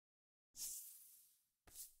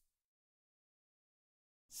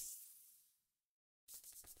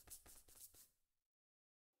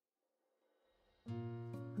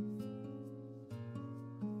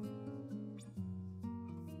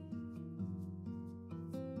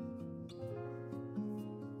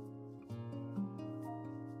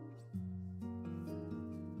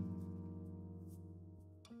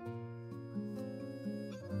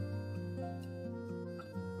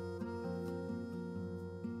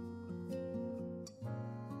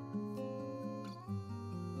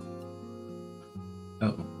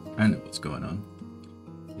Oh, I know what's going on.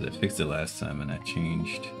 I fixed it last time and I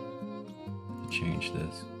changed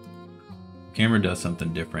this. Camera does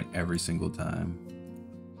something different every single time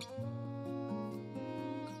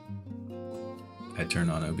I turn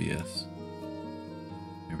on OBS.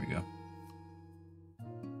 Here we go.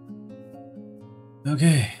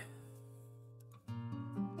 Okay.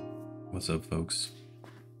 What's up, folks?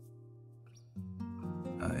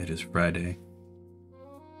 It is Friday.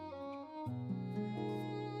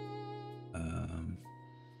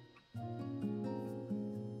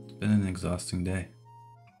 It's been an exhausting day.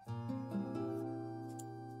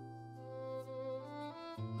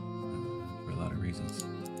 For a lot of reasons.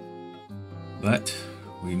 But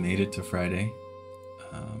we made it to Friday.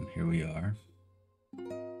 Here we are.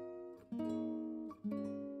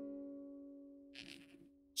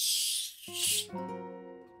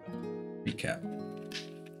 Recap.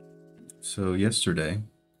 So yesterday,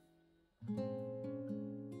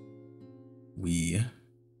 we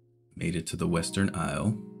made it to the Western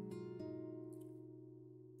Isle.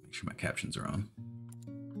 Make sure my captions are on.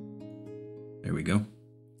 There we go.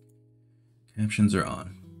 Captions are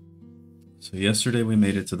on. So yesterday we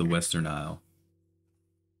made it to the Western Isle.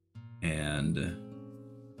 And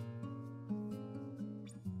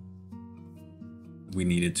we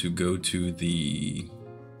needed to go to the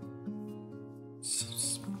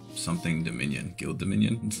something Dominion, Guild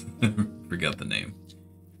Dominion, forgot the name.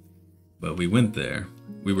 But we went there.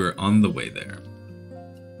 We were on the way there,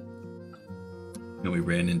 and we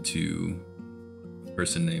ran into a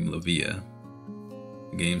person named Lavia.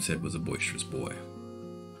 The game said was a boisterous boy,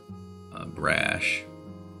 brash,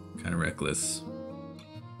 kind of reckless,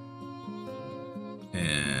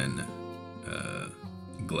 and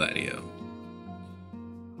Gladio,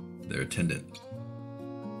 their attendant,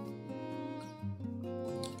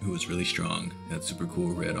 who was really strong, had super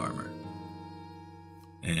cool red armor.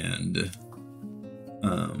 And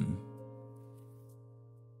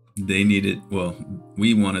they needed, well,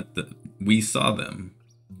 we saw them,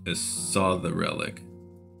 saw the relic,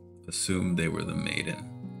 assumed they were the Maiden,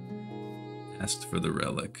 asked for the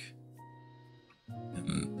relic,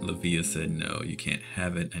 and Lavia said, no, you can't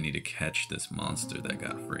have it, I need to catch this monster that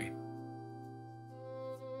got free.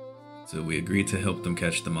 So we agreed to help them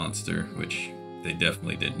catch the monster, which they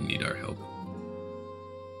definitely didn't need our help.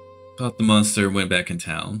 Caught the monster, went back in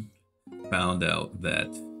town, found out that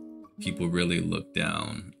people really looked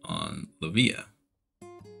down on Lavia.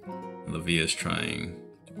 Lavia's trying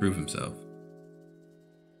to prove himself.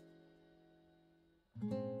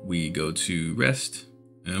 We go to rest,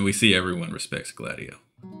 and we see everyone respects Gladio.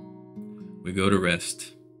 We go to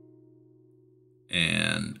rest,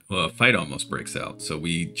 and, well, a fight almost breaks out, so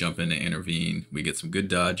we jump in to intervene. We get some good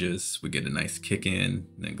dodges, we get a nice kick in,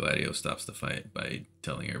 and then Gladio stops the fight by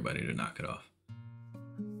telling everybody to knock it off.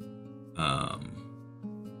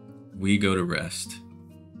 We go to rest,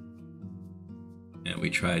 and we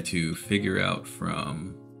try to figure out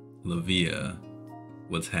from Lavia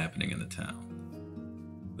what's happening in the town.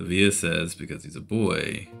 Lavia says because he's a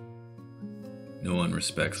boy, no one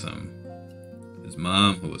respects him. His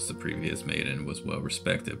mom, who was the previous maiden, was well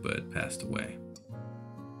respected but passed away.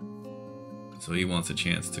 So he wants a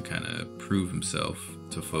chance to kind of prove himself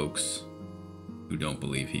to folks who don't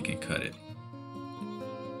believe he can cut it.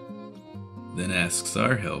 Then asks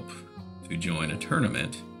our help to join a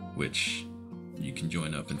tournament, which you can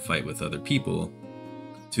join up and fight with other people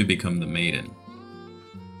to become the Maiden.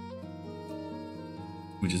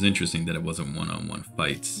 Which is interesting that it wasn't one-on-one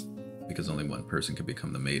fights, because only one person could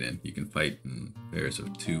become the Maiden. You can fight in pairs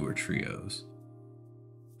of 2 or trios.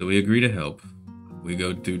 So we agree to help. We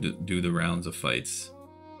go do the rounds of fights.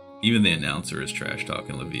 Even the announcer is trash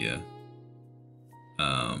talking Lavia.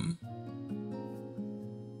 And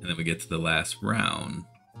then we get to the last round,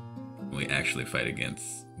 and we actually fight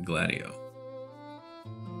against Gladio,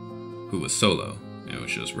 who was solo, and it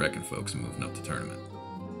was just wrecking folks and moving up the tournament.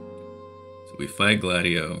 So we fight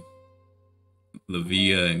Gladio.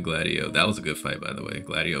 Lavia and Gladio. That was a good fight, by the way.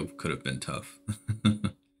 Gladio could have been tough.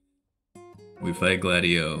 We fight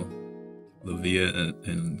Gladio. Lavia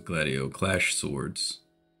and Gladio clash swords.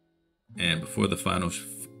 And before the final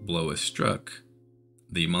blow is struck,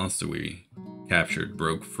 the monster we captured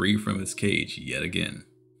broke free from its cage yet again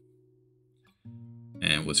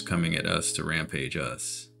and was coming at us to rampage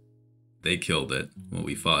us. They killed it. When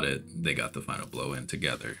we fought it, they got the final blow in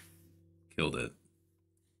together. Killed it.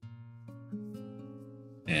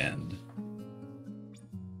 And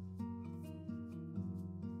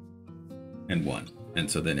won. And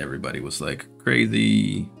so then everybody was like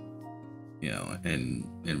crazy, you know, and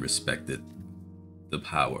respected the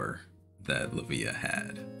power that Lavia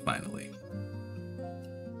had finally.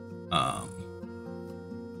 Um,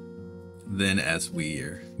 then as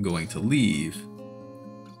we're going to leave,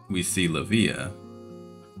 we see Lavia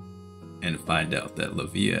and find out that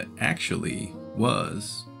Lavia actually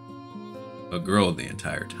was a girl the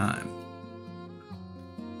entire time.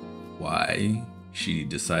 Why she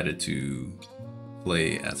decided to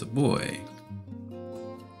play as a boy,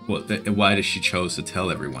 why did she chose to tell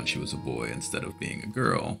everyone she was a boy instead of being a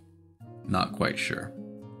girl? Not quite sure.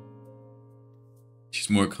 She's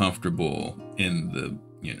more comfortable in the,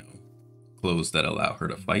 clothes that allow her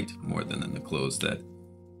to fight more than in the clothes that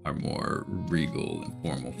are more regal and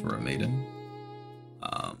formal for a maiden.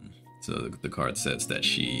 So the card says that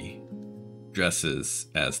she dresses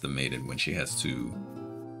as the maiden when she has to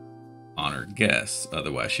honor guests.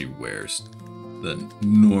 Otherwise, she wears the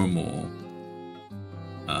normal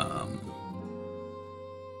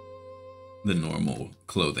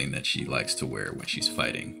clothing that she likes to wear when she's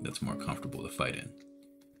fighting, that's more comfortable to fight in.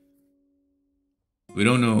 We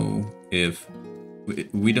don't know if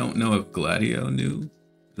Gladio knew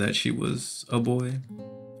that she was a boy.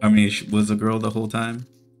 I mean, she was a girl the whole time,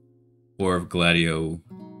 or if Gladio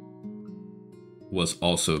was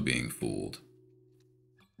also being fooled.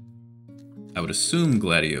 I would assume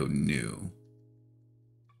Gladio knew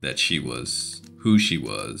that she was who she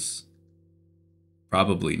was,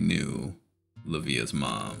 probably knew Lavia's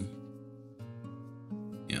mom.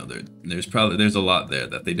 There's a lot there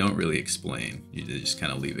that they don't really explain. You just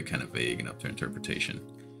kind of leave it kind of vague and up to interpretation.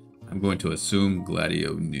 I'm going to assume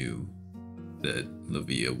Gladio knew that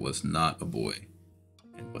Lavia was not a boy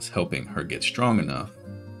and was helping her get strong enough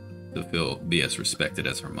to be as respected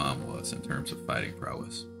as her mom was in terms of fighting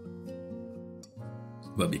prowess.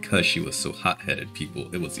 But because she was so hot-headed,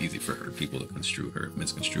 it was easy for people to misconstrue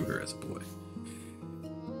her as a boy.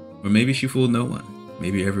 Or maybe she fooled no one.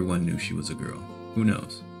 Maybe everyone knew she was a girl. Who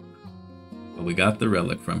knows? But we got the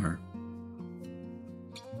relic from her.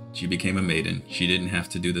 She became a maiden. She didn't have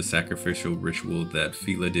to do the sacrificial ritual that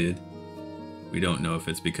Fila did. We don't know if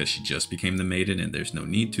it's because she just became the maiden and there's no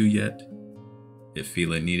need to yet. If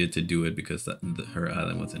Fila needed to do it because her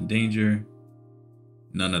island was in danger.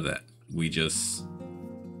 None of that.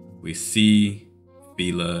 We see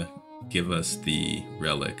Fila give us the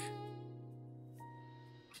relic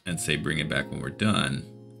and say bring it back when we're done,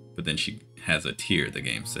 but then she has a tear, the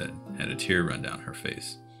game said, had a tear run down her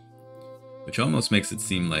face, which almost makes it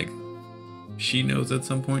seem like she knows at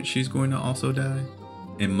some point she's going to also die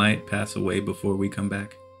and might pass away before we come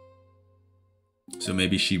back. So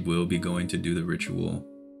maybe she will be going to do the ritual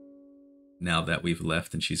now that we've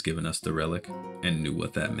left and she's given us the relic and knew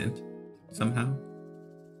what that meant somehow.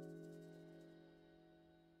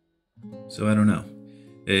 So I don't know.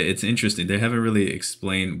 It's interesting. They haven't really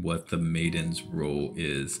explained what the maiden's role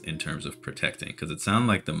is in terms of protecting, because it sounded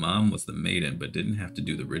like the mom was the maiden but didn't have to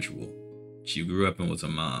do the ritual. She grew up and was a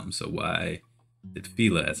mom, so why did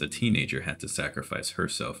Fila as a teenager have to sacrifice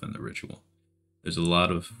herself in the ritual? There's a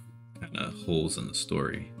lot of kind of holes in the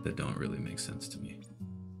story that don't really make sense to me.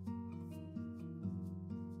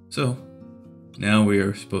 So now we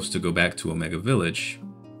are supposed to go back to Omega Village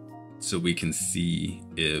so we can see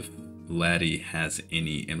if Laddie has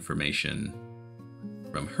any information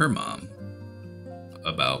from her mom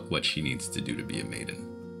about what she needs to do to be a maiden.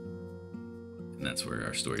 And that's where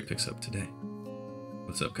our story picks up today.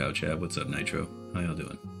 What's up, Cowchab? What's up, Nitro? How y'all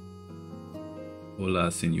doing?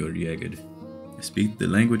 Hola, Senor Jagged. I speak the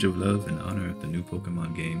language of love in honor of the new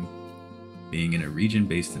Pokemon game being in a region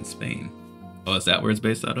based in Spain. Oh, is that where it's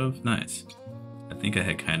based out of? Nice. I think I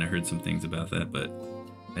had kind of heard some things about that, but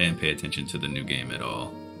I didn't pay attention to the new game at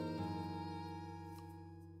all.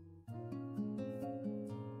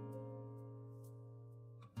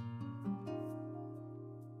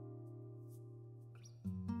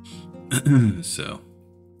 So,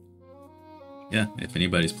 yeah, if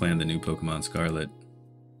anybody's playing the new Pokemon Scarlet,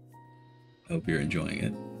 I hope you're enjoying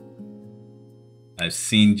it. I've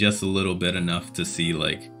seen just a little bit, enough to see,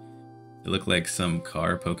 like, it looked like some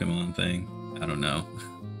car Pokemon thing. I don't know.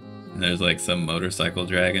 And there's like some motorcycle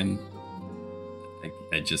dragon.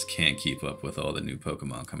 I just can't keep up with all the new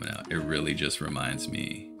Pokemon coming out. It really just reminds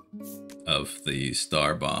me of the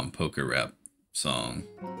Star Bomb Poker Rap song,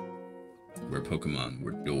 where Pokemon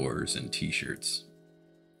were doors and t-shirts.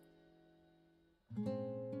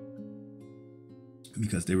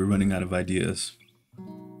 Because they were running out of ideas.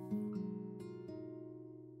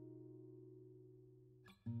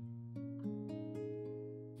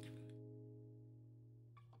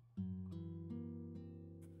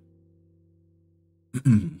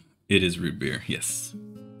 It is root beer, yes.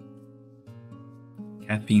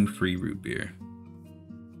 Caffeine-free root beer.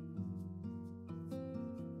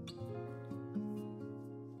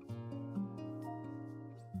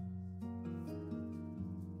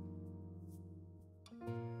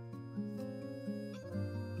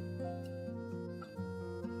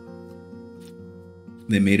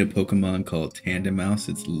 They made a Pokemon called Tandem Mouse.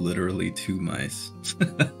 It's literally 2 mice.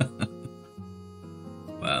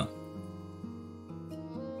 Wow.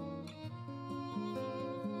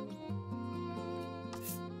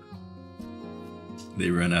 They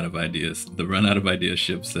run out of ideas. The run out of ideas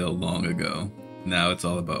ship sailed long ago. Now it's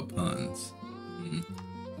all about puns.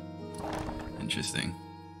 Interesting.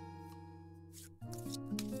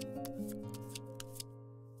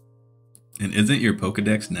 And isn't your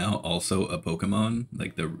Pokedex now also a Pokemon?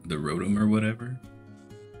 Like the Rotom or whatever?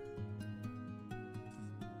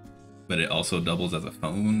 But it also doubles as a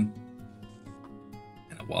phone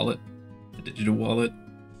and a wallet, a digital wallet,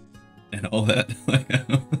 and all that.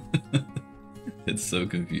 It's so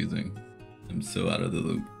confusing. I'm so out of the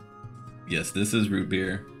loop. Yes, this is root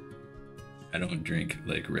beer. I don't drink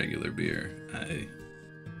like regular beer.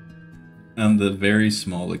 On the very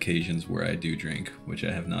small occasions where I do drink, which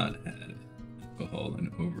I have not had alcohol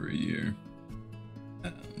in over a year.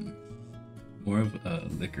 More of a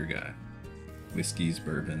liquor guy. Whiskeys,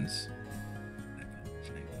 bourbons.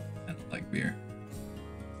 I don't like beer.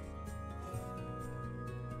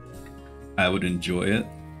 I would enjoy it.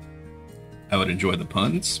 I would enjoy the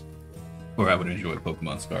puns, or I would enjoy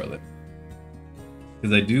Pokemon Scarlet.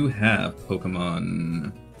 Because I do have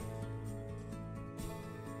Pokemon...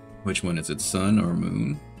 Which one is it, Sun or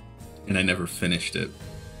Moon? And I never finished it.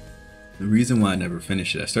 The reason why I never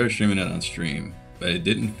finished it, I started streaming it on stream, but I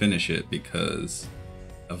didn't finish it because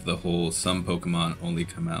of the whole some Pokemon only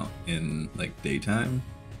come out in like daytime.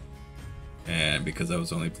 And because I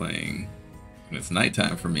was only playing... It's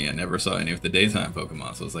nighttime for me. I never saw any of the daytime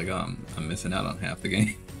Pokemon, so it's like, oh, I'm missing out on half the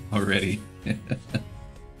game already. It's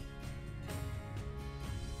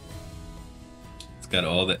got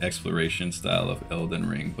all the exploration style of Elden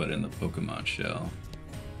Ring, but in the Pokemon shell.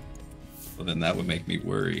 Well, then that would make me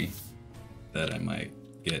worry that I might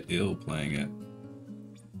get ill playing it.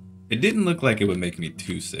 It didn't look like it would make me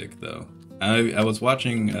too sick, though. I was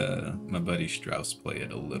watching my buddy Strauss play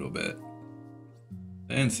it a little bit.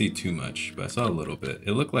 I didn't see too much, but I saw a little bit.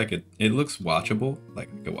 It looked like it looks watchable, like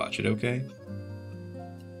I could watch it okay.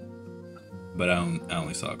 But I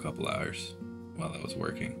only saw a couple hours while I was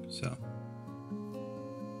working, so.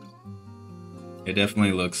 It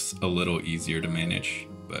definitely looks a little easier to manage,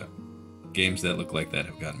 but games that look like that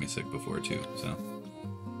have gotten me sick before too, so.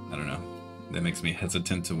 I don't know. That makes me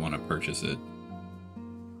hesitant to want to purchase it.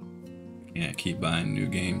 Can't keep buying new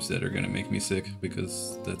games that are going to make me sick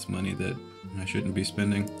because that's money that I shouldn't be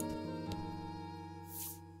spending.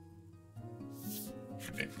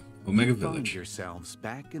 Okay. Omega Village. Find yourselves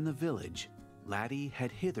back in the village Laddie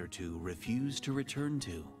had hitherto refused to return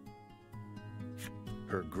to.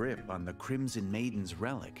 Her grip on the Crimson Maiden's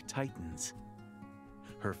relic tightens.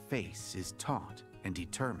 Her face is taut and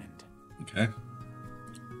determined. Okay.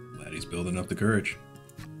 Laddie's building up the courage.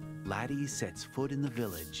 Laddie sets foot in the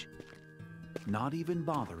village, not even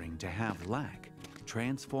bothering to have Lack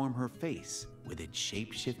transform her face with its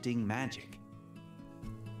shape-shifting magic.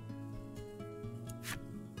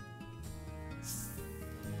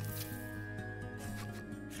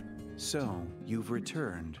 So, you've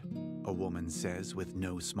returned, a woman says with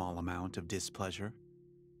no small amount of displeasure.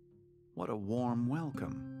 What a warm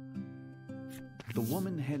welcome. The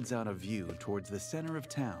woman heads out of view towards the center of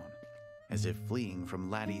town, as if fleeing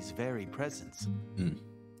from Laddie's very presence.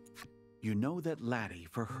 You know that Laddie,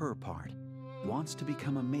 for her part, wants to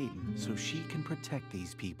become a maiden so she can protect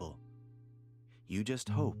these people. You just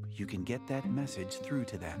hope you can get that message through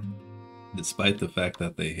to them. Despite the fact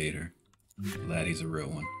that they hate her, Laddie's a real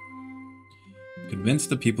one. Convince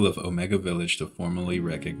the people of Omega Village to formally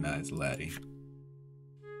recognize Laddie.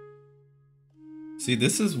 See,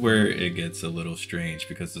 this is where it gets a little strange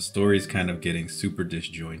because the story's kind of getting super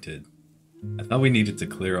disjointed. I thought we needed to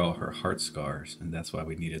clear all her heart scars, and that's why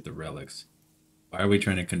we needed the relics. Why are we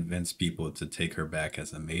trying to convince people to take her back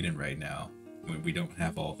as a maiden right now when we don't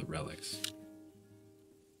have all the relics?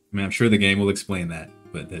 I mean, I'm sure the game will explain that,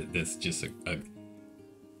 but that's just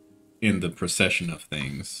in the procession of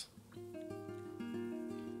things.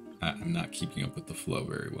 I'm not keeping up with the flow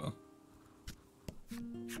very well.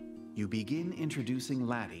 You begin introducing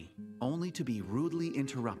Laddie, only to be rudely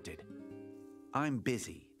interrupted. I'm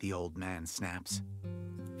busy, the old man snaps.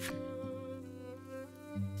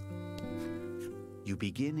 You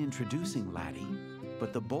begin introducing Laddie,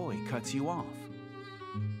 but the boy cuts you off.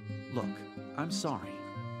 Look, I'm sorry,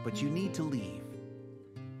 but you need to leave.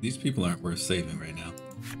 These people aren't worth saving right now.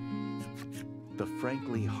 The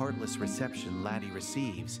frankly heartless reception Laddie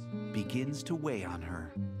receives begins to weigh on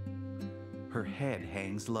her. Her head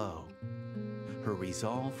hangs low. Her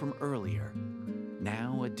resolve from earlier,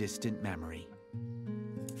 now a distant memory.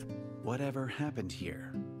 Whatever happened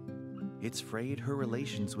here? It's frayed her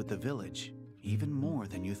relations with the village even more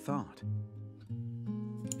than you thought.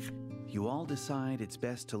 You all decide it's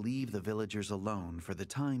best to leave the villagers alone for the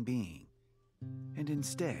time being, and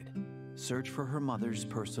instead search for her mother's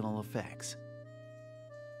personal effects.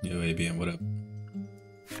 Yo, ABM, what up?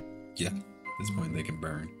 Yeah, at this point they can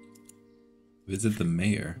burn. Visit the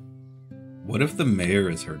mayor. What if the mayor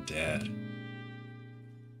is her dad?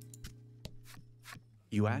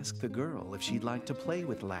 You ask the girl if she'd like to play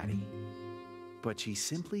with Laddie, but she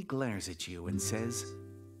simply glares at you and says,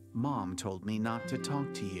 "Mom told me not to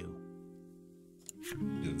talk to you."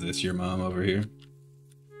 Is this your mom over here?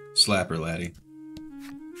 Slap her, laddie.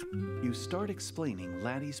 You start explaining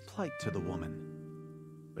Laddie's plight to the woman,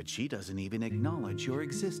 but she doesn't even acknowledge your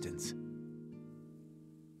existence.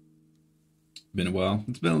 Been a while.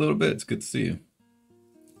 It's been a little bit. It's good to see you.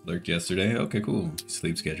 Lurked yesterday. Okay, cool.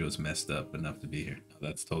 Sleep schedule is messed up enough to be here. Oh,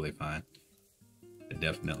 that's totally fine. I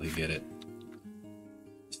definitely get it.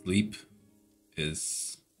 Sleep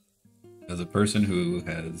is, as a person who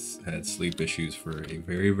has had sleep issues for a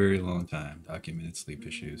very, very long time, documented sleep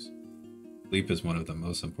issues, sleep is one of the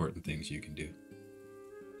most important things you can do.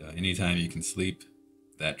 Anytime you can sleep,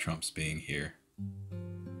 that trumps being here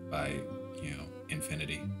by,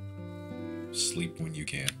 infinity. Sleep when you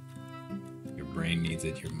can. Your brain needs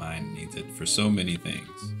it, your mind needs it for so many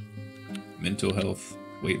things. Mental health,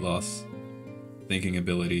 weight loss, thinking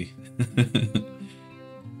ability,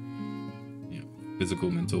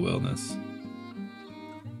 physical, mental wellness,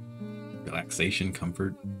 relaxation,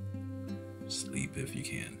 comfort. Sleep if you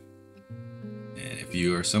can. And if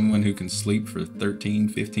you are someone who can sleep for 13,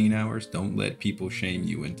 15 hours, don't let people shame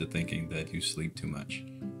you into thinking that you sleep too much.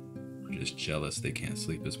 They're just jealous they can't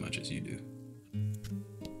sleep as much as you do.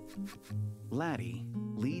 Laddie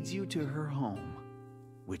leads you to her home,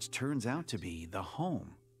 which turns out to be the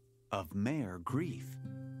home of Mayor Grief.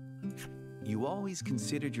 You always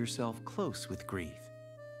considered yourself close with Grief,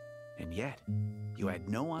 and yet you had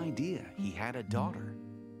no idea he had a daughter.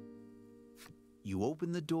 You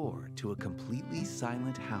open the door to a completely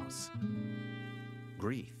silent house.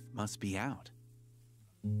 Grief must be out.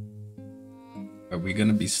 Are we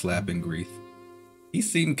gonna be slapping Grief? He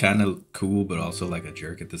seemed kind of cool, but also like a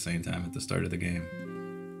jerk at the same time at the start of the game.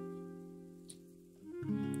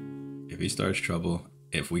 If he starts trouble,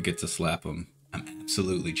 if we get to slap him, I'm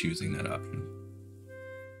absolutely choosing that option.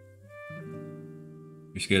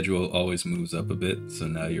 Your schedule always moves up a bit, so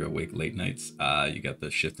now you're awake late nights. You got the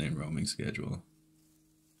shifting roaming schedule.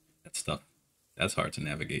 That's tough. That's hard to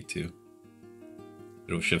navigate too.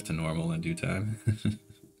 It'll shift to normal in due time.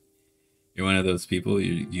 You're one of those people,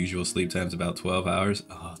 your usual sleep time's about 12 hours.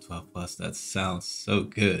 Oh, 12 plus, that sounds so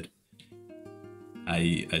good.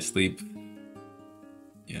 I sleep,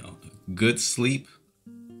 good sleep,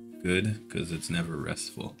 good, because it's never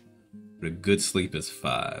restful. But a good sleep is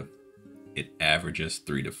 5. It averages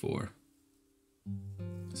 3 to 4.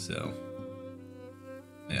 So,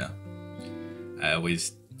 yeah. I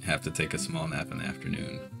always have to take a small nap in the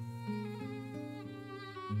afternoon.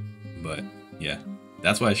 But, yeah,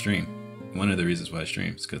 that's why I stream. One of the reasons why I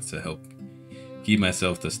stream is because to help keep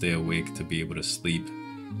myself to stay awake, to be able to sleep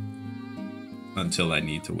until I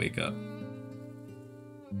need to wake up.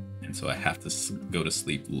 And so I have to go to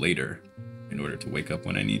sleep later in order to wake up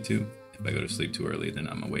when I need to. If I go to sleep too early, then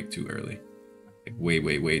I'm awake too early. Like way,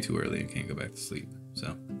 way, way too early and can't go back to sleep.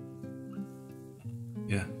 So,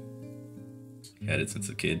 yeah. Had it since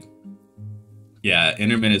a kid. Yeah,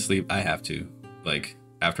 intermittent sleep, I have to. Like,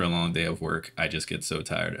 after a long day of work, I just get so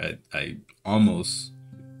tired. I almost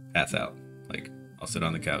pass out. Like, I'll sit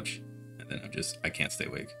on the couch and then I can't stay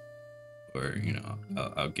awake. Or,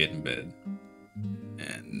 I'll get in bed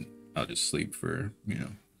and I'll just sleep for,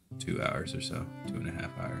 2 hours or so,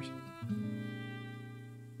 2.5 hours.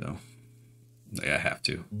 So, I have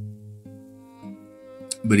to.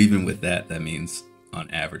 But even with that, that means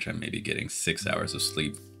on average, I'm maybe getting 6 hours of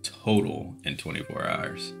sleep total in 24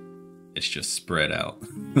 hours. It's just spread out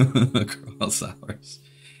across hours.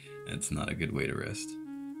 It's not a good way to rest.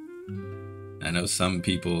 I know some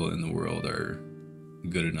people in the world are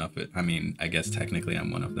good enough at, I guess technically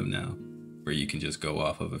I'm one of them now, where you can just go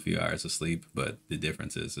off of a few hours of sleep, but the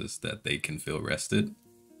difference is that they can feel rested.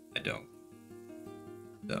 I don't.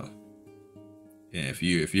 So, yeah, if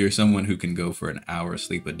you're someone who can go for an hour of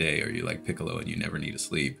sleep a day, or you like Piccolo and you never need to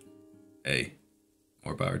sleep, hey,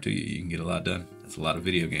 more power to you. You can get a lot done. That's a lot of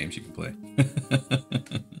video games you can play.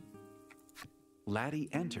 Laddie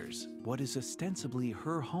enters what is ostensibly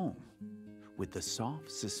her home with the soft,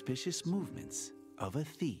 suspicious movements of a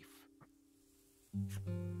thief.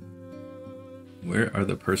 Where are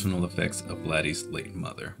the personal effects of Laddie's late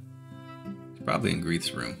mother? Probably in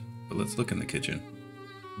Greeth's room, but let's look in the kitchen.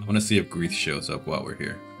 I want to see if Greeth shows up while we're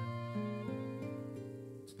here.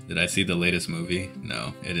 Did I see the latest movie?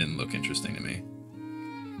 No, it didn't look interesting to me.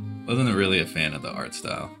 Wasn't really a fan of the art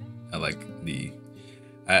style. I like the...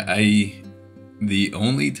 The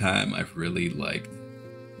only time I've really liked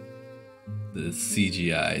the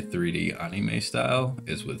CGI 3D anime style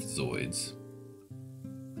is with Zoids.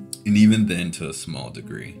 And even then to a small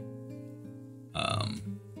degree.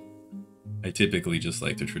 I typically just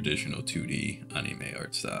like the traditional 2D anime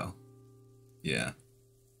art style. Yeah.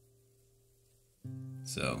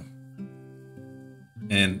 So,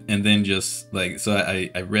 and then just like, so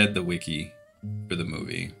I read the wiki for the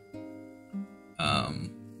movie,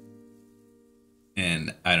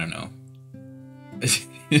 and I don't know,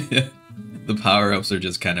 the power-ups are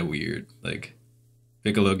just kind of weird, like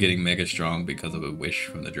Piccolo getting mega strong because of a wish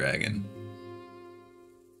from the dragon,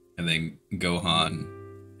 and then Gohan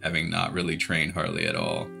having not really trained hardly at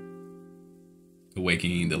all,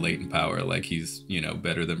 awakening the latent power like he's, you know,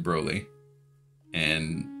 better than Broly,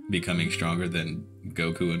 and becoming stronger than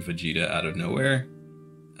Goku and Vegeta out of nowhere.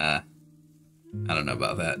 I don't know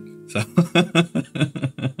about that. So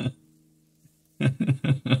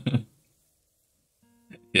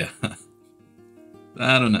yeah,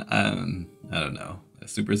 I don't know. I don't know.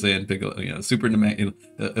 Super Saiyan Piccolo, you know, Super Namekian,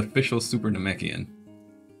 the official Super Namekian,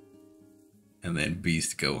 and then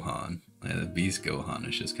Beast Gohan. And Beast Gohan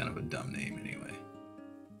is just kind of a dumb name anyway.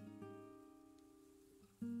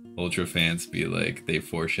 Ultra fans be like, they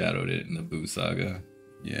foreshadowed it in the Buu saga.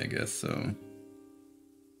 Yeah, I guess so.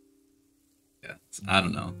 Yeah, I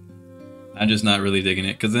don't know. I'm just not really digging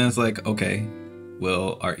it, because then it's like, okay,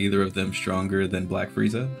 well, are either of them stronger than Black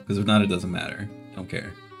Frieza? Because if not, it doesn't matter. Don't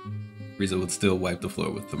care. Frieza would still wipe the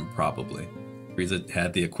floor with them, probably. Frieza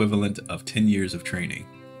had the equivalent of 10 years of training.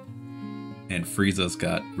 And Frieza's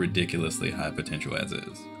got ridiculously high potential as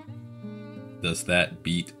is. Does that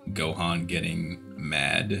beat Gohan getting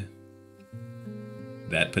mad?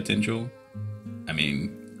 That potential? I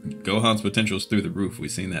mean, Gohan's potential's through the roof.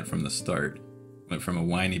 We've seen that from the start. Went from a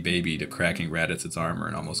whiny baby to cracking Raditz' armor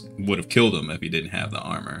and almost would have killed him if he didn't have the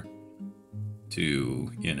armor.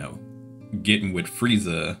 To, you know, getting with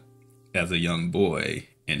Frieza as a young boy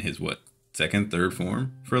in his, what, second, third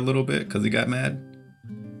form for a little bit because he got mad?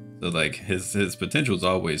 So, like, his potential's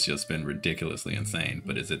always just been ridiculously insane.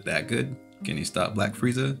 But is it that good? Can he stop Black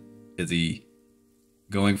Frieza? Is he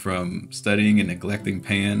going from studying and neglecting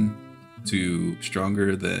Pan to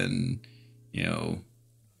stronger than, you know,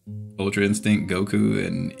 Ultra Instinct Goku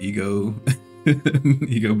and Ego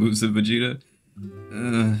Ego boosted Vegeta?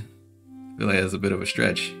 I feel like that's a bit of a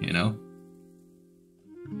stretch, you know?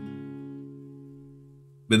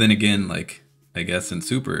 But then again, like, I guess in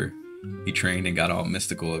Super, he trained and got all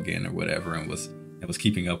mystical again or whatever, and was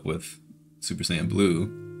keeping up with Super Saiyan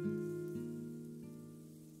Blue.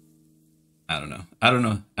 I don't know.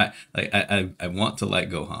 I want to like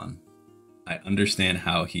Gohan. I understand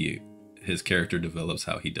how his character develops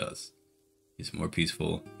how he does. He's more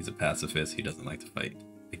peaceful. He's a pacifist. He doesn't like to fight.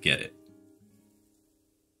 I get it.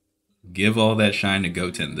 Give all that shine to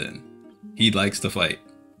Goten then. He likes to fight.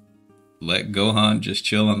 Let Gohan just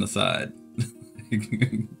chill on the side.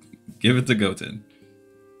 Give it to Goten.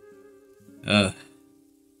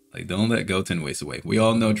 Like, don't let Goten waste away. We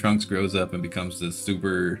all know Trunks grows up and becomes this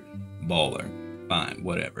super baller. Fine,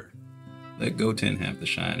 whatever. Let Goten have the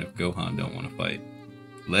shine if Gohan don't want to fight.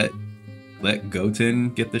 Let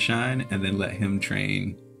Goten get the shine, and then let him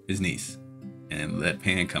train his niece. And let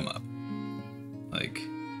Pan come up. Like,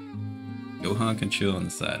 Gohan can chill on the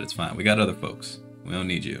side. It's fine. We got other folks. We don't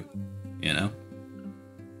need you. You know?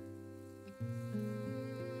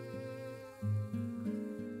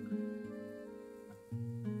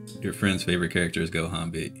 Your friend's favorite character is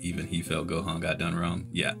Gohan, but even he felt Gohan got done wrong.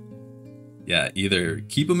 Yeah. Yeah, either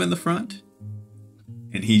keep him in the front,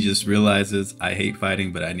 and he just realizes, I hate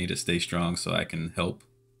fighting, but I need to stay strong so I can help.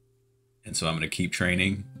 And so I'm going to keep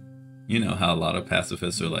training. You know how a lot of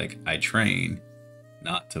pacifists are like, I train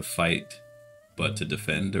not to fight, but to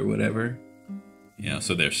defend or whatever. You know,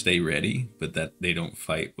 so they're stay ready, but that they don't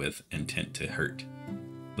fight with intent to hurt.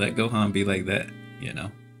 Let Gohan be like that, you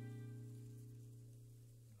know?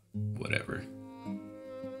 Whatever.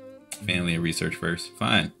 Family and research first.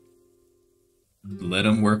 Fine. Let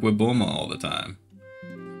him work with Bulma all the time.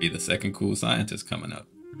 Be the second cool scientist coming up.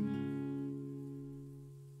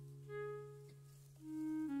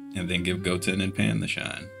 And then give Goten and Pan the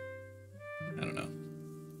shine. I don't know.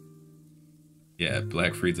 Yeah,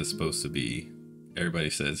 Black Frieza's supposed to be... Everybody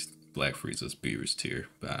says Black Frieza's Beerus tier,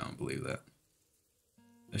 but I don't believe that.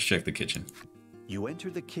 Let's check the kitchen. You enter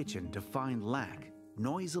the kitchen to find Lack,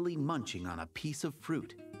 noisily munching on a piece of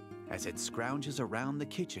fruit as it scrounges around the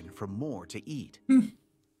kitchen for more to eat.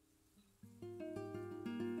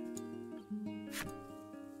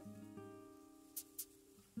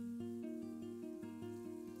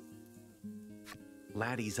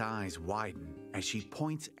 Laddie's eyes widen as she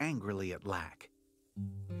points angrily at Lack.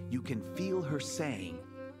 You can feel her saying,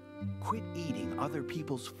 "Quit eating other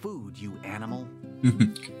people's food, you animal."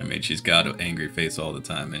 I mean, she's got an angry face all the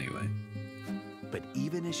time anyway. But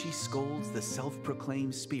even as she scolds the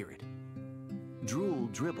self-proclaimed spirit, drool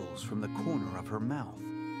dribbles from the corner of her mouth.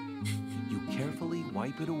 You carefully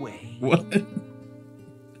wipe it away. What? This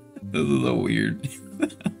is so weird.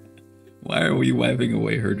 Why are we wiping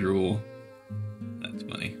away her drool? That's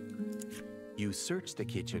funny. You search the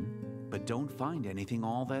kitchen, but don't find anything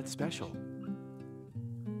all that special.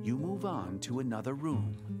 You move on to another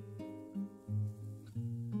room.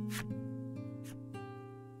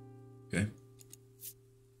 Okay.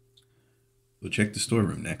 We'll check the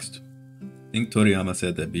storeroom next. I think Toriyama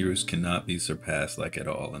said that Beerus cannot be surpassed like at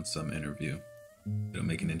all in some interview. It'll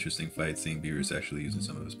make an interesting fight seeing Beerus actually using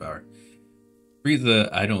some of his power.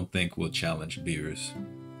 Frieza, I don't think will challenge Beerus.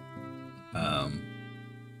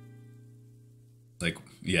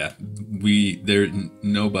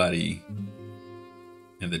 Nobody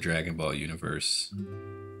in the Dragon Ball universe,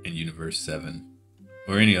 in Universe 7,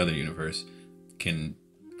 or any other universe, can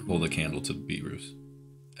hold a candle to Beerus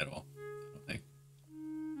at all. I don't think.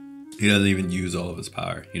 He doesn't even use all of his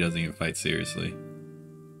power. He doesn't even fight seriously.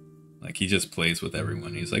 Like, he just plays with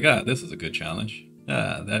everyone. He's like, this is a good challenge.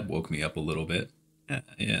 That woke me up a little bit.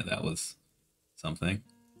 Yeah, that was something.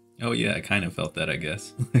 Oh yeah, I kind of felt that, I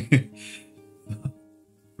guess.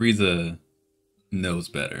 Frieza knows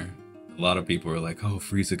better. A lot of people are like, oh,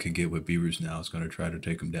 Frieza can get with Beerus now. It's going to try to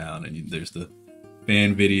take him down. And there's the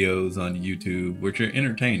fan videos on YouTube, which are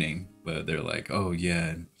entertaining. But they're like, oh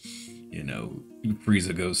yeah, you know,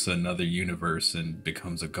 Frieza goes to another universe and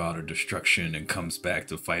becomes a god of destruction and comes back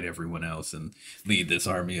to fight everyone else and lead this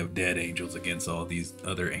army of dead angels against all these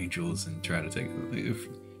other angels and try to take it.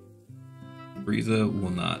 Frieza will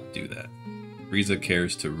not do that. Frieza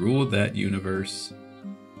cares to rule that universe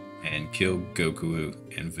and kill Goku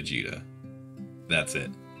and Vegeta. That's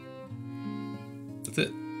it. That's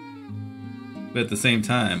it. But at the same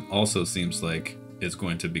time, also seems like it's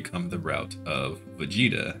going to become the route of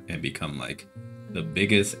Vegeta and become like the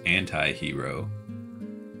biggest anti-hero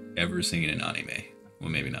ever seen in anime.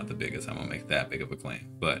 Well, maybe not the biggest, I won't make that big of a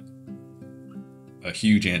claim, but a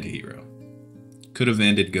huge anti-hero. Could have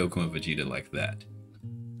ended Goku and Vegeta like that,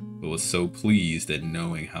 but was so pleased at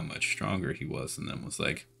knowing how much stronger he was than them, was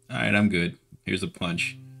like, alright, I'm good. Here's a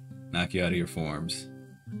punch. Knock you out of your forms.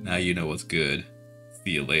 Now you know what's good.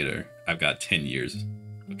 See you later. I've got 10 years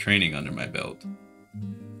of training under my belt.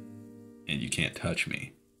 And you can't touch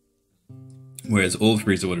me. Whereas old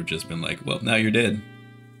Frieza would have just been like, well, now you're dead.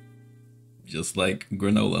 Just like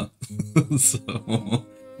granola. So,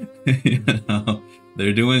 you know,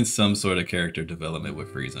 they're doing some sort of character development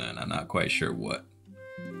with Frieza, and I'm not quite sure what.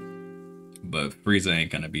 But Frieza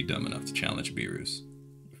ain't gonna be dumb enough to challenge Beerus.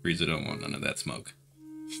 Frieza don't want none of that smoke.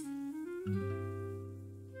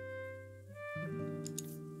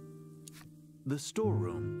 The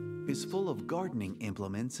storeroom is full of gardening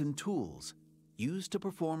implements and tools used to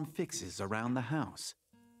perform fixes around the house.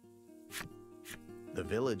 The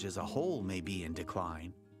village as a whole may be in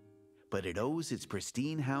decline, but it owes its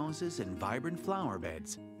pristine houses and vibrant flower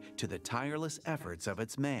beds to the tireless efforts of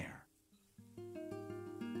its mayor.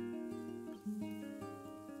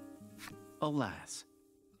 Alas,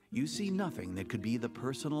 you see nothing that could be the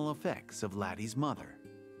personal effects of Laddie's mother.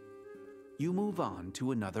 You move on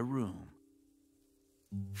to another room.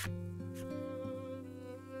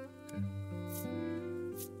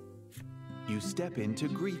 You step into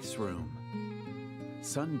Grief's room.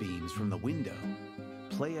 Sunbeams from the window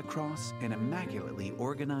play across an immaculately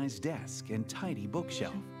organized desk and tidy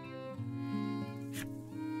bookshelf.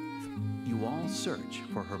 You all search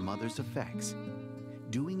for her mother's effects,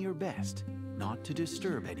 doing your best not to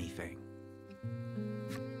disturb anything.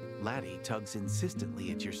 Laddie tugs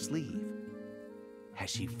insistently at your sleeve. Has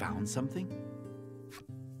she found something?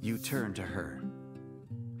 You turn to her.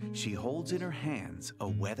 She holds in her hands a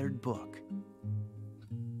weathered book.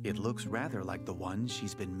 It looks rather like the one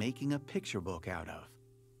she's been making a picture book out of.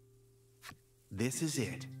 This is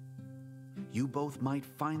it. You both might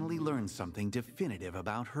finally learn something definitive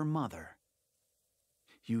about her mother.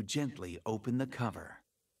 You gently open the cover.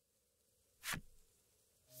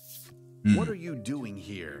 What are you doing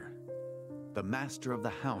here? The master of the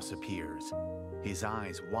house appears, his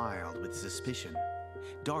eyes wild with suspicion,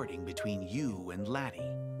 darting between you and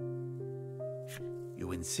Laddie.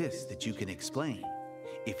 You insist that you can explain,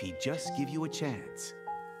 if he'd just give you a chance.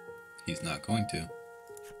 He's not going to.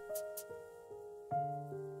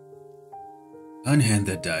 Unhand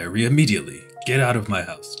that diary immediately. Get out of my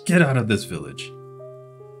house. Get out of this village.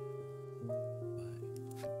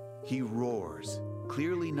 He roars,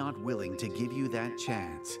 clearly not willing to give you that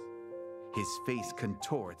chance. His face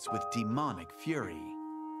contorts with demonic fury.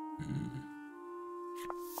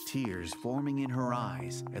 Tears forming in her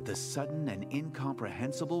eyes at the sudden and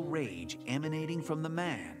incomprehensible rage emanating from the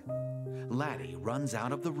man. Laddie runs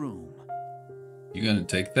out of the room. You gonna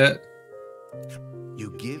take that?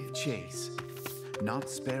 You give chase, not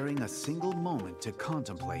sparing a single moment to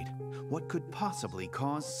contemplate what could possibly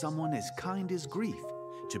cause someone as kind as Grief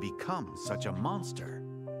to become such a monster.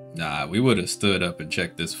 Nah, we would have stood up and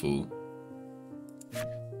checked this fool.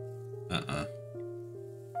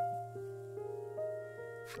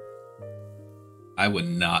 I would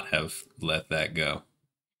not have let that go.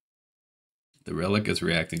 The relic is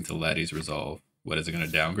reacting to Laddie's resolve. What, is it going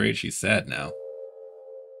to downgrade? She's sad now.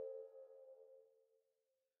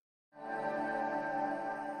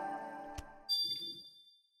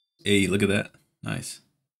 Hey, look at that. Nice.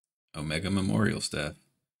 Omega Memorial Staff.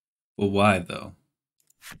 Well, why though?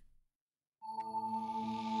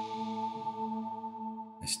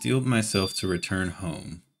 I steeled myself to return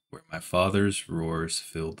home, where my father's roars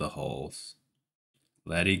filled the halls.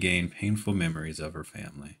 Laddie gained painful memories of her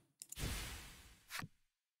family.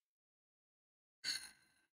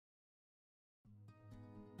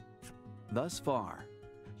 Thus far,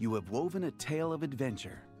 you have woven a tale of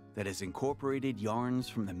adventure that has incorporated yarns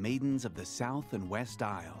from the maidens of the South and West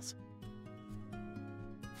Isles.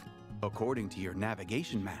 According to your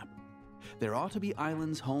navigation map, there ought to be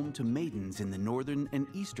islands home to maidens in the northern and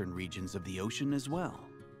eastern regions of the ocean as well.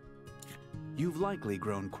 You've likely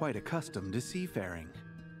grown quite accustomed to seafaring.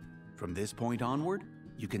 From this point onward,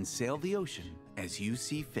 you can sail the ocean as you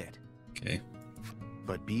see fit. Okay.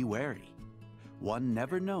 But be wary. One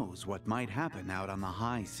never knows what might happen out on the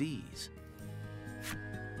high seas.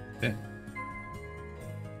 Okay.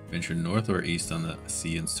 Venture north or east on the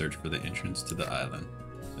sea and search for the entrance to the island.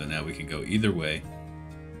 So now we can go either way.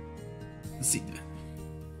 Let's see.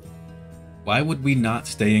 Why would we not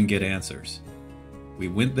stay and get answers? We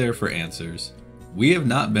went there for answers. We have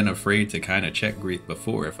not been afraid to kind of check Grief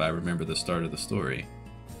before, if I remember the start of the story.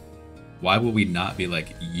 Why would we not be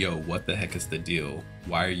like, yo, what the heck is the deal?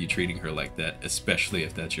 Why are you treating her like that? Especially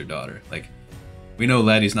if that's your daughter. Like, we know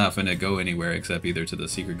Laddie's not finna go anywhere except either to the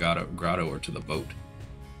secret grotto or to the boat.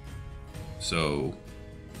 So,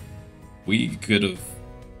 we could have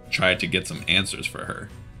tried to get some answers for her.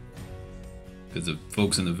 Because the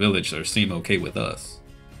folks in the village seem okay with us.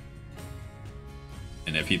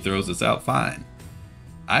 And if he throws us out, fine.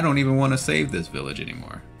 I don't even want to save this village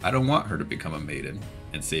anymore. I don't want her to become a maiden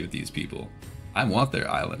and save these people. I want their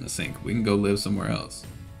island to sink. We can go live somewhere else.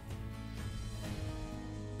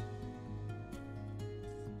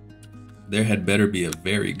 There had better be a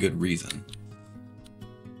very good reason.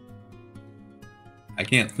 I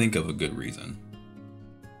can't think of a good reason,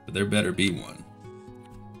 but there better be one.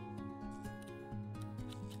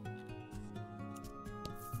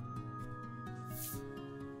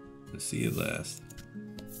 Let's see you last.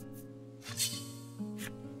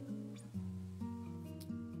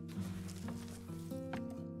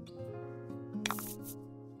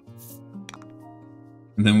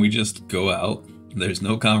 And then we just go out. There's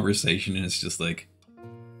no conversation, and it's just like,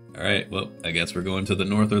 all right, well, I guess we're going to the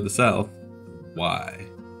north or the south. Why?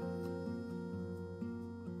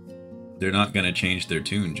 They're not going to change their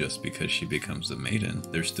tune just because she becomes a maiden.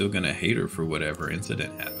 They're still going to hate her for whatever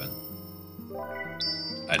incident happened.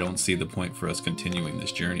 I don't see the point for us continuing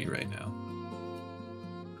this journey right now.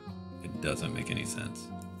 It doesn't make any sense.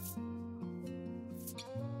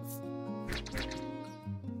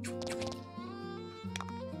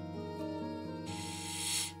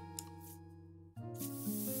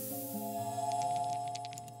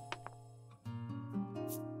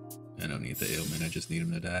 I don't need the ailment, I just need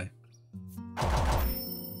him to die.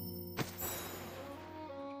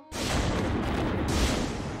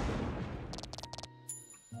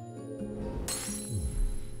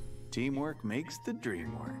 Teamwork makes the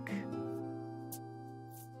dream work.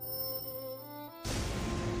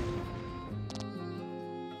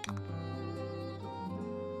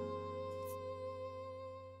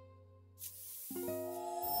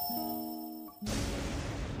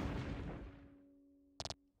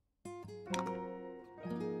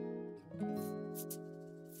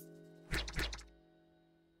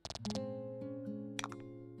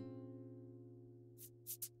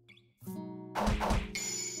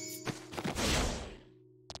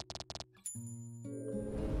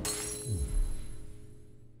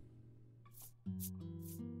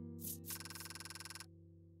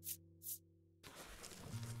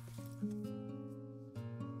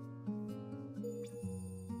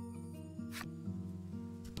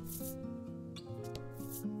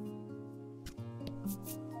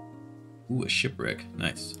 Ooh, a shipwreck.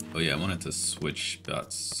 Nice. Oh yeah, I wanted to switch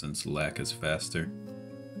spots since lack is faster.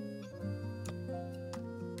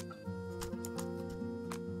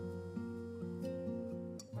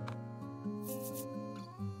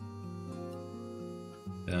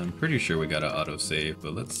 I'm pretty sure we got an autosave,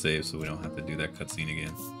 but let's save so we don't have to do that cutscene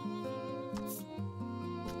again.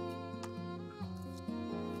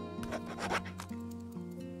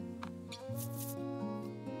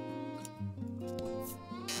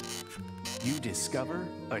 You discover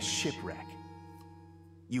a shipwreck.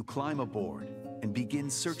 You climb aboard and begin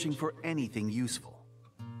searching for anything useful.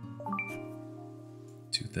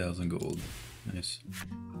 2,000 gold. Nice.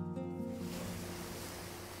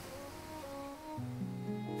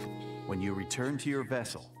 When you return to your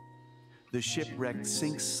vessel, the shipwreck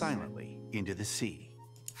sinks silently into the sea.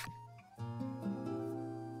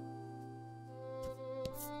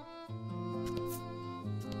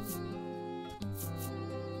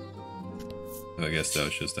 I guess that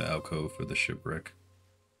was just the alcove for the shipwreck.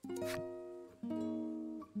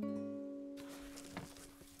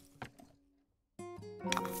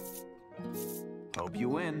 Hope you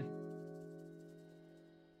win.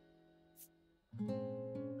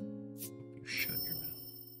 You shut your mouth.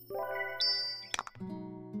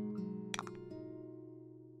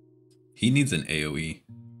 He needs an AoE.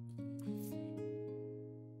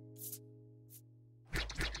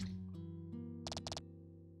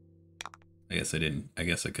 I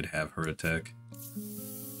guess I could have her attack.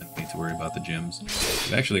 I don't need to worry about the gems.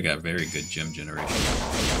 I've actually got very good gem generation.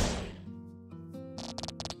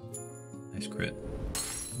 Nice crit.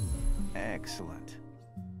 Excellent.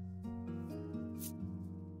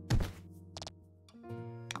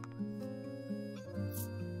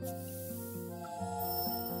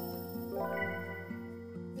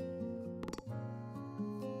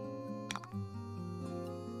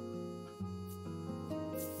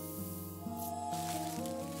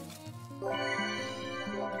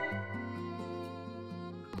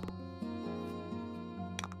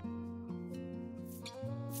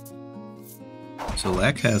 So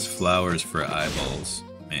Lack has flowers for eyeballs.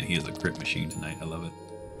 Man, he is a crit machine tonight. I love it.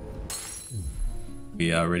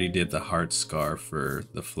 We already did the heart scar for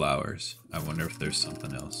the flowers. I wonder if there's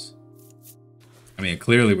something else. I mean,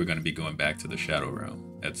 clearly we're going to be going back to the Shadow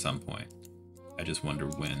Realm at some point. I just wonder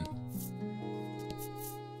when.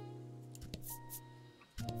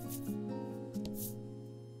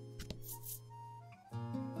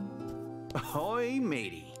 Ahoy,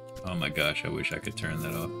 matey. Oh my gosh, I wish I could turn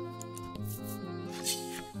that off.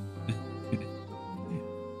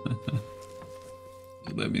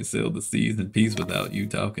 Let me sail the seas in peace without you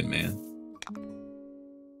talking, man.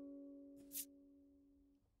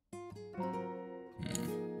 How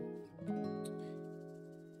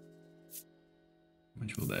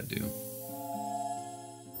much will that do?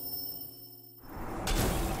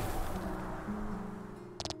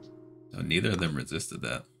 Oh, neither of them resisted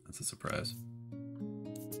that. That's a surprise.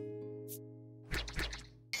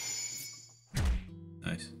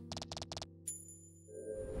 Nice.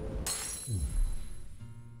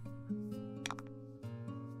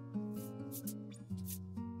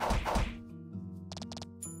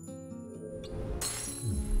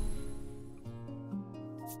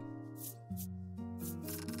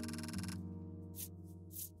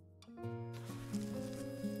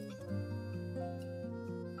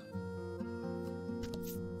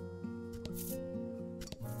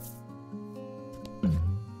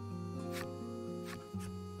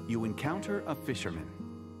 You encounter a fisherman.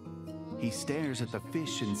 He stares at the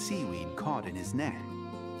fish and seaweed caught in his net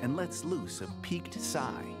and lets loose a peaked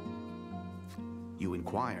sigh. You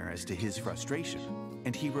inquire as to his frustration,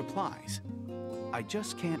 and he replies, "I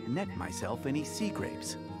just can't net myself any sea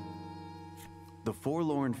grapes." The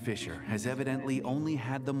forlorn fisher has evidently only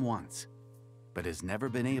had them once, but has never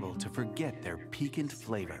been able to forget their piquant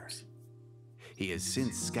flavor. He has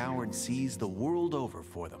since scoured seas the world over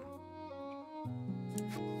for them.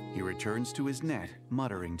 He returns to his net,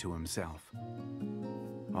 muttering to himself,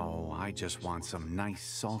 "Oh, I just want some nice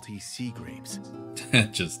salty sea grapes."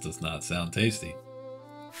 That just does not sound tasty.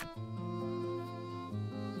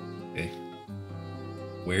 Okay.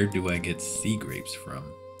 Where do I get sea grapes from?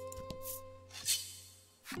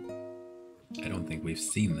 I don't think we've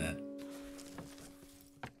seen that.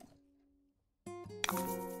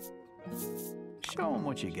 Show him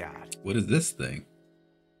what you got. What is this thing?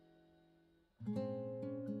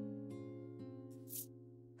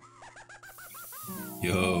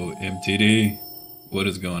 Yo, MTD. What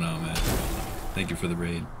is going on, man? Thank you for the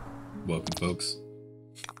raid. Welcome, folks.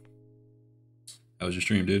 How was your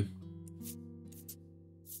stream, dude?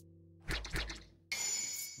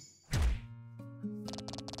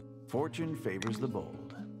 Fortune favors the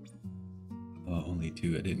bold. Only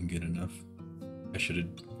 2. I didn't get enough. I should have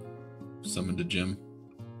summoned a gem.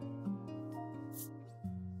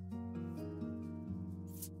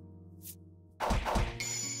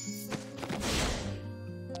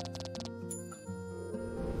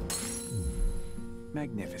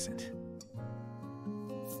 Magnificent.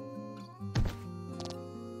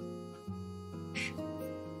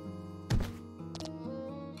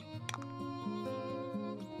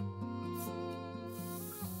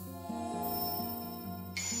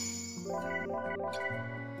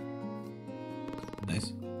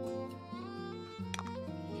 Nice.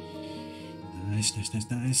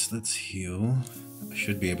 Nice. Let's heal. I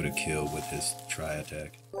should be able to kill with his tri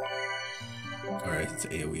attack. Alright, it's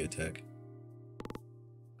AoE attack.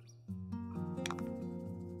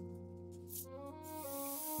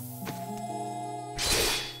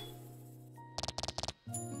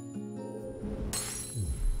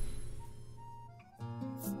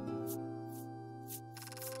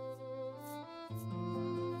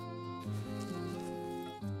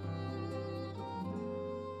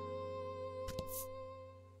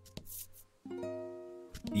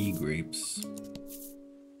 Grapes.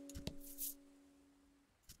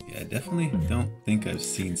 Yeah, I definitely don't think I've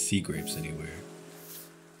seen sea grapes anywhere.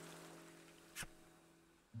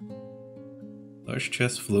 Large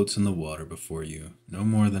chest floats in the water before you, no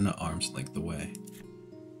more than an arm's length away.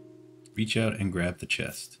 Reach out and grab the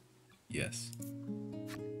chest. Yes.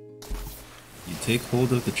 You take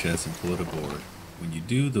hold of the chest and pull it aboard. When you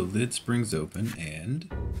do, the lid springs open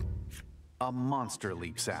and... a monster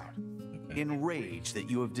leaps out, enraged that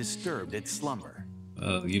you have disturbed its slumber.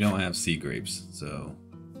 Well, you don't have sea grapes, so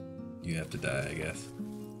you have to die, I guess.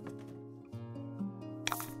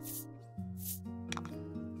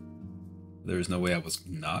 There's no way I was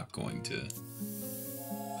not going to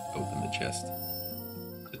open the chest.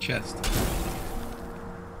 The chest.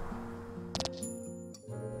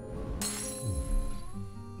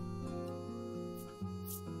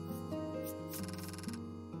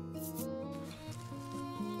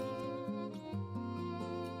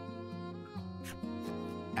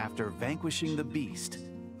 After vanquishing the beast,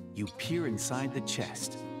 you peer inside the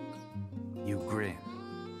chest. You grin,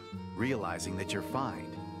 realizing that your find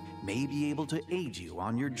may be able to aid you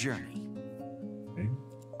on your journey. Okay.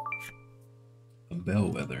 A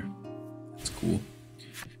bellwether. That's cool.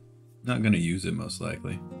 Not gonna use it most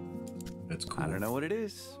likely. That's cool. I don't know what it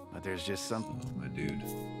is, but there's just something. Oh, my dude.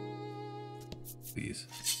 Please.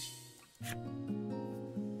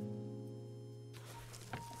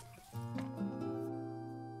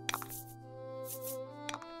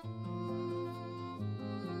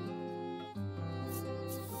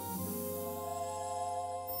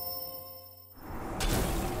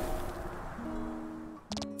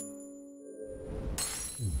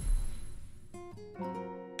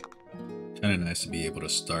 Kind of nice to be able to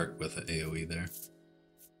start with an AoE there.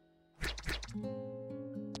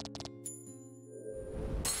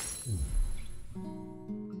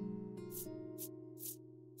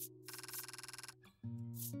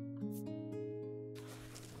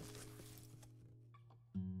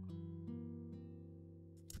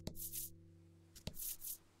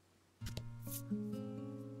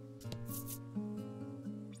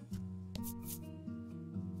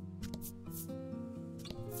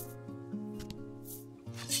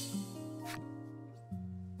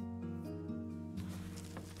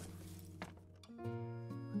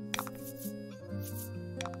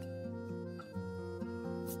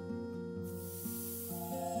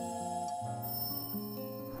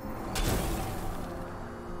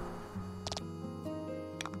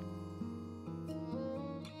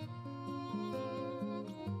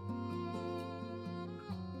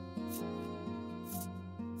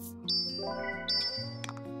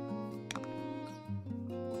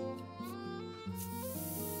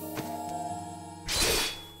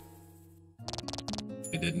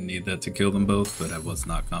 I didn't need that to kill them both, but I was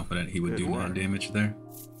not confident he would do 9 damage there.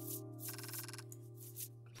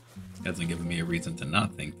 Hasn't given me a reason to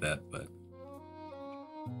not think that, but...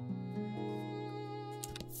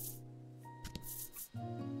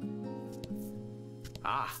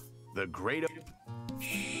 Ah, the great...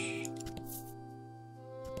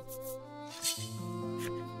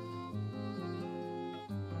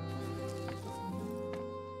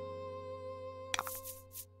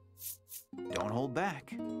 Don't hold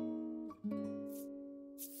back.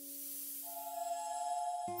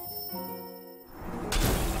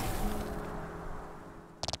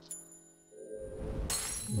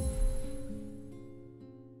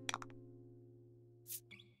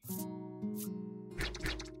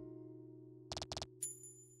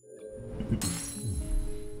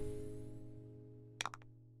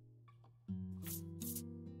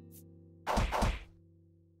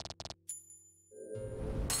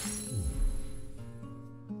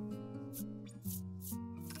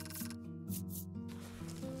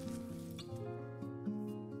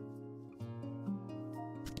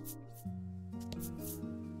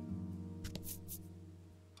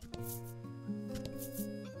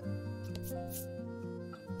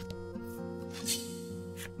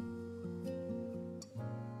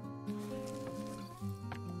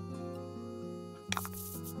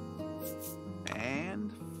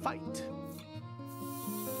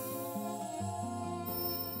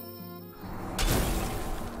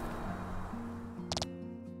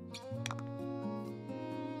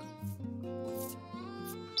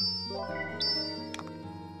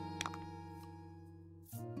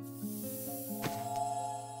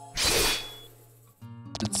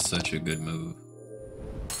 such a good move.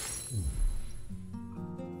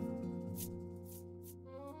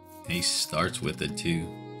 And he starts with it too,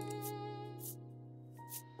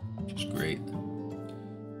 which is great.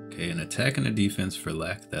 Okay, an attack and a defense for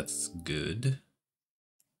lack, that's good.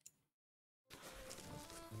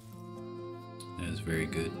 That is very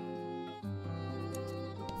good.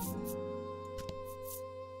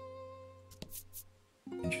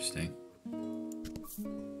 Interesting.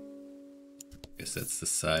 Guess that's the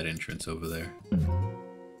side entrance over there.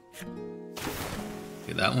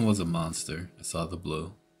 Okay, that one was a monster. I saw the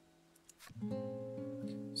blow.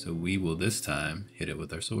 So we will this time hit it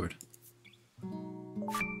with our sword.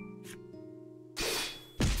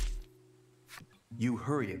 You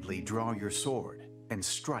hurriedly draw your sword and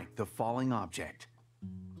strike the falling object.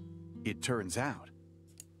 It turns out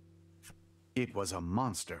it was a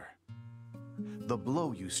monster. The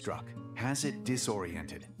blow you struck has it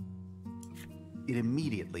disoriented. It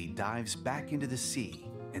immediately dives back into the sea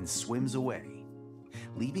and swims away,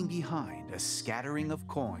 leaving behind a scattering of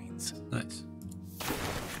coins. Nice.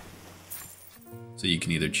 So you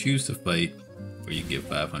can either choose to fight or you give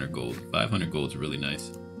 500 gold. 500 gold is really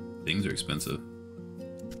nice. Things are expensive.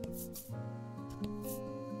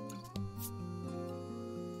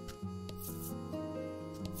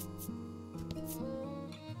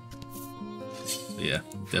 So yeah,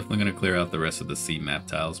 definitely gonna clear out the rest of the sea map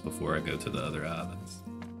tiles before I go to the other islands.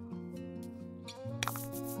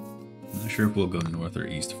 I'm not sure if we'll go north or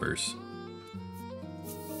east first.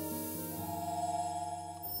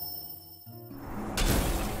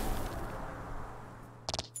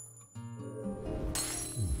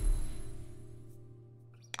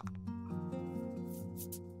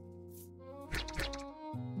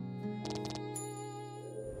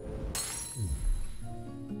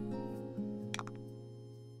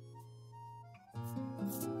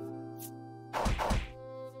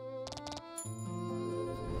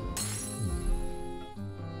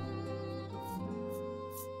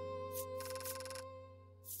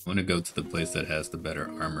 I want to go to the place that has the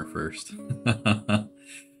better armor first.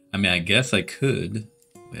 I mean, I guess I could.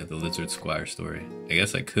 We have the Lizard Squire story. I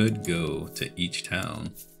guess I could go to each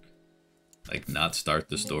town. Like, not start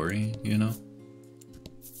the story, you know?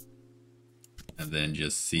 And then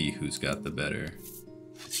just see who's got the better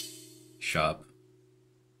shop.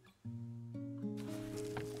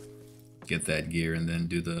 Get that gear and then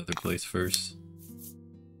do the other place first.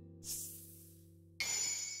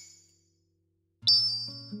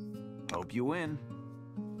 Hope you win.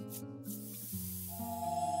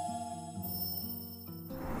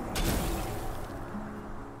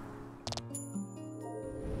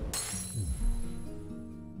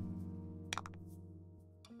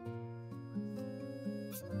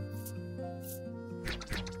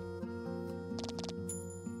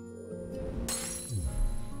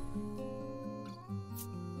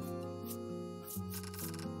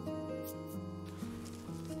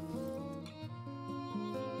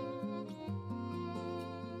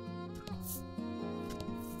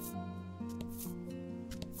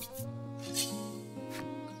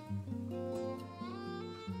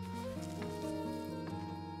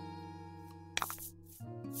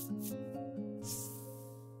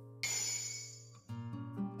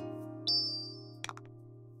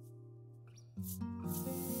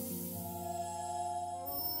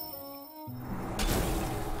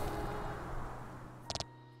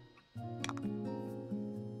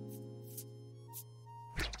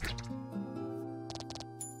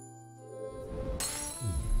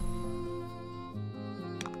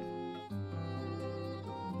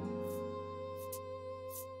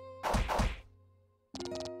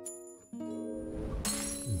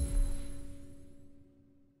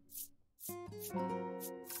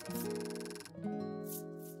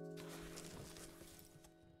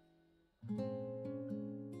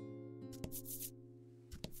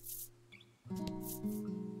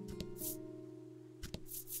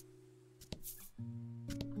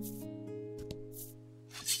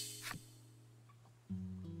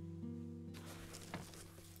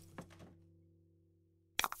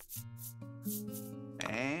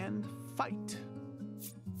 And fight.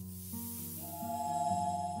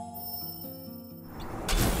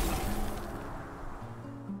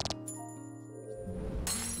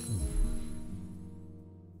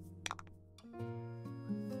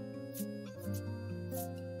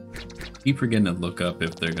 Keep forgetting to look up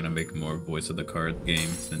if they're gonna make more voice of the card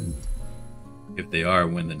games, and if they are,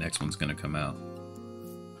 when the next one's gonna come out.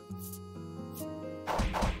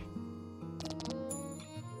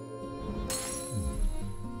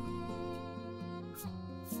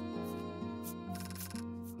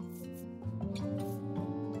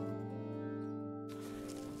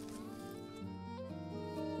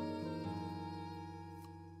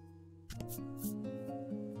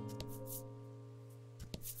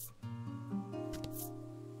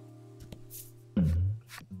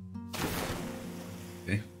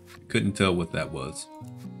 Couldn't tell what that was.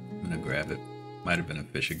 I'm gonna grab it. Might have been a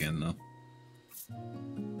fish again, though.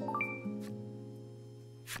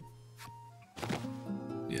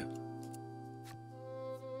 Yeah.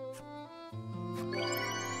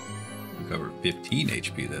 Recovered 15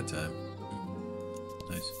 HP that time.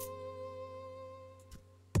 Nice.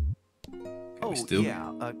 Oh, still...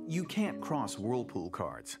 yeah, you can't cross whirlpool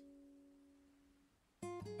cards.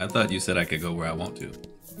 I thought you said I could go where I want to.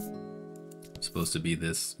 I'm supposed to be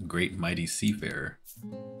this great mighty seafarer.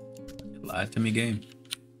 You lied to me, game.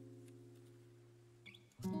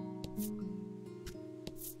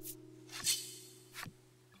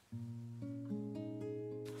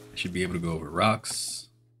 I should be able to go over rocks.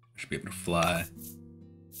 I should be able to fly.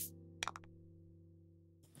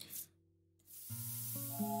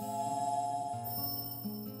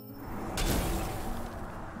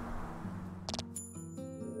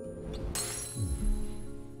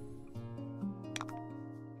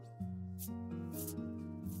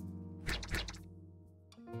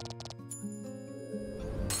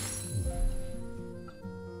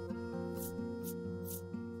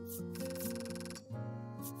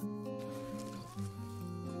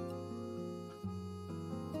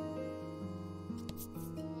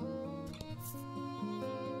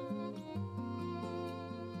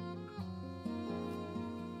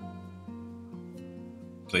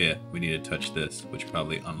 So yeah, we need to touch this, which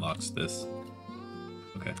probably unlocks this.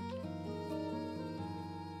 Okay.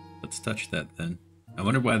 Let's touch that then. I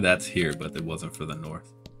wonder why that's here, but it wasn't for the north.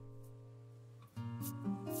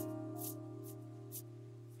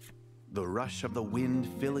 The rush of the wind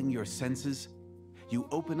filling your senses, you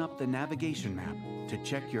open up the navigation map to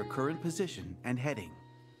check your current position and heading.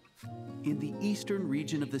 In the eastern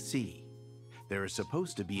region of the sea, there is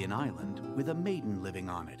supposed to be an island with a maiden living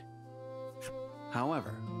on it.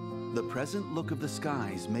 However, the present look of the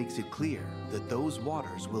skies makes it clear that those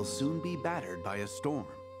waters will soon be battered by a storm.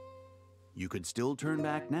 You could still turn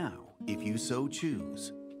back now if you so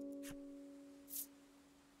choose.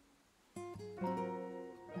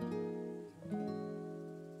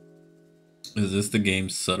 Is this the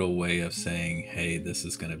game's subtle way of saying, hey, this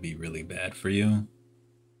is going to be really bad for you?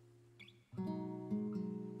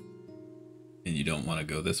 And you don't want to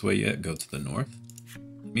go this way yet? Go to the north?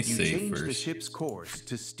 Let me save change first. The ship's course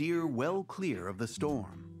to steer well clear of the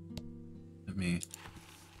storm. Let me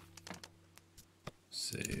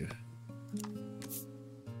save.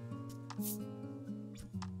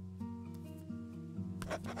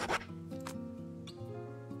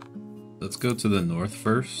 Let's go to the north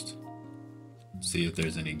first. See if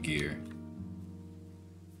there's any gear.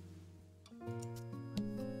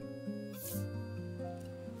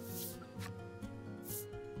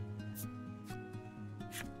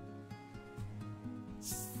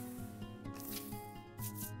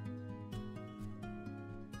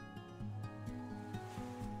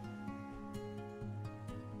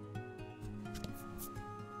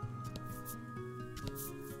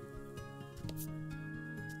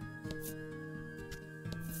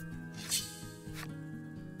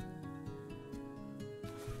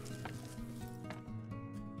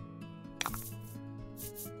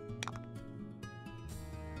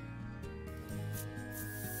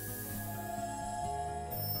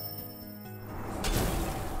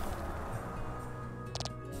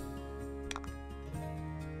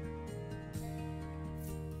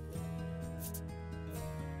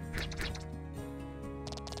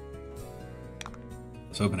 I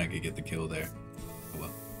was hoping I could get the kill there. Oh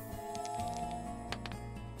well.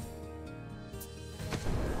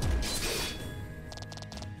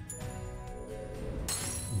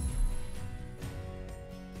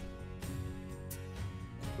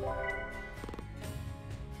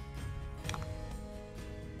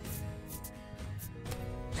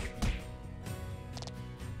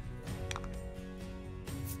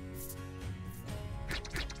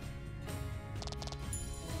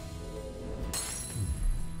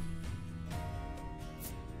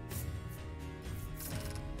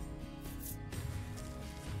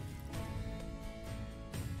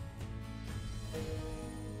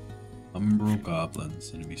 Umbral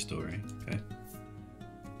Goblins, enemy story. Okay.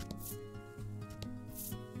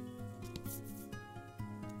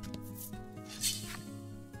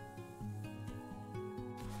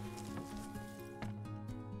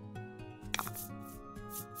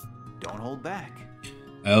 Don't hold back.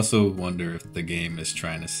 I also wonder if the game is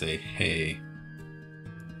trying to say, hey,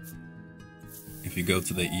 if you go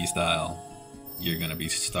to the East Isle, you're gonna be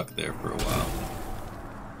stuck there for a while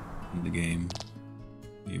in the game.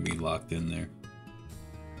 You'll be locked in there.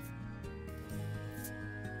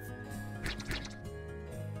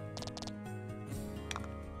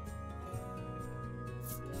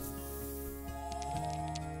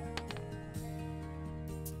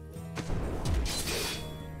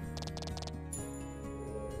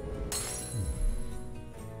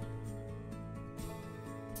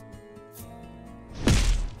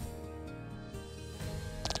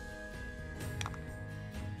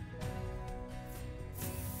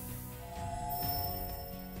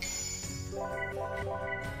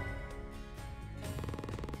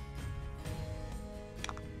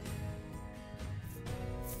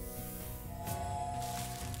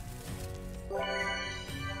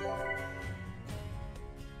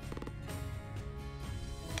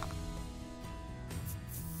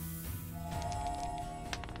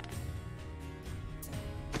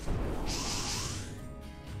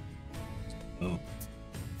 Oh.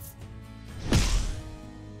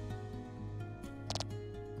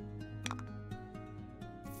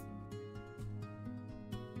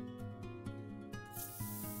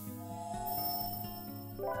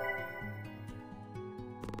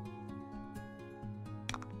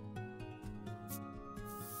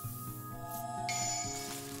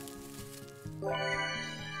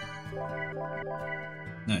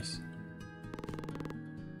 Nice.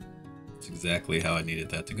 That's exactly how I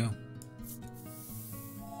needed that to go.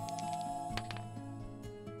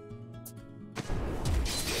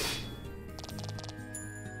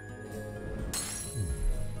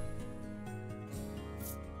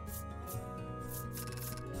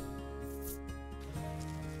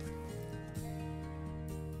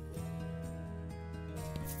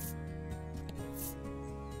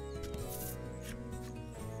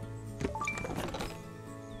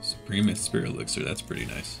 Supreme Spirit Elixir, that's pretty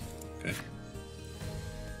nice. Okay.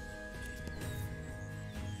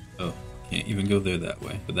 Oh, can't even go there that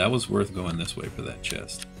way. But that was worth going this way for that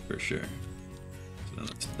chest, for sure. So then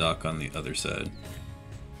let's dock on the other side.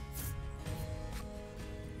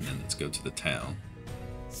 And then let's go to the town.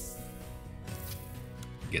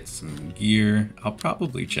 Get some gear. I'll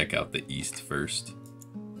probably check out the east first.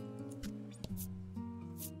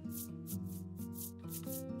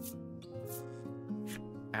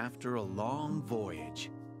 After a long voyage,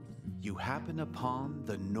 you happen upon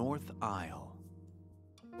the North Isle.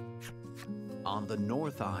 On the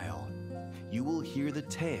North Isle, you will hear the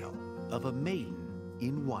tale of a maiden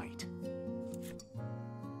in white.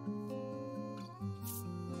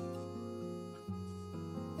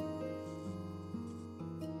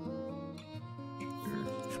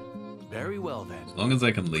 Very well then. As long as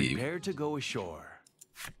I can leave. Prepare to go ashore.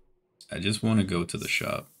 I just want to go to the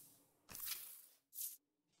shop.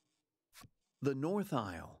 The North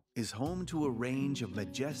Isle is home to a range of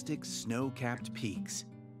majestic snow-capped peaks,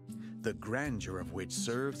 the grandeur of which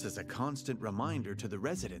serves as a constant reminder to the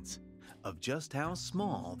residents of just how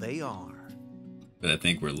small they are. But I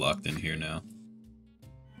think we're locked in here now.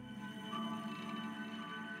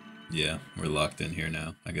 Yeah, we're locked in here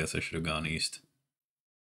now. I guess I should have gone east.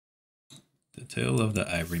 The Tale of the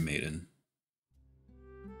Ivory Maiden.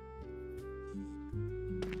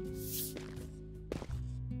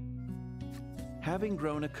 Having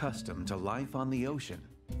grown accustomed to life on the ocean,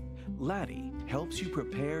 Laddie helps you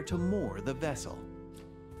prepare to moor the vessel.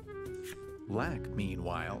 Lack,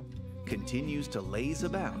 meanwhile, continues to laze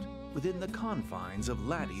about within the confines of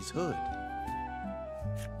Laddie's hood.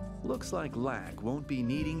 Looks like Lack won't be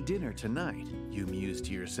needing dinner tonight, you muse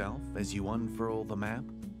to yourself as you unfurl the map.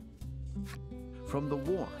 From the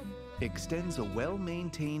wharf extends a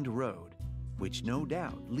well-maintained road, which no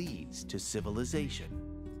doubt leads to civilization.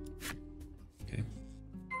 Okay.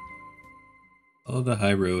 Follow the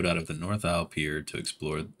high road out of the North Isle Pier to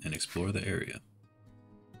explore the area.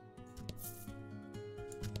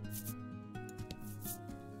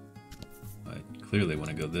 I clearly want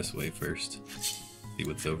to go this way first. See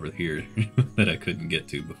what's over here that I couldn't get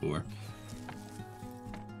to before.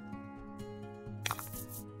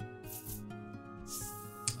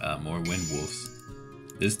 More wind wolves.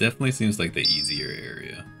 This definitely seems like the easier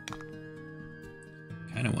area.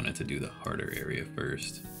 Kind of wanted to do the harder area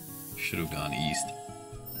first. Should have gone east.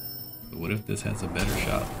 But what if this has a better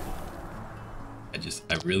shop?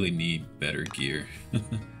 I really need better gear.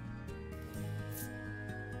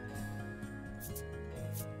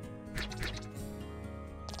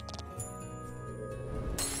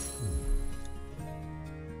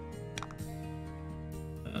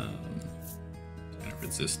 Gonna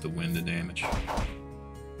resist the wind and damage.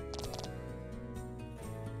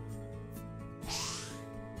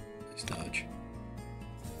 Nice dodge.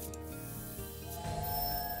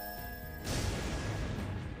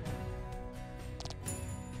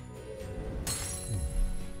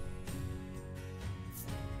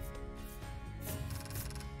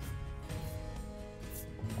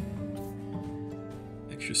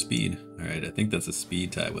 Extra speed. Alright, I think that's a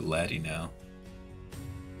speed tie with Laddie now.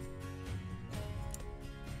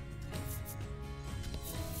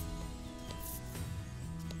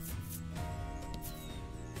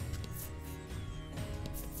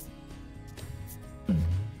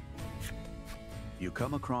 You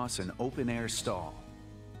come across an open-air stall.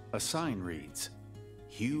 A sign reads,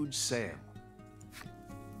 "Huge sale."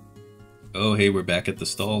 Oh, hey, we're back at the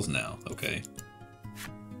stalls now. Okay.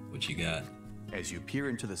 What you got? As you peer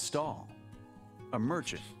into the stall, a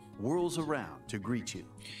merchant whirls around to greet you.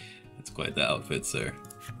 That's quite the outfit, sir.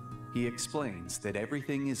 He explains that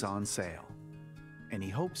everything is on sale, and he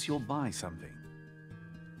hopes you'll buy something.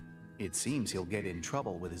 It seems he'll get in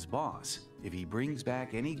trouble with his boss if he brings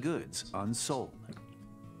back any goods unsold.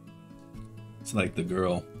 It's like the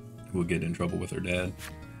girl who will get in trouble with her dad.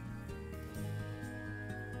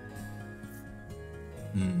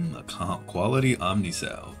 A quality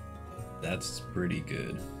omnisalve. That's pretty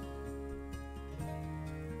good.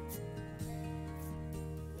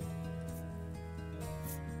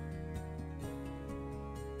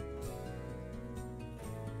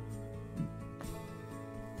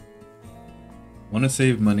 Want to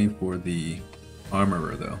save money for the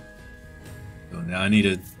armorer though. So now I need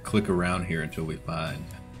to click around here until we find.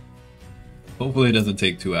 Hopefully it doesn't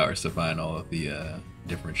take 2 hours to find all of the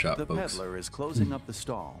different shop The folks. peddler is closing up the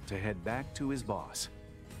stall to head back to his boss.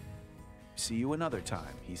 See you another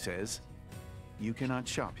time, he says. You cannot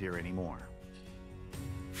shop here anymore.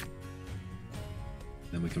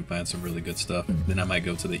 Then we can find some really good stuff. Then I might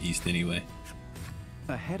go to the east anyway.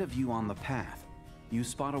 Ahead of you on the path, you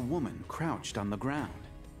spot a woman crouched on the ground.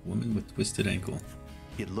 Woman with twisted ankle.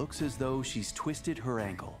 It looks as though she's twisted her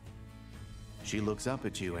ankle. She looks up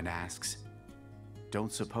at you and asks,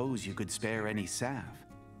 "Don't suppose you could spare any salve?"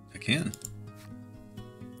 I can.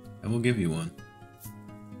 I will give you one.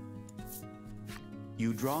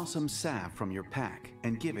 You draw some salve from your pack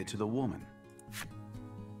and give it to the woman.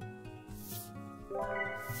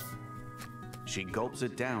 She gulps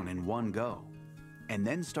it down in one go, and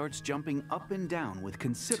then starts jumping up and down with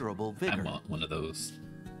considerable I vigor. want one of those.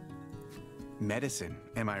 Medicine,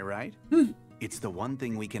 am I right? It's the one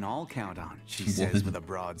thing we can all count on, she says Woman. with a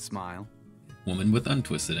broad smile. Woman with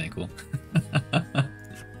untwisted ankle.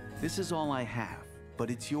 This is all I have, but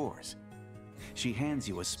it's yours. She hands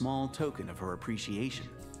you a small token of her appreciation.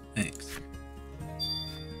 Thanks.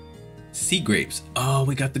 Sea grapes. Oh,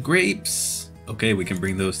 we got the grapes. Okay, we can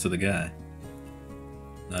bring those to the guy.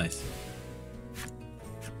 Nice.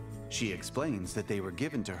 She explains that they were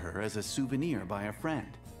given to her as a souvenir by a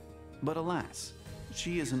friend. But alas,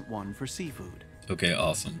 she isn't one for seafood. Okay,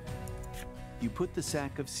 awesome. You put the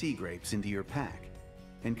sack of sea grapes into your pack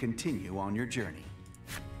and continue on your journey.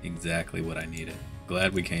 Exactly what I needed.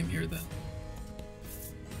 Glad we came here then.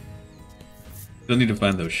 Still need to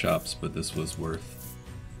find those shops, but this was worth.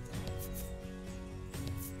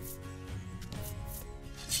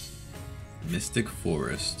 Mystic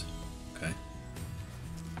Forest. Okay.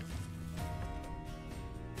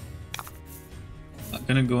 Not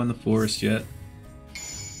gonna go in the forest yet.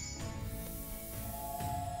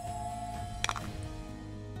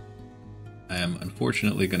 I am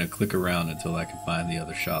unfortunately gonna click around until I can find the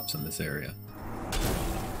other shops in this area.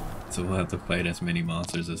 So we'll have to fight as many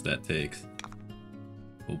monsters as that takes.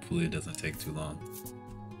 Hopefully it doesn't take too long.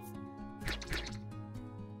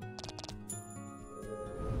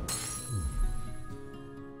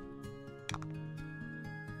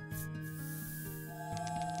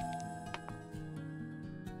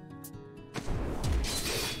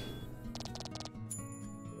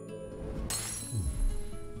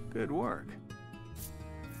 Good work.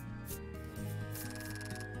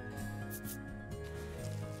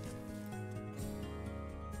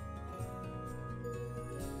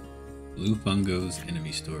 Blue Fungo's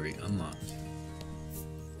enemy story unlocked.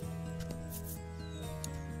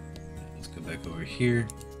 Let's go back over here.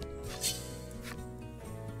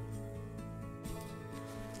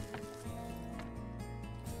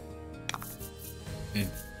 Okay,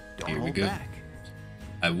 Don't here we hold go. back.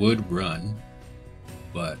 I would run,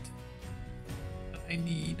 but I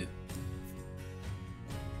need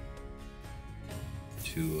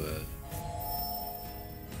to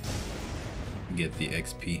get the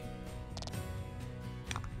XP.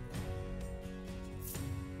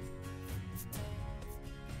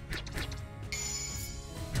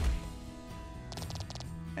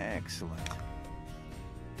 Excellent.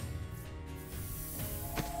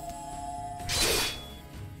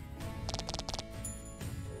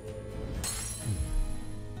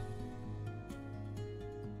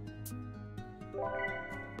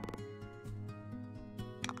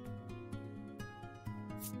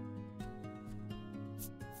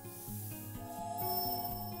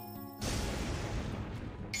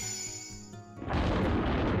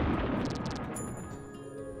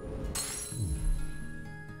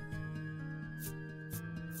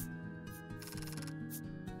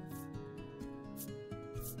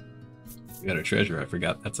 We got a treasure. I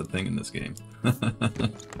forgot that's a thing in this game.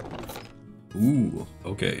 Ooh,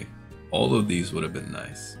 okay. All of these would have been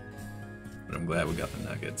nice. But I'm glad we got the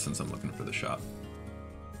nugget since I'm looking for the shop.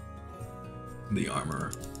 The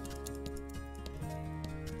armorer.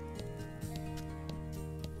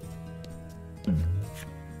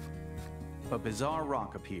 A bizarre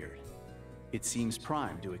rock appeared. It seems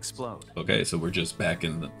primed to explode. Okay, so we're just back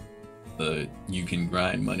in the you can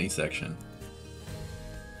grind money section.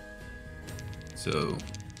 So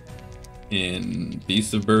in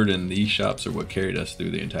Beasts of Burden, these shops are what carried us through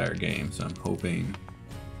the entire game. So I'm hoping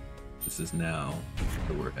this is now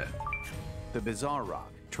where we're at. The bizarre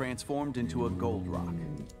rock transformed into a gold rock.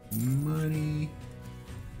 Money.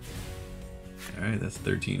 Alright, that's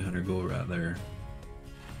 1,300 gold right there.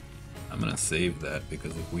 I'm gonna save that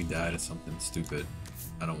because if we die to something stupid,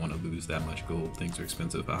 I don't want to lose that much gold. Things are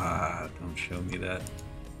expensive. Ah, don't show me that.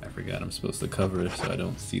 I forgot I'm supposed to cover it so I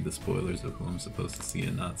don't see the spoilers of who I'm supposed to see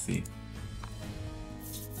and not see.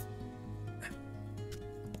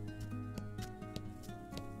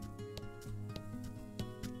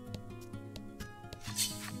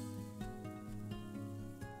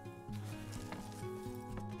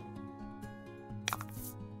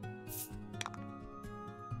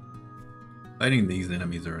 Fighting these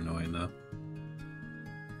enemies are annoying though.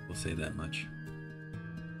 We'll say that much.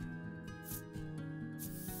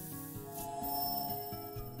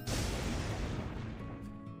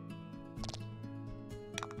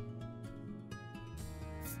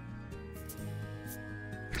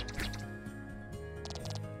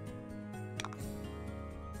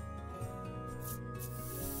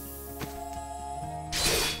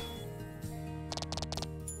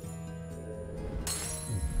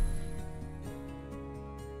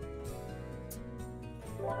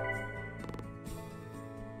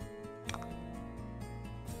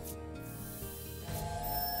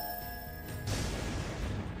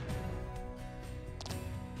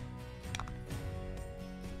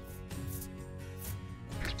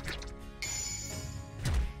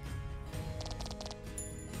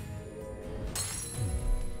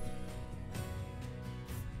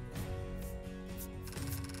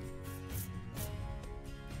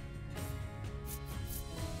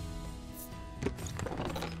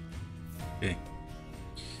 Okay.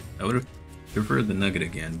 I would have preferred the nugget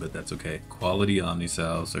again, but that's okay. Quality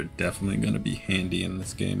omnicells are definitely going to be handy in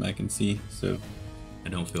this game, I can see, so I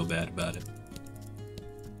don't feel bad about it.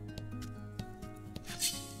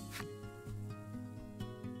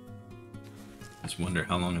 Just wonder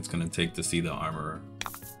how long it's going to take to see the armorer.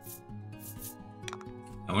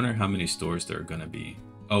 I wonder how many stores there are going to be.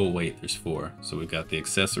 Oh wait, there's 4. So we've got the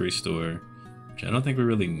accessory store, which I don't think we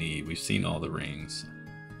really need. We've seen all the rings,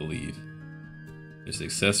 I believe. There's the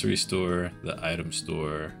accessory store, the item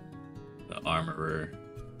store, the armorer.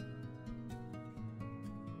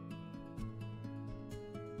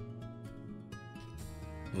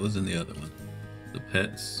 What was in the other one? The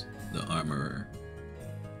pets, the armorer,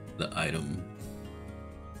 the item,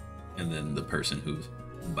 and then the person who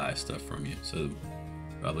buys stuff from you. So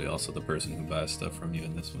probably also the person who buys stuff from you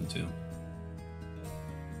in this one too.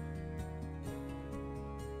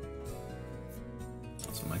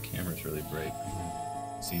 So my camera's really bright.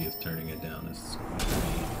 See if turning it down is going to be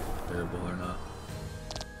terrible or not.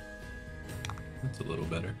 That's a little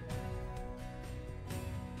better.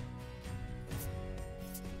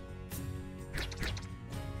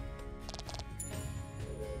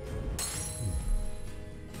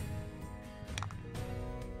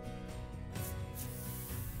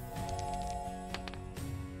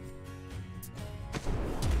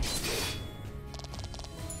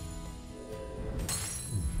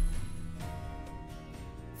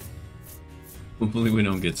 Hopefully we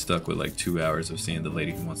don't get stuck with like 2 hours of seeing the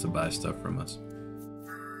lady who wants to buy stuff from us.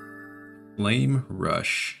 Flame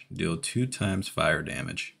Rush. Deal 2 times fire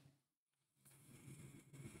damage.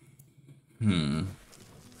 How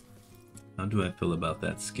do I feel about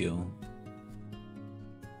that skill?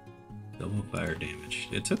 Double fire damage.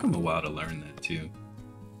 It took him a while to learn that too.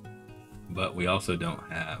 But we also don't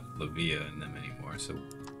have Lavia in them anymore, so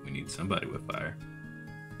we need somebody with fire.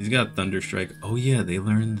 He's got Thunderstrike. Oh yeah, they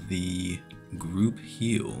learned the group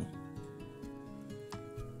heal.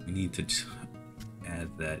 We need to add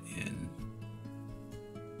that in.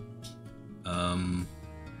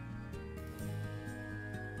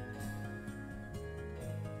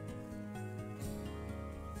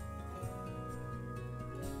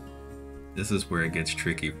 This is where it gets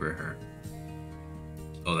tricky for her.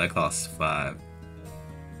 Oh, that costs 5.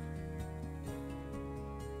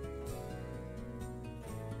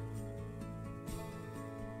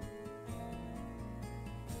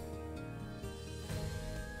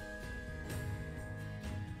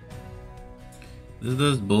 This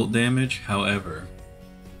does bolt damage, however,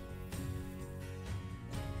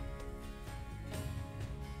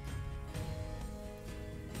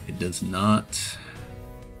 it does not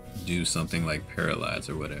do something like paralyze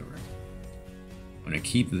or whatever. I'm going to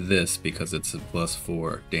keep this because it's a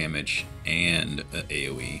 +4 damage and an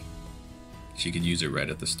AoE. She could use it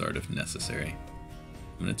right at the start if necessary.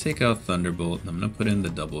 I'm going to take out Thunderbolt and I'm going to put in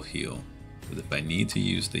the double heal. But if I need to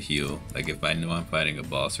use the heal, like if I know I'm fighting a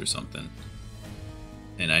boss or something,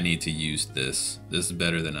 and I need to use this is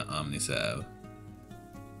better than an Omnisalve.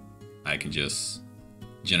 I can just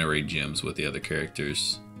generate gems with the other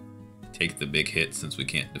characters, take the big hit since we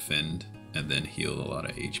can't defend, and then heal a lot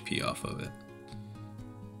of HP off of it.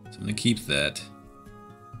 So I'm gonna keep that.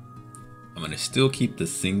 I'm gonna still keep the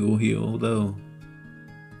single heal though,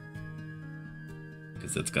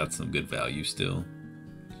 because that's got some good value still.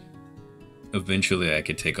 Eventually I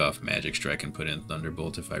could take off Magic Strike and put in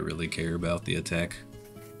Thunderbolt if I really care about the attack.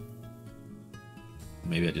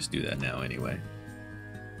 Maybe I just do that now anyway.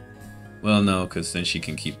 Well, no, because then she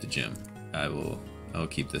can keep the gem. I'll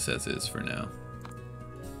keep this as is for now.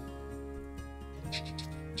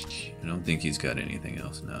 I don't think he's got anything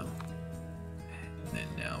else now.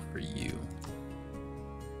 And now for you.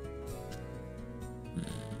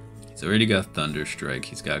 He's already got Thunder Strike.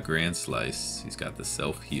 He's got Grand Slice. He's got the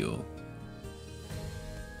Self Heal.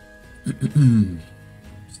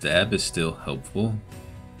 Stab is still helpful.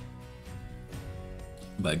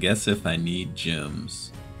 But I guess if I need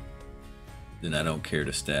gems, then I don't care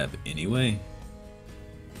to stab anyway.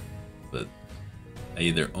 But I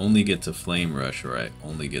either only get to Flame Rush or I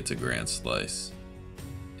only get to Grand Slice.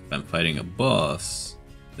 If I'm fighting a boss,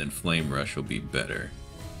 then Flame Rush will be better.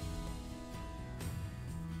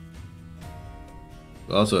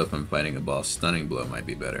 But also if I'm fighting a boss, Stunning Blow might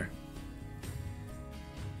be better.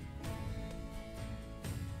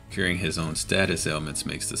 Curing his own status ailments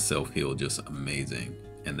makes the self-heal just amazing.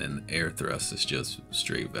 And then Air Thrust is just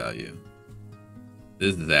straight value.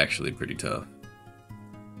 This is actually pretty tough.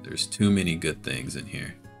 There's too many good things in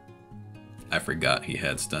here. I forgot he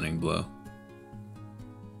had Stunning Blow.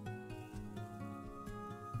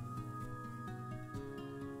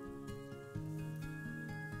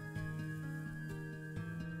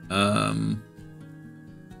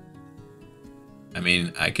 I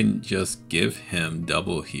mean, I can just give him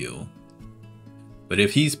double heal. But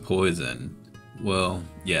if he's poison, well,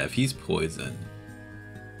 yeah, if he's poison,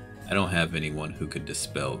 I don't have anyone who could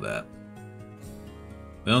dispel that.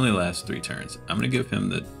 It only lasts 3 turns. I'm gonna give him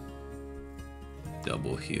the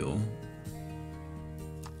double heal.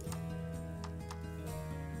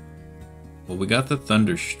 Well, we got the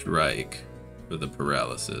Thunder Strike for the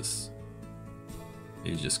paralysis.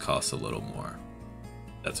 It just costs a little more.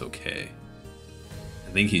 That's okay.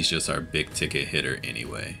 I think he's just our big ticket hitter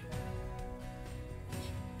anyway.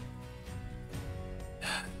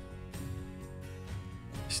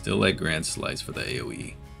 Still like Grand Slice for the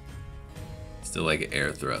AoE. Still like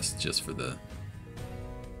Air Thrust just for the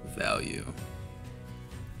value.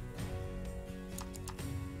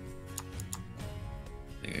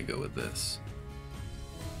 I think I go with this.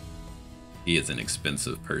 He is an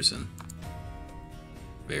expensive person.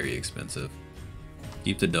 Very expensive.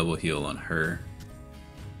 Keep the double heal on her.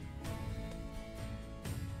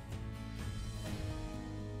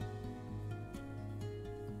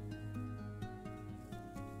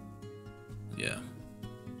 Yeah.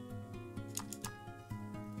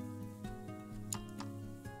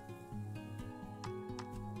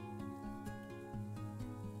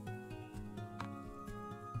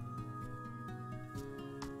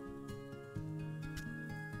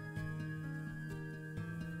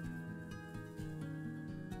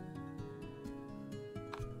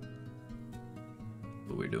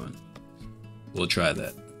 What we're doing. We'll try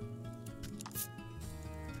that.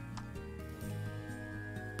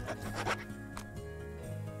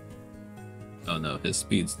 Oh no, his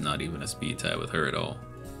speed's not even a speed tie with her at all.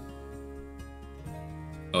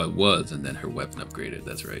 Oh, it was, and then her weapon upgraded,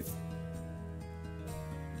 that's right.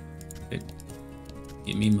 Okay.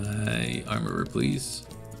 Give me my armorer, please.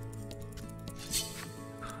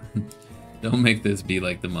 Don't make this be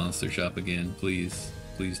like the monster shop again, please.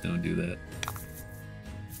 Please don't do that.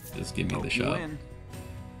 Just give me the shop.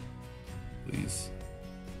 Please.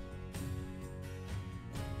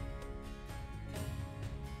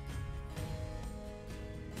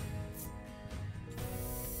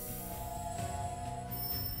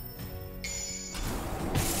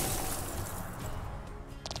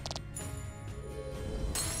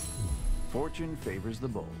 Fortune favors the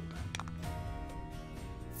bold.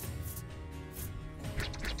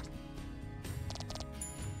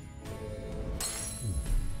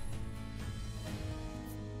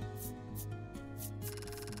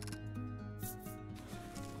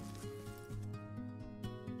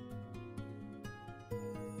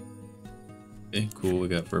 Okay, cool, we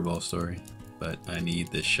got Furball Story, but I need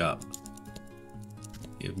this shop.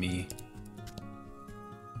 Give me...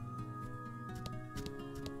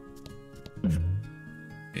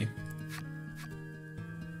 Okay.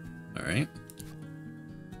 Alright.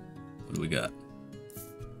 What do we got?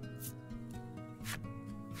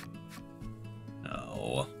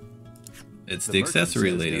 Oh. It's the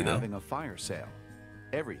accessory lady, though. Having a fire sale.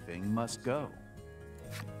 Everything must go.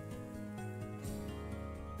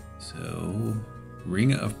 So,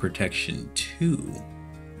 Ring of Protection 2.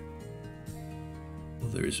 Well,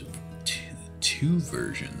 there's two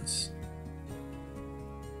versions.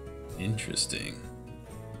 Interesting.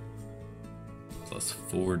 Plus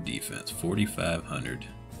 4 defense, 4,500.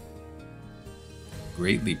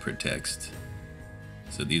 Greatly protects.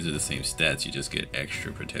 So these are the same stats, you just get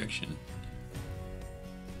extra protection.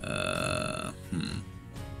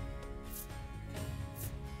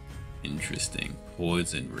 Interesting.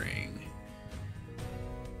 Poison Ring.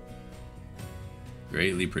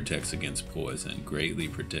 Greatly protects against poison. Greatly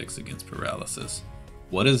protects against paralysis.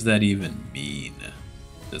 What does that even mean?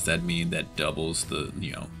 Does that mean that doubles the,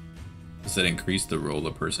 does that increase the roll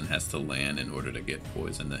a person has to land in order to get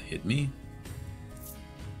poison to hit me?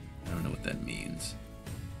 I don't know what that means.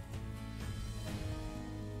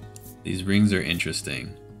 These rings are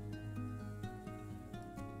interesting.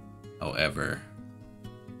 However,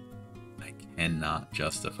 I cannot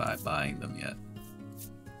justify buying them yet.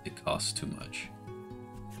 It costs too much.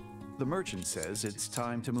 The merchant says it's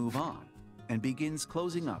time to move on and begins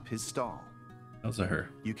closing up his stall. How's a her?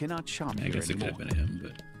 You cannot shop I here guess it could anymore. have been him,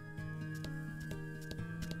 but...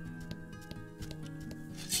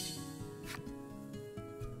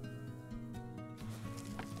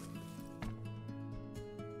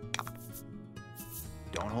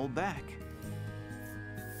 Don't hold back.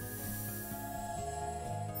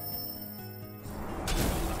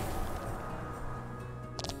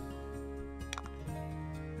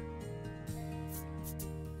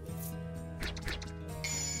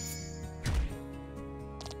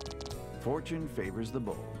 Fortune favors the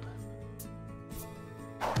bold.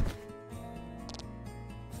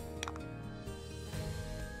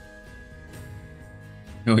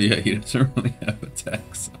 Oh yeah, he doesn't really have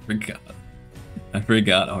attacks. I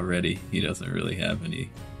forgot already. He doesn't really have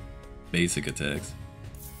any basic attacks.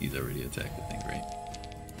 He's already attacked, I think, right?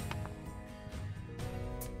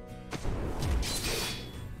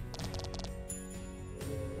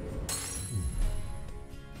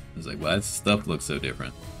 I was like, why does stuff look so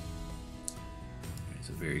different? There's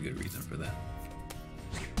a very good reason for that.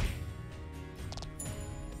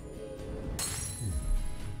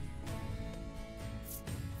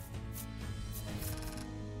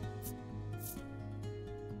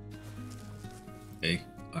 Okay,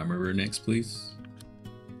 armorer next, please.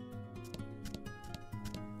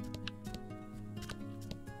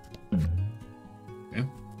 Okay.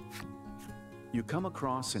 You come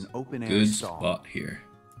across an open-air Good stall. spot here.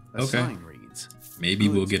 A Okay. sign reads, Maybe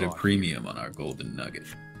we'll "Goods get a bought premium on our golden nugget.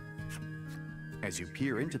 As you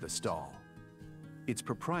peer into the stall, its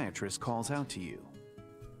proprietress calls out to you.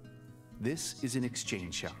 This is an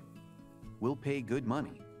exchange shop. We'll pay good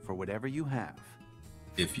money for whatever you have.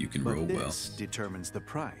 If you can But roll well. this determines the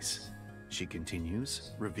price. She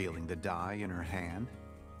continues, revealing the die in her hand.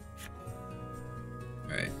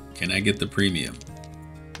 Alright, can I get the premium?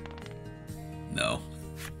 No.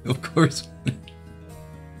 Of course.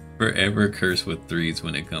 Forever curse with threes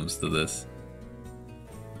when it comes to this.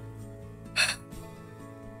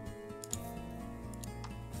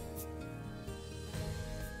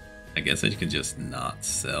 I guess I can just not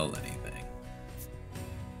sell anything.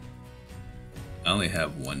 I only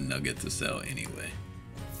have one nugget to sell anyway.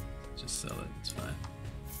 Just sell it, it's fine.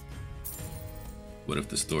 What if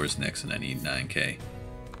the store's next and I need 9K?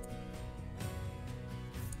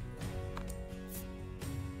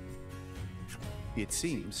 It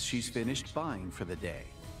seems she's finished buying for the day.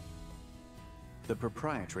 The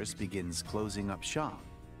proprietress begins closing up shop,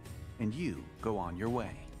 and you go on your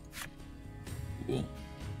way. Cool.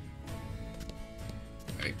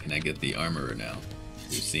 Alright, can I get the armorer now?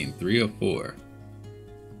 We've seen 3 of 4.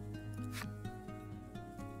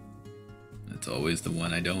 It's always the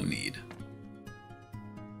one I don't need.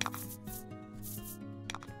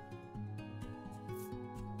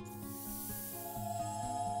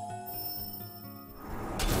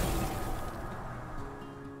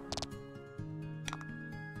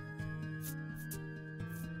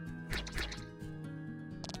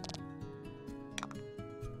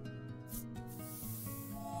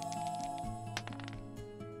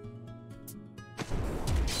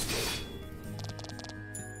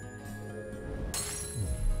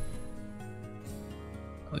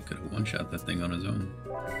 I could have one-shot that thing on his own.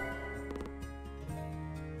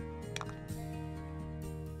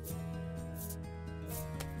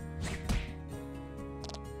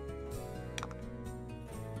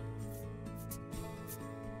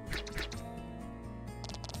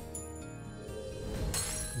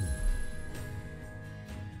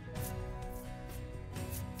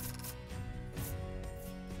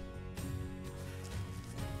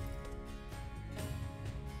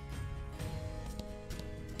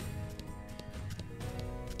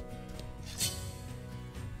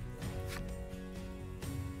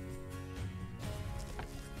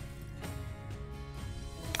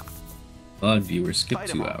 A lot of viewers skip Fight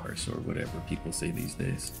 'em 2 all. hours or whatever people say these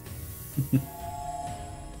days.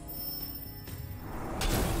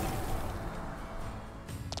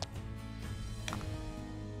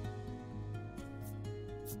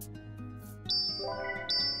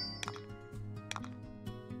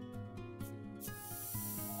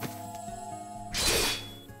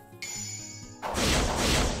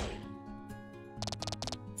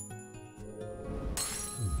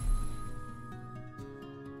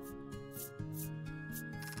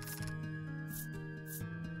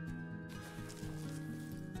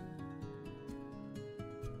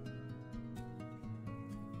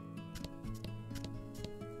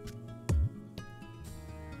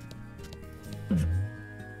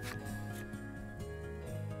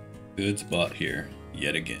 Goods bought here,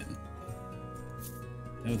 yet again.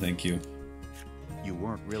 No, thank you. You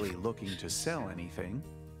weren't really looking to sell anything,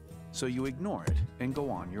 so you ignore it and go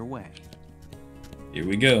on your way. Here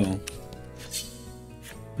we go.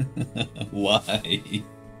 Why?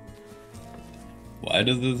 Why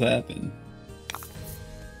does this happen?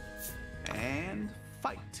 And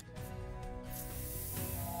fight.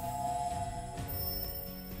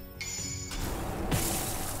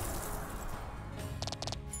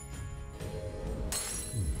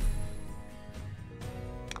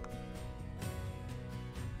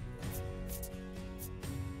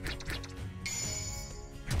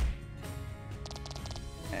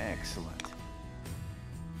 Excellent.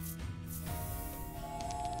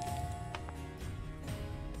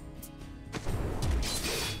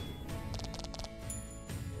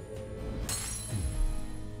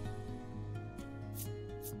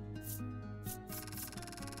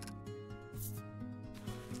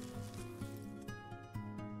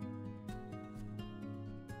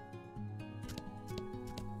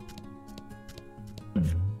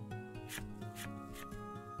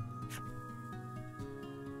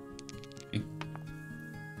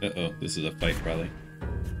 Uh-oh, this is a fight, probably.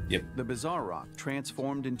 Yep. The Bizarre Rock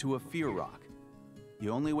transformed into a Fear Rock. The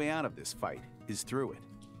only way out of this fight is through it.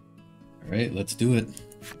 Alright, let's do it.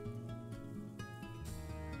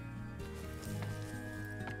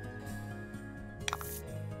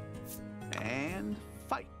 And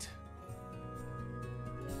fight.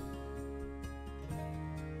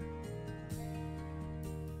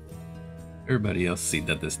 Everybody else see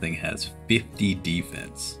that this thing has 50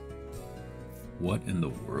 defense. What in the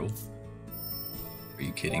world? Are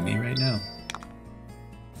you kidding me right now?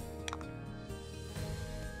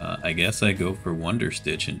 I guess I go for Wonder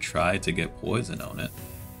Stitch and try to get poison on it.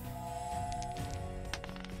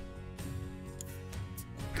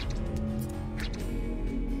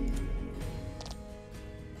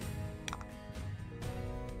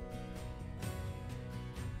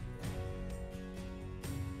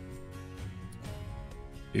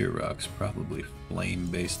 Fear Rock's probably flame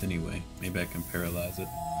based anyway. Maybe I can paralyze it.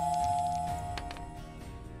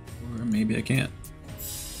 Or maybe I can't.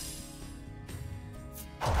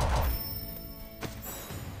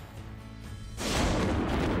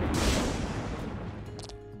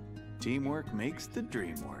 Teamwork makes the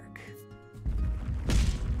dream work.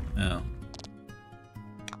 Oh.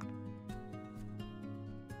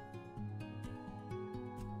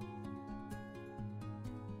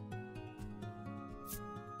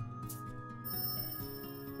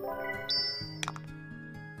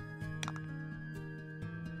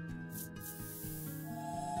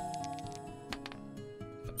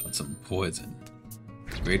 Got some poison.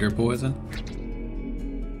 Greater poison?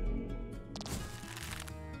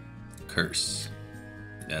 Curse.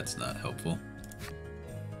 That's not helpful.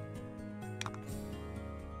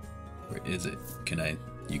 Where is it? Can I?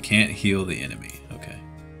 You can't heal the enemy. Okay.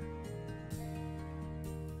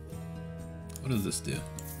 What does this do?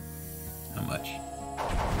 How much?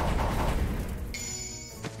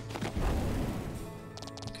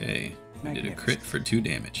 Okay. We did a crit for 2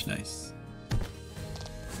 damage. Nice.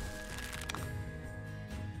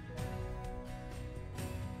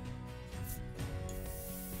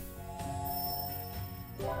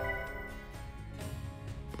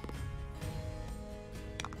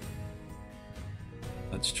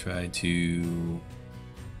 Let's try to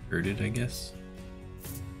hurt it, I guess.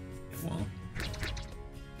 It won't.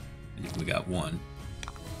 I think we got 1.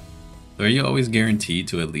 So are you always guaranteed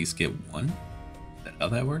to at least get 1? Is that how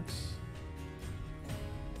that works?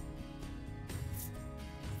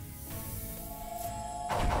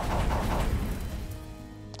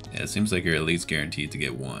 Yeah, it seems like you're at least guaranteed to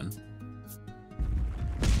get 1.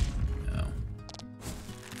 No.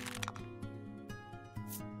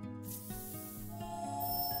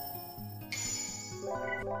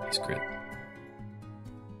 Nice crit.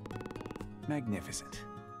 Magnificent.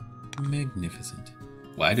 Magnificent.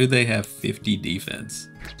 Why do they have 50 defense?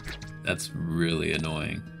 That's really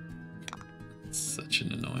annoying. It's such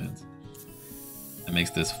an annoyance. It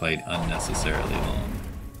makes this fight unnecessarily long.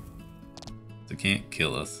 It can't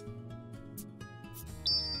kill us.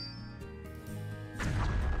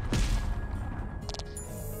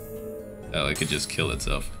 Oh, it could just kill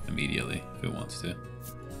itself immediately if it wants to.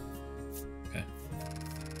 Okay.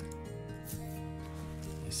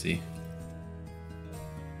 I see.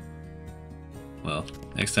 Well,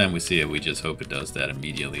 next time we see it, we just hope it does that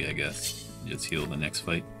immediately, I guess. Just heal the next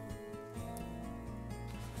fight.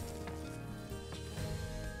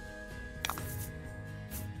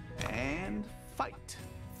 And fight.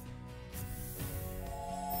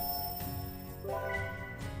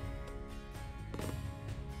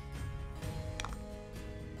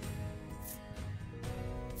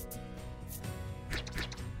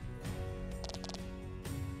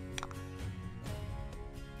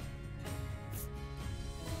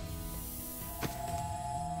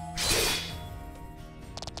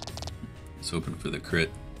 I was hoping for the crit.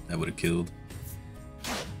 That would have killed.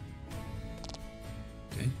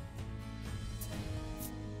 Okay.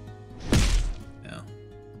 Now.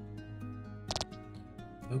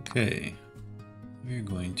 Okay. We're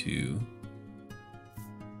going to...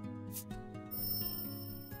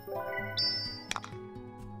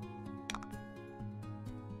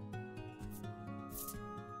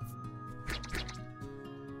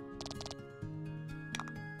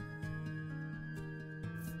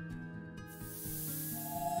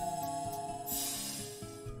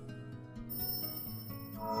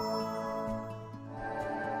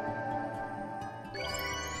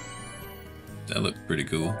 That looked pretty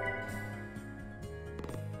cool.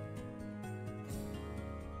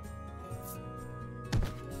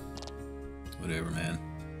 Whatever, man.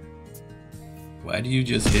 Why do you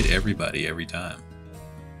just hit everybody every time?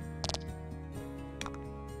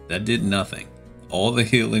 That did nothing. All the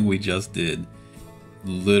healing we just did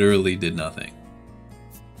literally did nothing.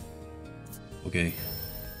 Okay.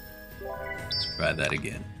 Let's try that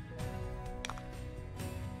again.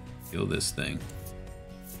 Kill this thing.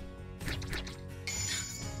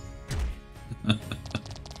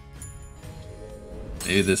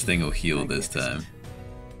 Maybe this thing will heal this time.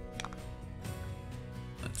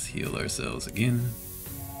 Let's heal ourselves again.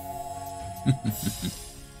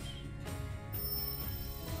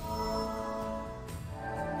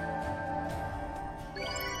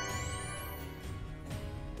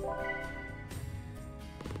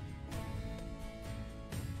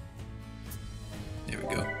 There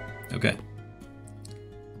we go. Okay.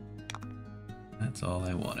 That's all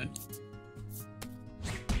I wanted.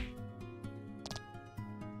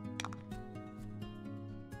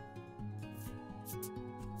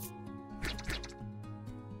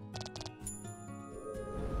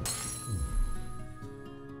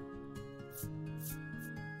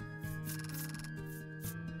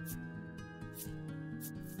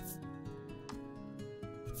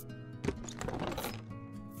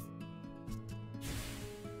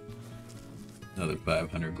 Another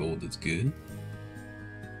 500 gold is good.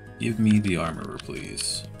 Give me the armorer,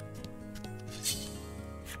 please.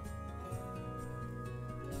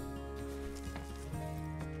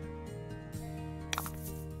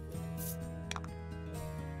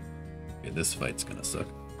 Okay, this fight's gonna suck.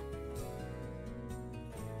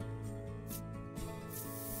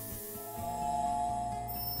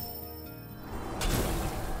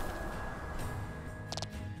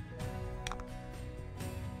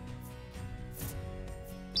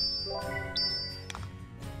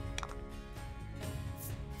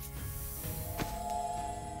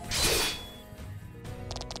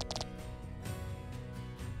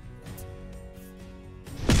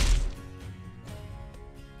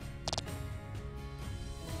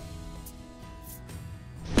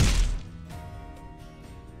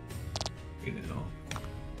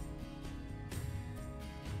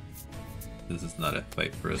 This is not a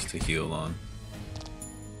fight for us to heal on.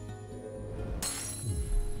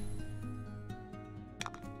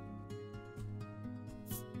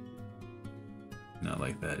 Not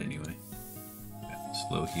like that anyway. Yeah,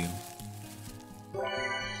 slow heal.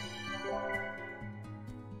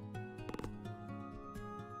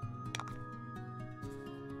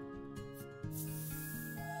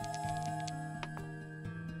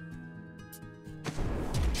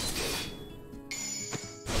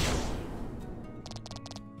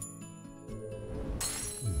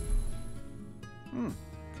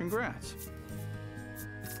 Congrats.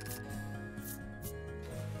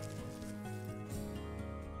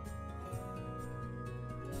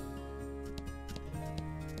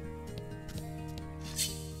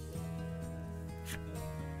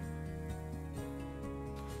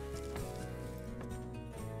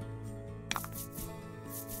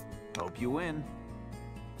 Hope you win.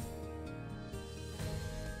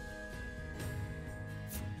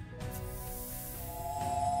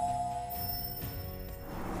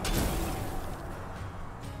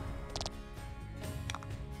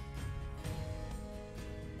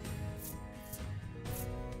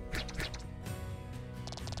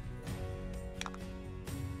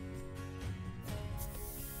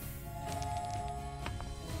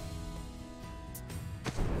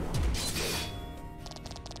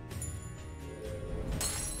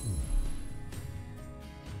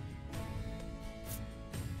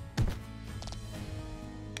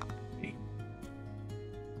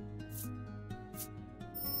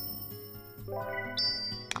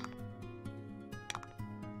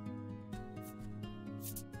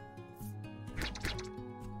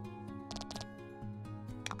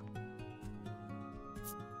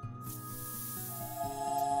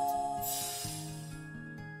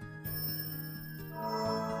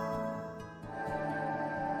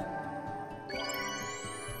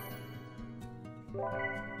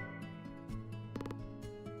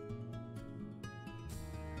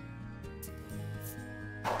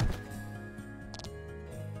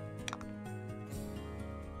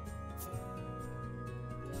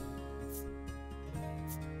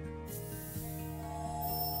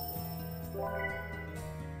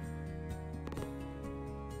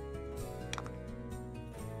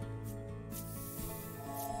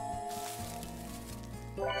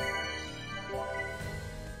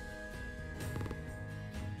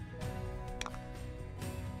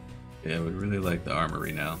 Yeah, I would really like the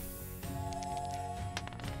armory now.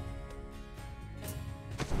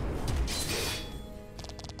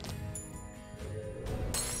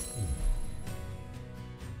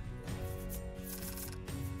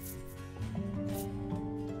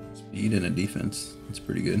 Speed and a defense. That's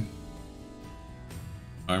pretty good.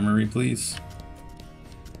 Armory, please.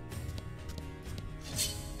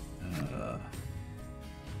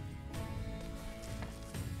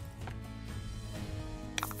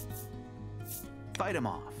 Fight him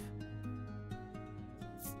off.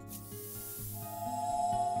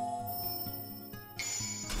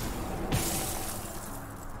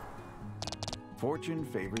 Fortune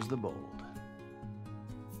favors the bold.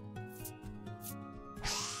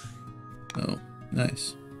 Oh,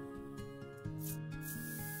 nice.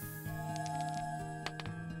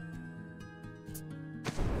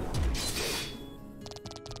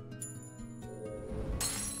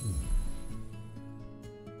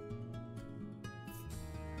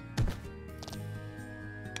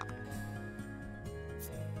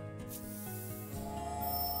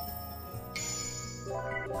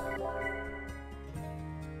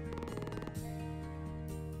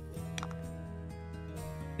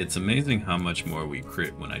 It's amazing how much more we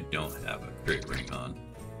crit when I don't have a crit ring on.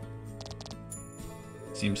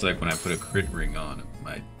 Seems like when I put a crit ring on,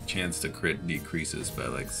 my chance to crit decreases by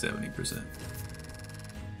like 70%.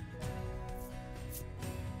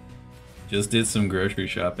 Just did some grocery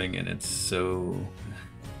shopping and it's so...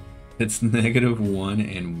 It's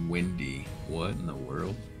 -1 and windy. What in the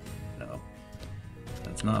world? No.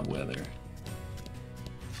 That's not weather.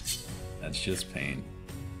 That's just pain.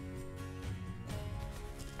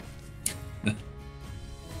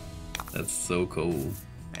 That's so cold.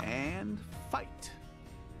 And fight.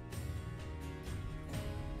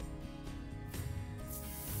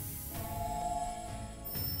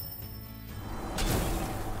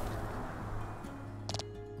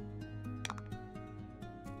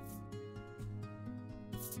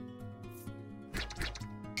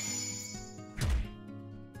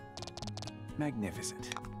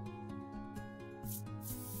 Magnificent.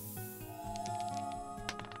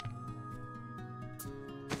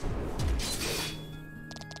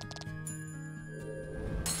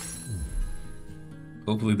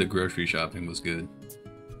 Hopefully the grocery shopping was good.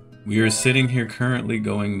 We are sitting here currently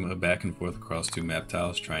going back and forth across 2 map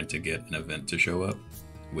tiles trying to get an event to show up,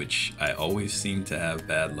 which I always seem to have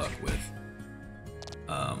bad luck with.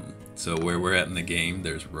 So where we're at in the game,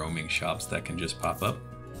 there's roaming shops that can just pop up.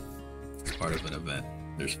 It's part of an event.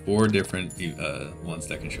 There's 4 different ones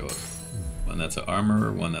that can show up. One that's an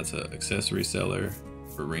armorer, one that's an accessory seller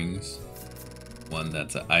for rings, one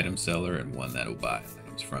that's an item seller, and one that'll buy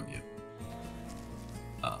items from you.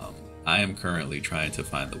 I am currently trying to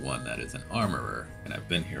find the one that is an armorer, and I've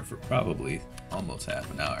been here for probably almost half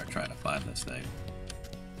an hour trying to find this thing.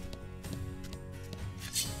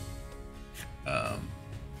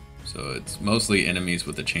 So it's mostly enemies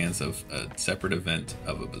with a chance of a separate event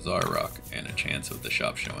of a Bazaar Rock and a chance of the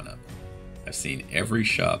shop showing up. I've seen every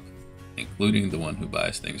shop, including the one who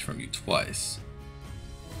buys things from you twice,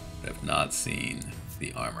 but I've not seen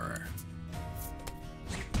the armorer.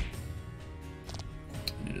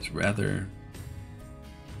 It is rather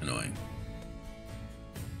annoying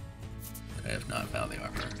that I have not found the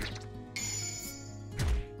armor.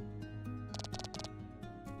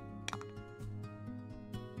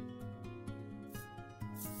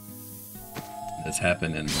 This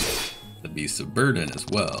happened in the Beasts of Burden as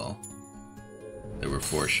well. There were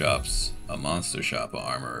 4 shops, a monster shop, a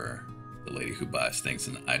armorer, the lady who buys things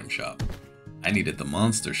in the item shop. I needed the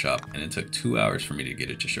monster shop and it took 2 hours for me to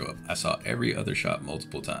get it to show up. I saw every other shop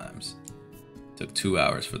multiple times. It took 2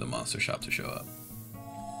 hours for the monster shop to show up.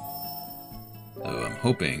 So I'm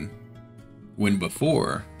hoping, when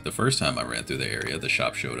before, the first time I ran through the area, the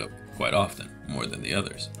shop showed up quite often, more than the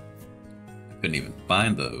others. I couldn't even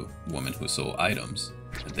find the woman who sold items.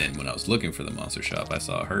 And then when I was looking for the monster shop, I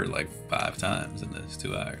saw her like 5 times in those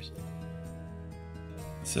 2 hours.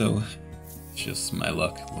 So, it's just my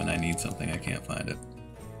luck. When I need something, I can't find it.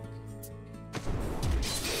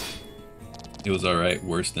 It was alright,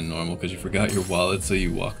 worse than normal, because you forgot your wallet, so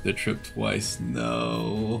you walked the trip twice.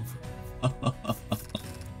 No.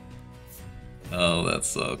 Oh, that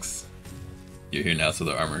sucks. You're here now, so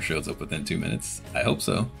the armor shows up within 2 minutes? I hope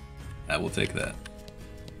so. I will take that.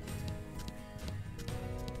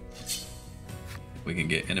 We can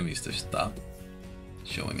get enemies to stop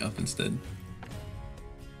showing up instead.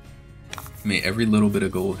 I mean, every little bit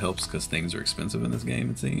of gold helps because things are expensive in this game,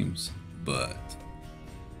 it seems. But at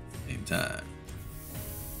the same time,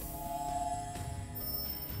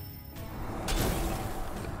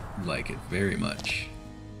 I like it very much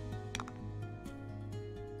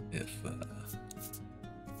if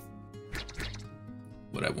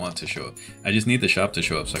what I want to show up. I just need the shop to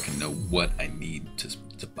show up so I can know what I need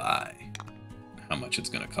to buy, how much it's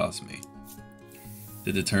going to cost me,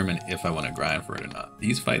 to determine if I want to grind for it or not.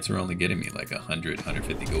 These fights are only getting me like 100,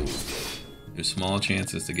 150 gold. There's small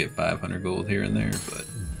chances to get 500 gold here and there, but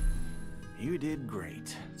you did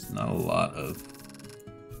great. It's not a lot of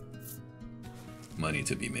money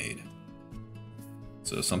to be made.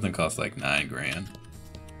 So if something costs like 9 grand,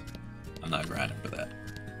 I'm not grinding for that.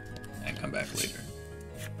 And come back later.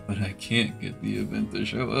 But I can't get the event to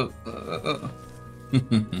show up.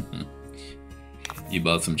 You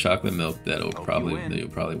bought some chocolate milk that'll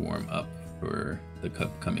probably warm up for the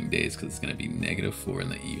coming days because it's gonna be -4 in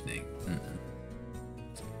the evening.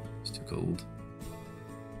 It's too cold.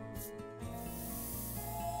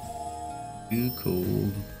 Too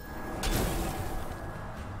cold.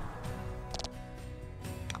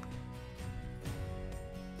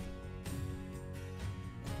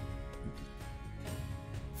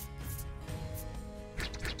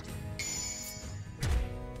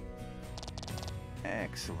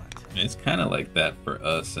 Excellent. It's kind of like that for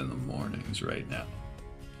us in the mornings right now,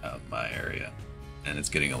 out in my area. And it's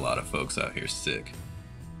getting a lot of folks out here sick.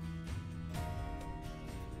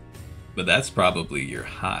 But that's probably your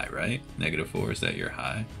high, right? -4, is that your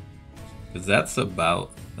high? Because that's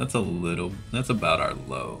about our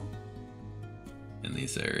low in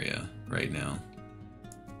this area right now.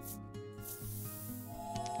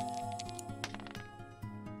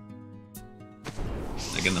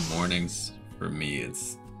 Like in the mornings, for me,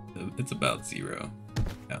 it's about 0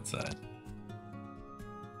 outside.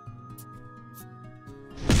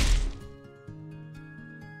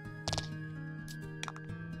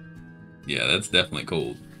 Yeah, that's definitely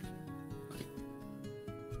cold. Like,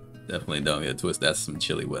 definitely don't get a twist. That's some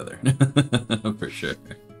chilly weather for sure.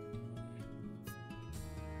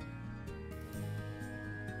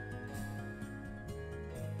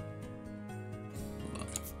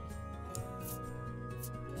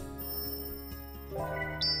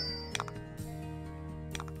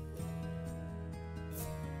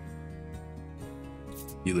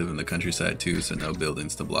 You live in the countryside too, so no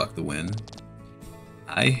buildings to block the wind.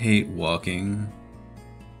 I hate walking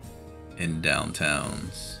in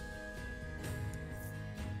downtowns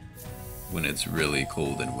when it's really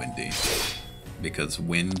cold and windy, because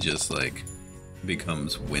wind just like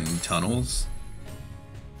becomes wind tunnels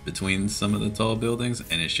between some of the tall buildings,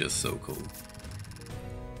 and it's just so cold.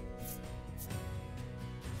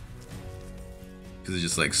 Because it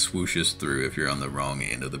just like swooshes through if you're on the wrong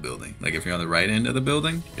end of the building. Like if you're on the right end of the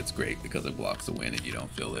building, it's great because it blocks the wind and you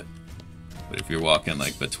don't feel it. But if you're walking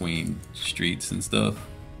like between streets and stuff,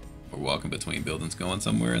 or walking between buildings going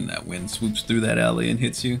somewhere and that wind swoops through that alley and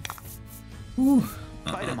hits you, whew,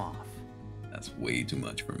 Fight him off. That's way too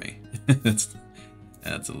much for me.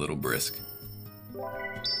 That's a little brisk.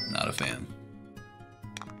 Not a fan.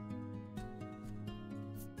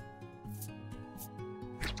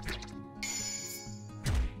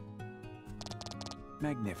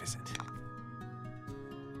 Magnificent.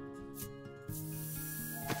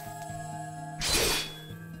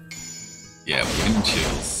 Yeah, wind wind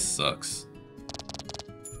chill sucks.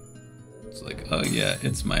 It's like, oh yeah,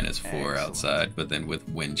 it's -4 outside, but then with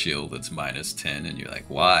wind chill it's -10 and you're like,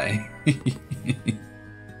 why?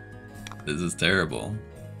 This is terrible.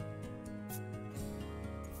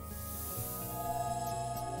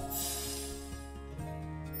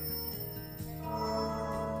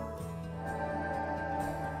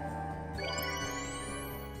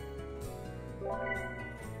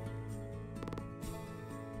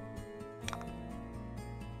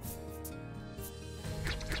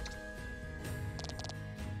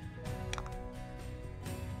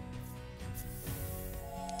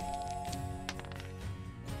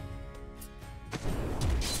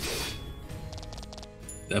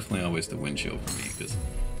 Definitely always the wind chill for me, because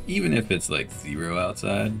even if it's like 0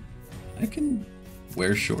 outside, I can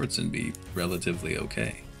wear shorts and be relatively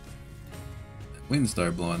okay. The wind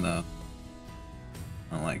started blowing though.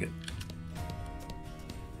 I don't like it.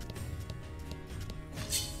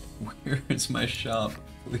 Where is my shop?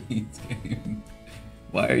 Please, game.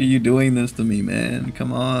 Why are you doing this to me, man?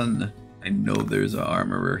 Come on. I know there's an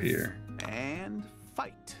armorer here. And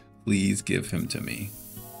fight. Please give him to me.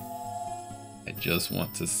 I just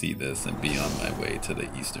want to see this and be on my way to the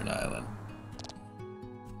Eastern Island.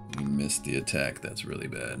 You missed the attack, that's really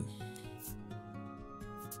bad.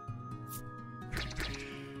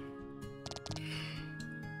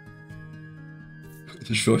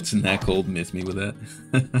 The shorts in that cold miss me with that.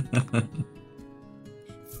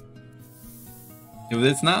 If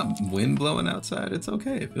it's not wind blowing outside, it's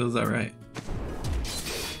okay, it feels alright.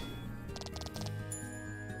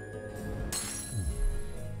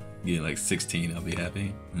 Get like 16, I'll be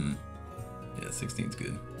happy. Yeah, 16's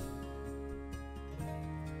good.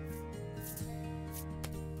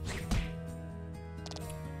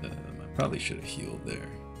 I probably should have healed there.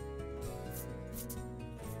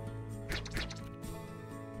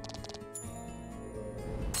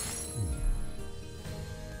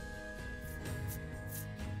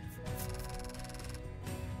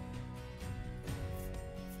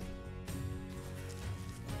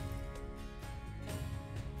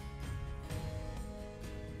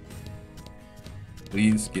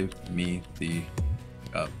 Please give me the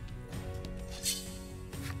cup.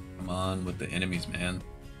 Come on with the enemies, man.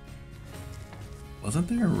 Wasn't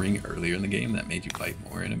there a ring earlier in the game that made you fight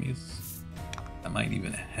more enemies? I might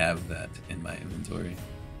even have that in my inventory.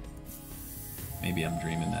 Maybe I'm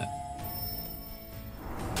dreaming that.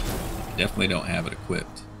 I definitely don't have it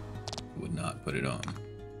equipped. I would not put it on.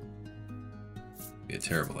 It'd be a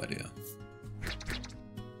terrible idea.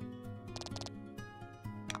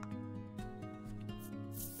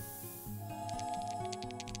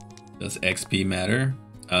 Does XP matter?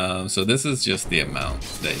 So this is just the amount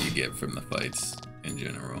that you get from the fights in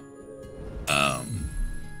general.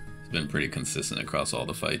 It's been pretty consistent across all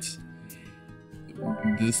the fights.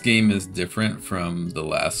 This game is different from the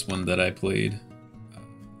last one that I played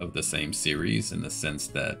of the same series in the sense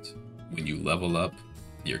that when you level up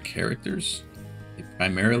your characters, they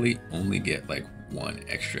primarily only get like 1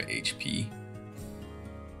 extra HP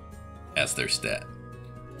as their stat.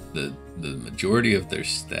 The majority of their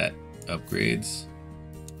stat upgrades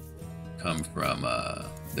come from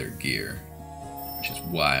their gear, which is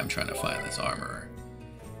why I'm trying to find this armorer.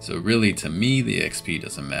 So really, to me, the XP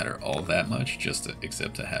doesn't matter all that much,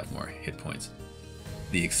 except to have more hit points.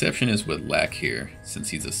 The exception is with Lack here. Since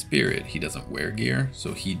he's a spirit, he doesn't wear gear,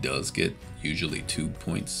 so he does get usually 2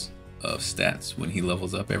 points of stats when he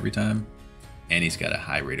levels up every time. And he's got a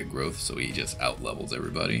high rate of growth, so he just out-levels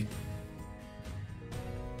everybody.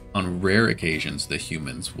 On rare occasions, the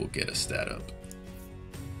humans will get a stat up,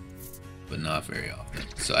 but not very often.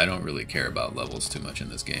 So I don't really care about levels too much in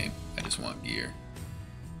this game. I just want gear.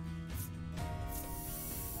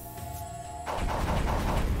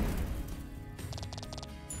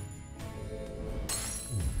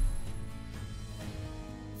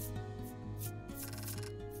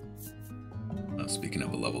 Speaking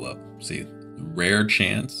of a level up, see, rare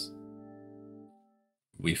chance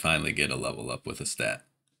we finally get a level up with a stat.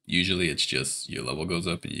 Usually it's just your level goes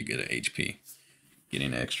up and you get an HP.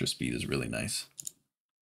 Getting extra speed is really nice.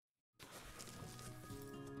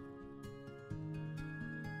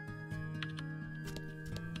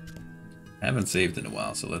 I haven't saved in a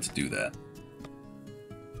while, so let's do that.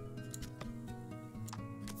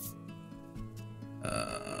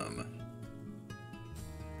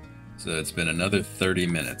 So it's been another 30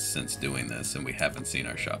 minutes since doing this, and we haven't seen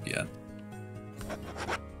our shop yet.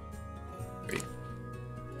 Great.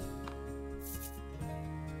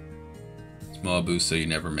 Small boost so you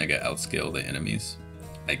never mega outscale the enemies.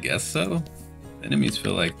 I guess so. The enemies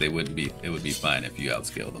feel like it would be fine if you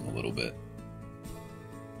outscale them a little bit.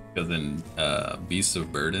 Because in Beasts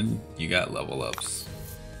of Burden, you got level ups.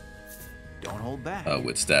 Don't hold back.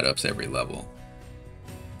 With stat ups every level.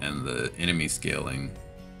 And the enemy scaling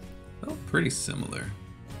felt pretty similar.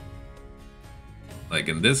 Like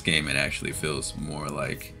in this game, it actually feels more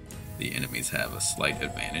like the enemies have a slight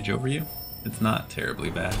advantage over you. It's not terribly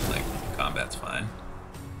bad, like combat's fine.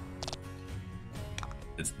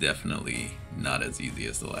 It's definitely not as easy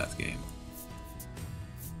as the last game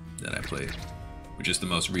that I played, which is the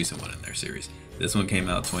most recent one in their series. This one came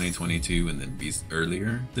out 2022, and then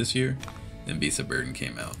earlier this year, then Beasts of Burden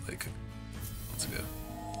came out like months ago.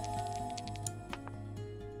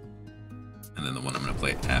 And then the one I'm gonna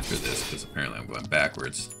play after this, because apparently I'm going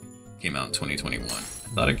backwards, came out in 2021. I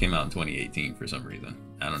thought it came out in 2018 for some reason.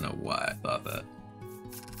 I don't know why I thought that.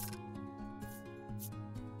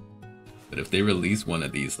 But if they release one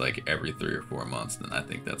of these like every 3 or 4 months, then I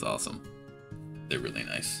think that's awesome. They're really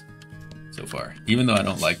nice so far. Even though I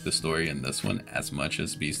don't like the story in this one as much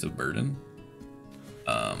as Beast of Burden,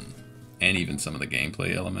 and even some of the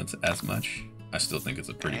gameplay elements as much, I still think it's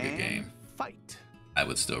a pretty good game. Fight. I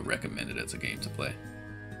would still recommend it as a game to play.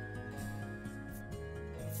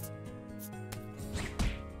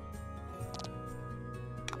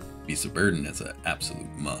 Beast of Burden is an absolute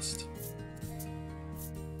must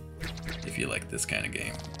if you like this kind of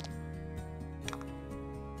game.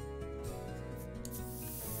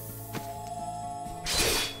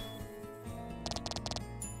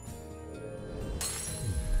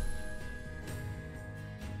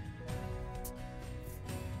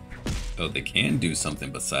 Oh, they can do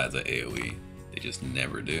something besides an AoE. They just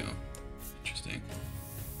never do. Interesting.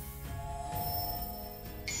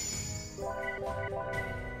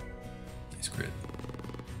 Nice crit.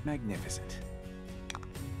 Magnificent.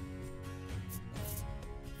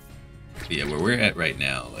 But yeah, where we're at right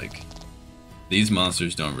now, like, these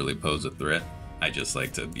monsters don't really pose a threat. I just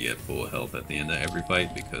like to be at full health at the end of every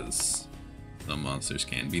fight because some monsters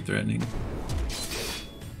can be threatening.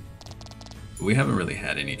 But we haven't really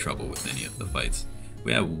had any trouble with any of the fights.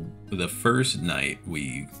 We have the first night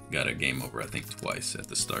we got a game over, I think twice at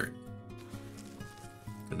the start,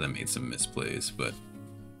 because I made some misplays. But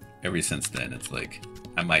ever since then, it's like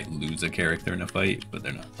I might lose a character in a fight, but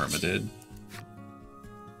they're not permadead,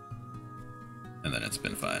 and then it's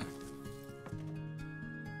been fine.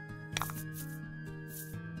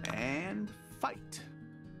 And fight.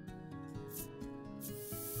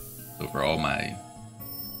 So for all my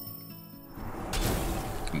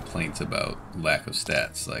complaints about lack of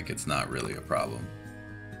stats, like, it's not really a problem.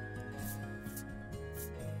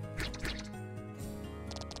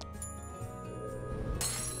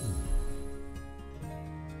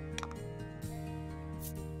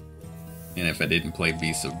 And if I didn't play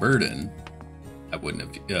Beasts of Burden, I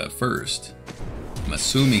wouldn't have first. I'm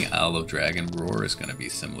assuming Olive Dragon Roar is going to be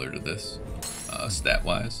similar to this,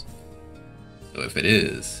 stat-wise. So if it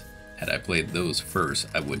is, had I played those first,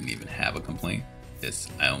 I wouldn't even have a complaint.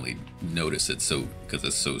 I only notice it because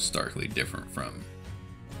it's so starkly different from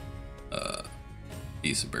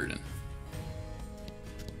Beasts of Burden.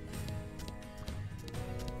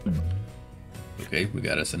 Okay, we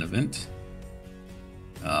got us an event.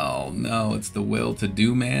 Oh no, it's the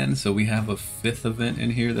well-to-do man, so we have a 5th event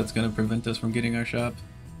in here that's going to prevent us from getting our shop.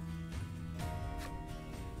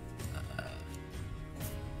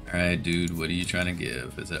 Alright dude, what are you trying to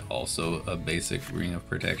give? Is it also a basic ring of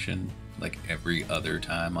protection like every other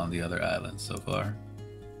time on the other islands so far?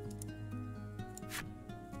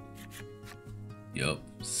 Yup,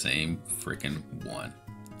 same freaking one.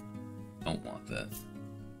 Don't want that.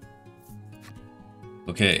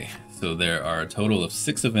 Okay, so there are a total of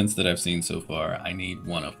 6 events that I've seen so far. I need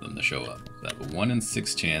one of them to show up. So I have a 1 in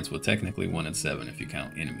 6 chance, well technically 1 in 7 if you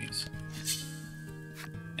count enemies.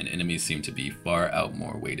 And enemies seem to be far out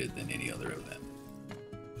more weighted than any other event.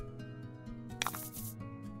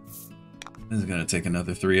 This is gonna take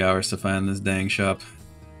another 3 hours to find this dang shop.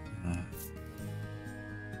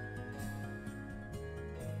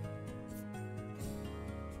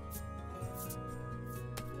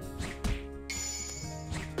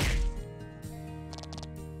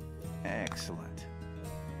 Excellent.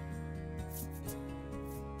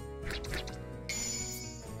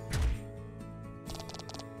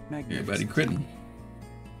 Everybody critting.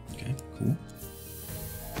 Okay, cool.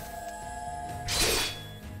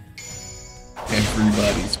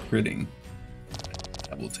 Everybody's critting.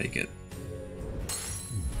 I will take it.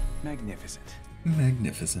 Magnificent.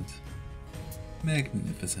 Magnificent.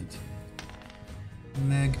 Magnificent.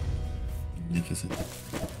 Magnificent.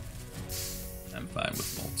 I'm fine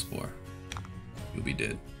with Mold Spore. You'll be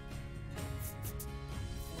dead.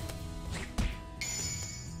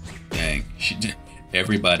 Dang,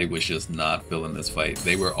 Everybody was just not feeling this fight.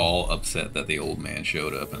 They were all upset that the old man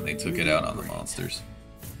showed up and they took it out on the monsters.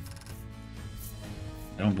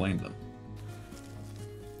 I don't blame them.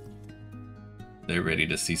 They're ready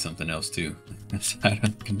to see something else too. Aside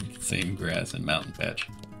of the same grass and mountain patch.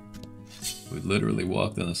 We literally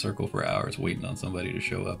walked in a circle for hours waiting on somebody to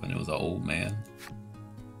show up, and it was an old man.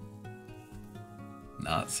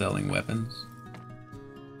 Not selling weapons.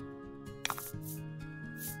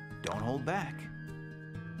 Don't hold back.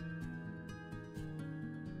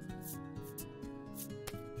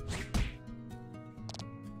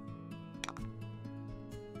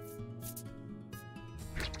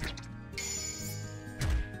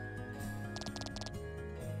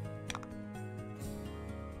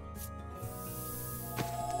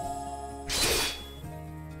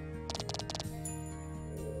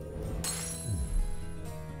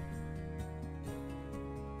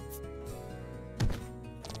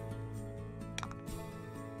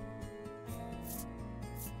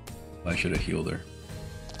 I should have healed her.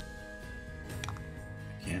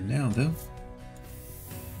 I can now, though.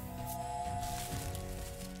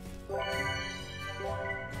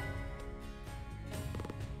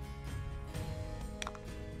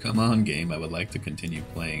 Come on, game. I would like to continue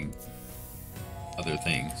playing other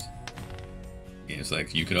things. Games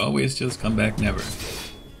like, you could always just come back never.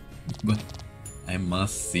 But I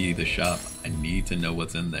must see the shop. I need to know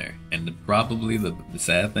what's in there. And probably the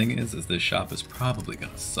sad thing is this shop is probably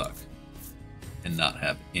gonna suck and not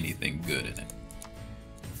have anything good in it.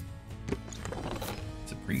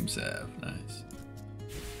 Supreme salve, nice.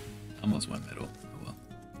 Almost went middle. Oh well.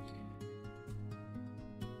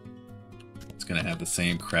 It's gonna have the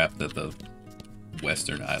same crap that the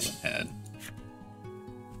Western Island had.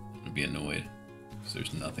 I'm gonna be annoyed because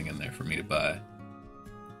there's nothing in there for me to buy.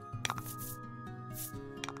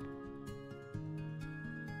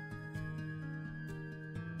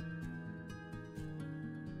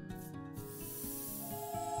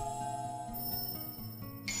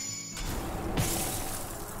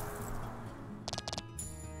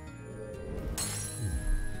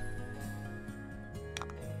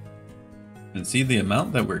 And see, the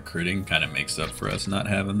amount that we're critting kind of makes up for us not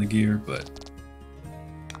having the gear, but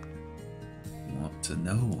I want to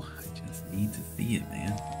know. I just need to see it,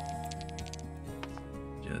 man.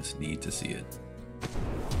 Just need to see it.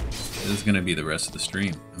 This is going to be the rest of the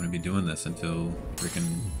stream. I'm going to be doing this until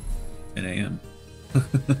freaking 10 a.m.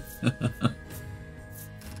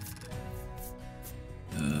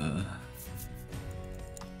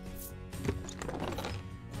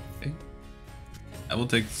 Okay. I will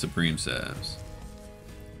take the Supreme Salves.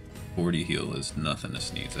 40 heal is nothing to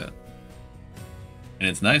sneeze at. And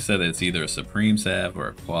it's nice that it's either a Supreme Salve or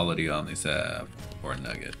a Quality Omni Salve or a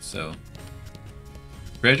Nugget. So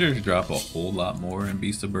treasures drop a whole lot more in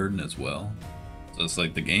Beast of Burden as well. So it's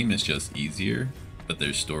like the game is just easier, but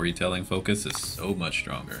their storytelling focus is so much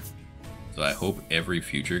stronger. So I hope every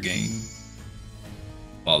future game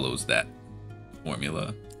follows that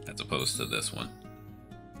formula as opposed to this one.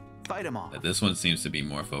 Fight 'em off. But this one seems to be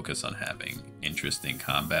more focused on having interesting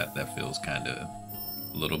combat that feels kind of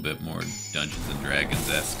a little bit more Dungeons and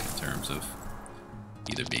Dragons-esque in terms of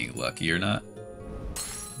either being lucky or not.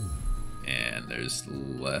 And there's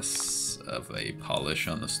less of a polish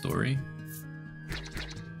on the story.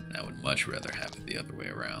 And I would much rather have it the other way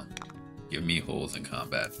around. Give me holes in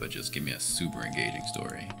combat, but just give me a super engaging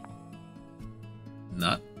story.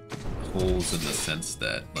 Not holes in the sense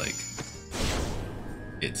that, like,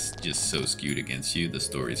 it's just so skewed against you. The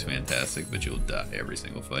story's fantastic, but you'll die every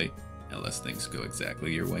single fight unless things go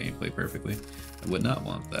exactly your way and play perfectly. I would not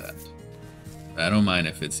want that. I don't mind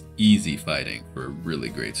if it's easy fighting for a really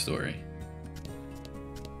great story.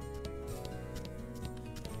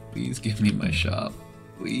 Please give me my shop.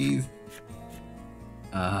 Please.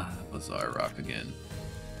 Ah, Bazaar Rock again.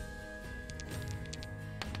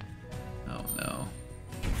 Oh no.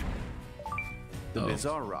 The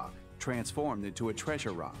Bizarre Rock transformed into a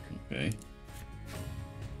treasure rock. Okay.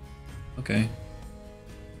 Okay.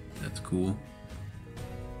 That's cool.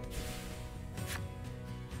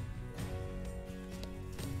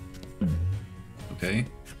 Okay.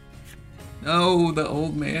 No, the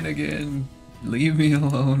old man again. Leave me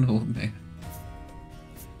alone, old man.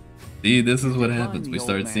 See, this is what happens. We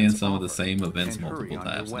start seeing some of the same events multiple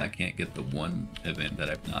times, and I can't get the one event that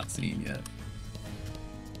I've not seen yet.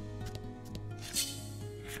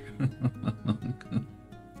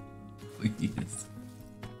 Please.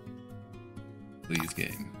 Please,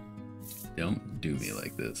 game. Don't do me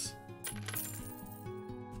like this.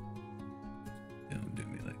 Don't do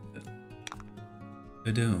me like that.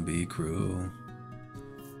 But don't be cruel.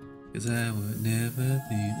 'Cause I would never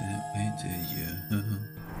be that way to you.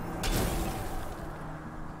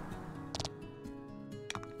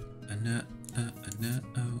 I know, I know.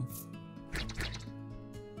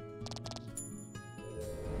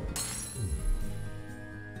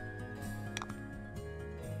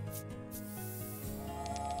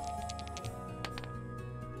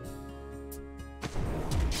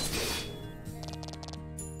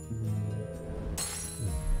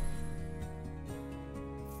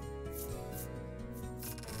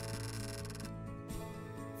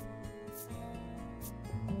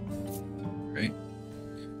 Right?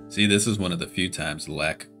 See, this is one of the few times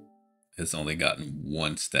Lek has only gotten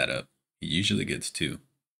one stat up. He usually gets two.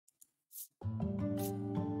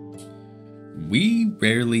 We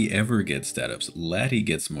rarely ever get stat ups. Laddie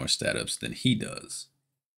gets more stat ups than he does.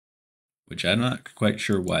 Which I'm not quite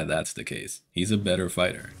sure why that's the case. He's a better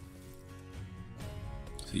fighter.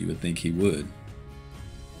 So you would think he would.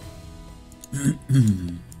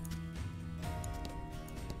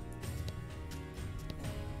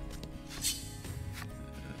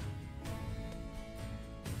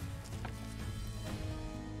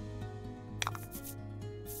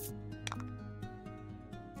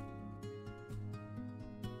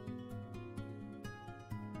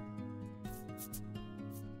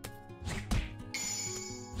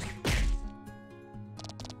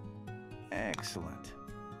 Excellent.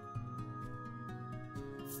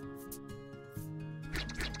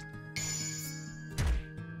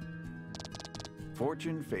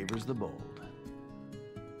 Fortune favors the bold.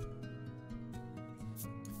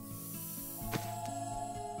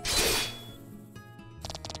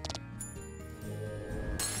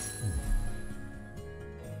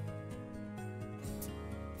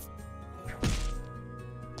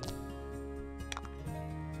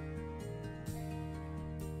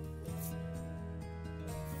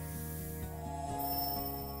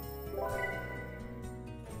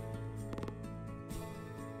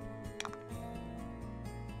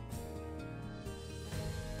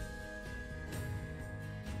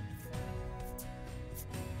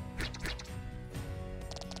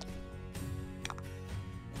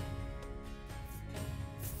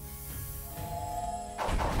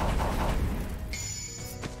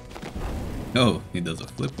 Oh, he does a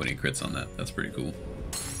flip when he crits on that. That's pretty cool.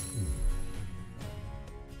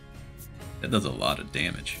 That does a lot of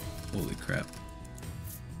damage. Holy crap.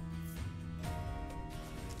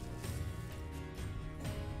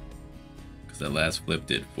 Because that last flip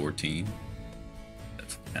did 14.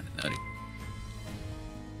 That's kind of nutty.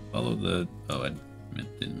 Follow the... Oh, I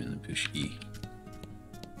didn't mean to push E.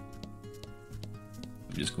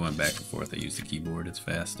 I'm just going back and forth. I use the keyboard. It's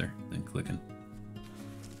faster than clicking.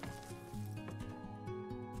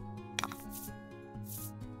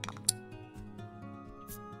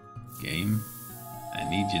 Game, I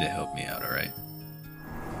need you to help me out, alright?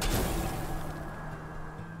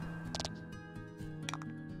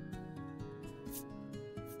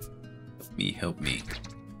 Help me,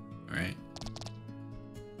 alright?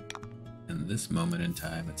 In this moment in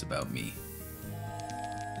time, it's about me.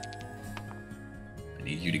 I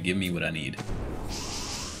need you to give me what I need.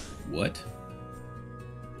 What?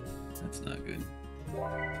 That's not good.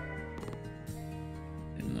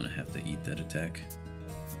 Didn't want to have to eat that attack.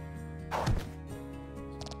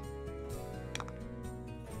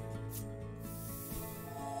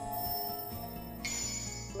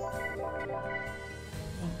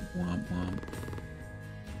 Womp womp.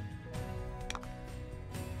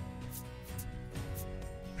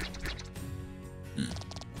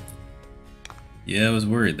 Yeah, I was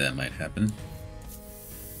worried that might happen.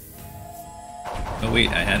 Oh wait,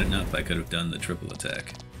 I had enough. I could have done the triple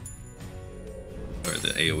attack. Or the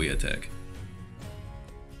AoE attack.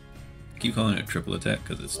 I keep calling it a triple attack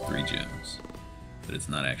because it's 3 gems. But it's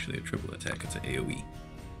not actually a triple attack, it's an AoE.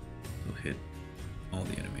 It'll hit all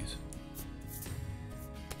the enemies.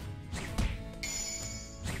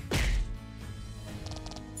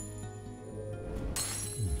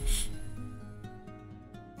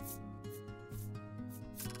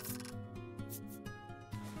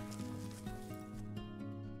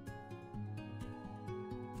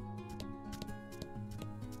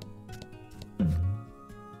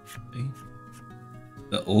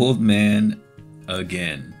 The old man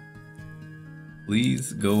again.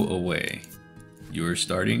 Please go away. You're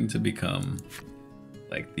starting to become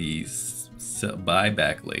like the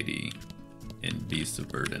buyback lady in Beasts of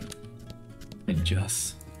Burden. I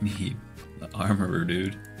just need the armorer,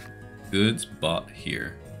 dude. Goods bought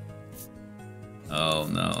here. Oh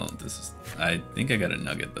no, this is... I think I got a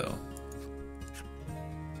nugget though.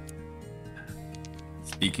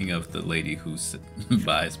 Speaking of the lady who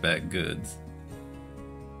buys back goods.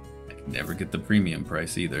 Never get the premium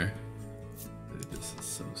price either. Dude, this is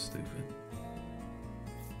so stupid.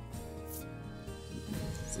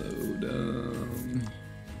 So dumb.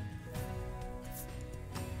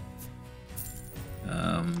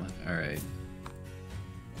 Alright.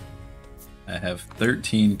 I have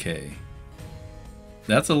 13k.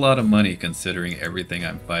 That's a lot of money considering everything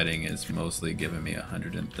I'm fighting is mostly giving me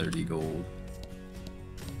 130 gold.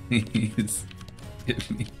 Please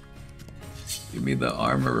give me the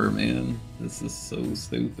armorer, man. This is so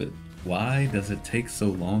stupid. Why does it take so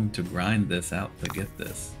long to grind this out to get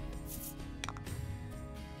this?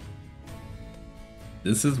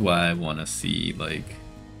 This is why I want to see, like,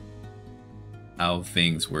 how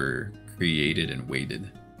things were created and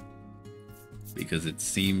weighted. Because it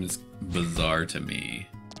seems bizarre to me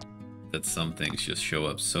that some things just show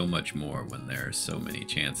up so much more when there are so many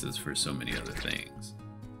chances for so many other things.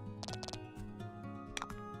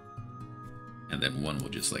 And then one will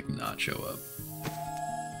just, like, not show up.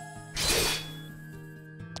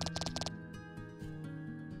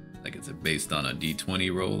 Like, it's based on a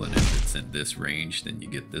d20 roll, and if it's in this range, then you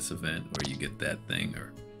get this event, or you get that thing,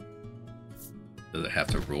 or does it have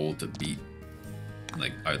to roll to beat?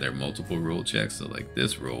 Like, are there multiple roll checks? So, like,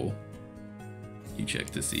 this roll, you check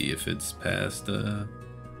to see if it's past,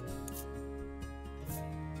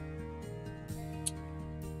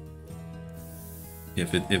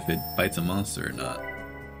 if it fights a monster or not.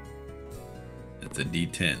 It's a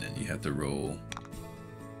d10, and you have to roll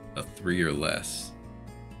a 3 or less.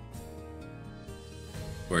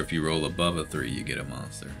 Or if you roll above a 3, you get a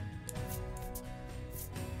monster.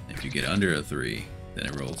 If you get under a 3, then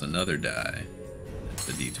it rolls another die. It's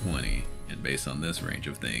a d20, and based on this range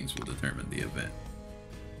of things will determine the event.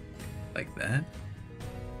 Like that?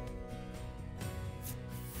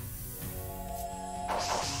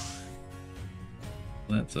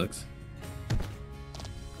 Well, that sucks.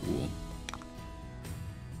 Cool.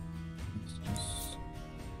 Let's just...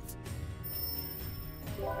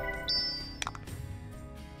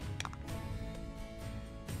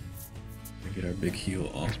 get our big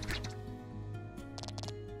heal off.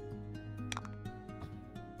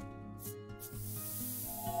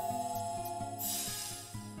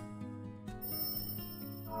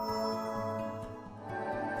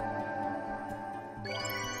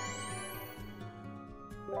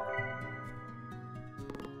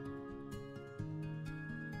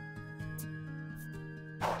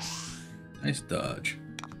 Nice dodge.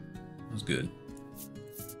 That was good.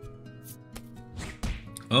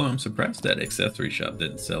 Oh, I'm surprised that accessory shop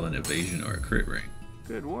didn't sell an evasion or a crit ring.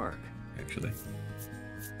 Good work. Actually.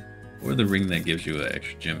 Or the ring that gives you an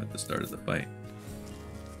extra gem at the start of the fight.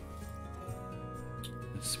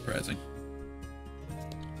 That's surprising.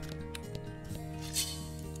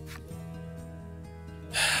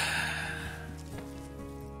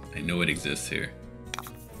 I know it exists here.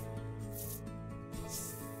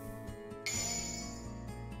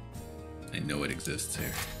 I know it exists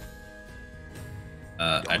here.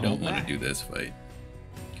 I don't want to do this fight.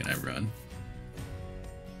 Can I run?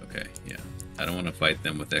 Okay, yeah. I don't want to fight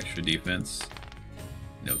them with extra defense.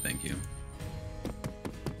 No, thank you.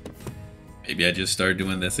 Maybe I just start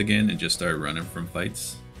doing this again and just start running from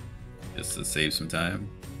fights. Just to save some time.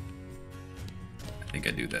 I think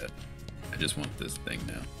I do that. I just want this thing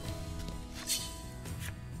now.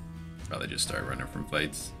 Probably just start running from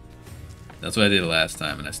fights. That's what I did last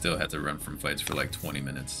time, and I still had to run from fights for like 20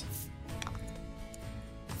 minutes.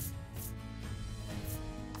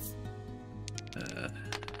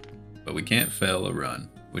 But we can't fail a run,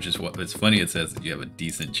 which is what it's funny. It says that you have a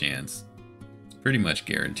decent chance. It's pretty much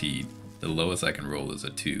guaranteed. The lowest I can roll is a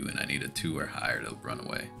 2, and I need a 2 or higher to run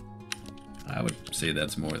away. I would say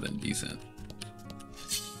that's more than decent.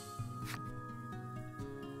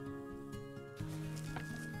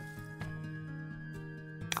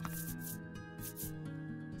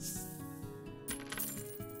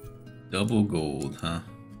 Double gold, huh?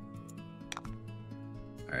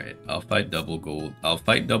 Alright, I'll fight double gold. I'll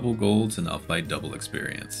fight double golds and I'll fight double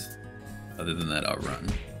experience. Other than that, I'll run.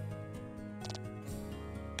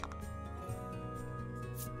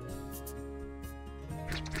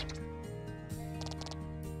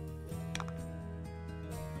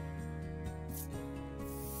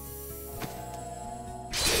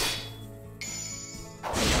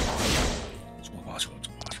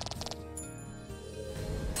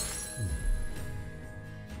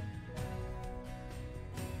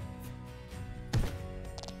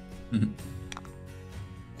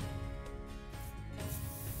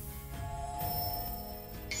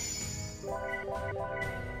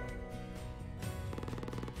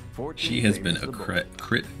 She has been a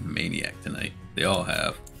crit maniac tonight. They all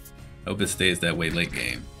have. Hope it stays that way late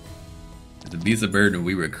game. The Beast of Burden,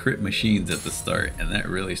 we were crit machines at the start, and that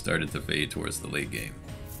really started to fade towards the late game.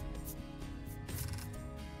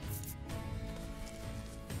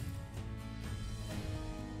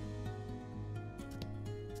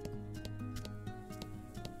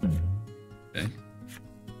 Okay.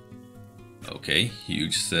 Okay,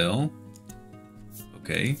 huge sell.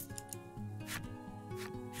 Okay.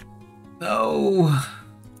 No!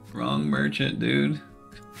 Wrong merchant, dude.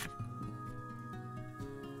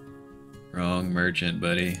 Wrong merchant,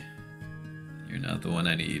 buddy. You're not the one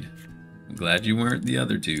I need. I'm glad you weren't the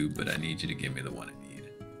other two, but I need you to give me the one I need.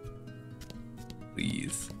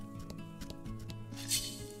 Please.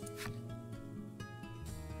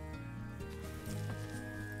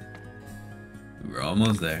 We're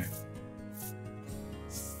almost there.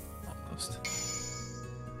 Almost.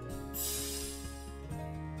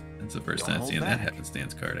 That's the first time I've seen that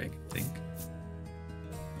happenstance card, I think.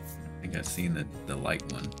 I think I've seen the light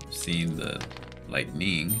one. I've seen the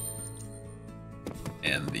lightning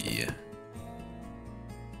and the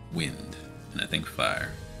wind, and I think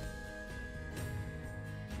fire.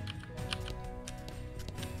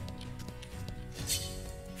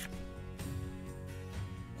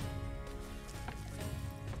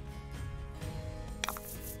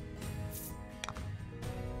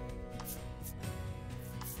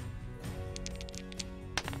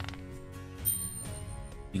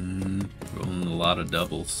 Rolling a lot of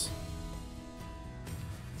doubles.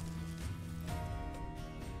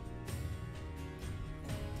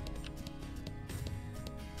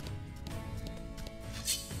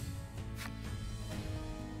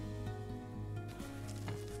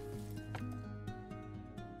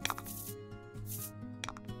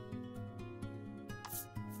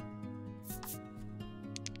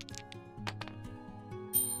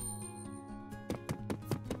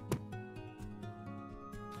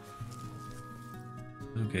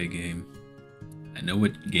 Okay, game. I know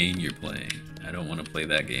what game you're playing. I don't want to play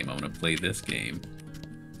that game. I want to play this game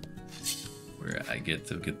where I get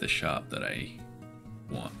to get the shop that I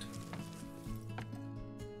want.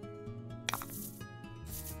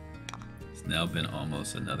 It's now been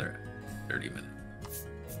almost another 30 minutes.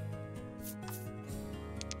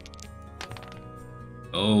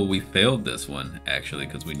 Oh, we failed this one, actually,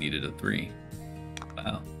 because we needed a 3.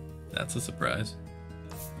 Wow, that's a surprise.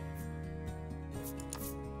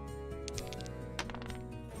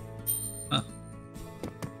 Huh.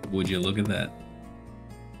 Would you look at that?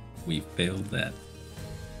 We failed that.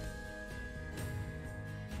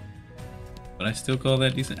 But I still call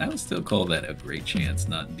that decent. I would still call that a great chance,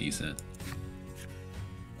 not decent.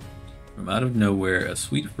 From out of nowhere, a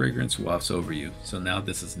sweet fragrance wafts over you. So now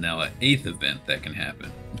this is now an 8th event that can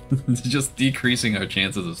happen. It's just decreasing our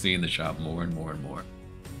chances of seeing the shop more and more and more.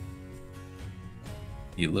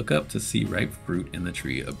 You look up to see ripe fruit in the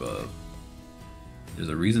tree above. There's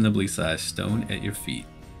a reasonably sized stone at your feet.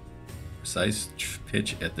 Precise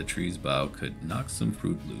pitch at the tree's bough could knock some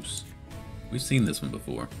fruit loose. We've seen this one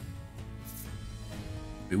before.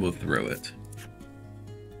 We will throw it.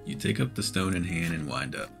 You take up the stone in hand and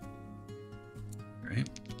wind up. Right?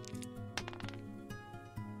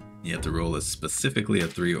 You have to roll specifically a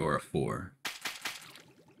 3 or a 4.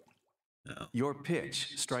 No. Your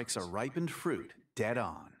pitch strikes a ripened fruit dead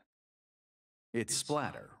on. Its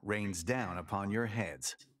splatter rains down upon your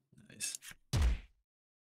heads. Nice.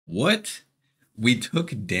 What? We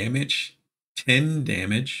took damage, 10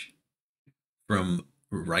 damage from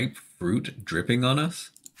ripe fruit dripping on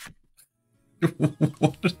us?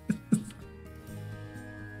 What?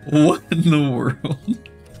 What in the world?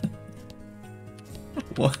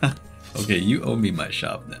 What? Okay, you owe me my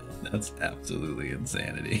shop now. That's absolutely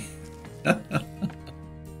insanity.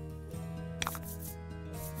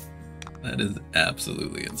 That is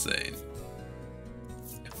absolutely insane.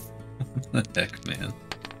 What the heck, man?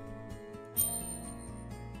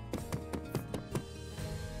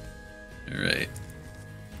 Alright.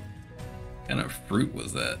 What kind of fruit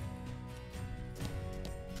was that?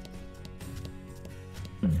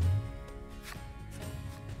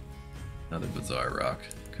 Another bizarre rock.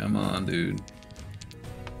 Come on, dude.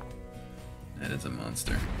 That is a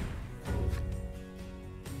monster.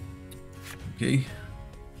 Okay.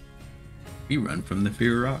 We run from the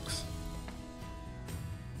fear rocks.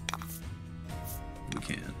 We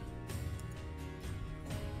can.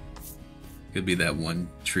 Could be that one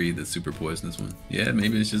tree that's super poisonous one. Yeah,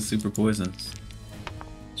 maybe it's just super poisonous.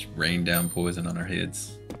 Just rain down poison on our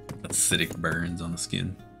heads. Acidic burns on the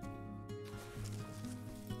skin.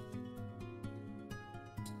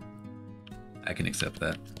 I can accept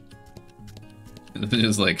that. It's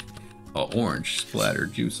just like a orange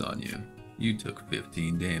splattered juice on you. You took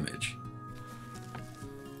 15 damage.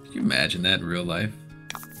 Can you imagine that in real life?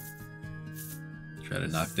 Try to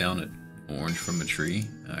knock down an orange from a tree.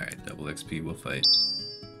 Alright, double XP, we'll fight.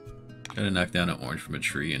 Try to knock down an orange from a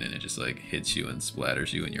tree and then it just like hits you and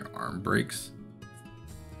splatters you and your arm breaks.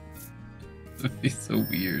 It would be so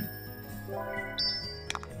weird.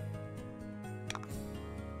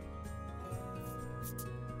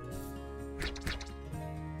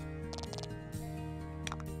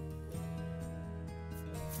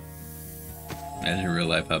 Imagine in real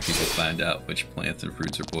life how people find out which plants and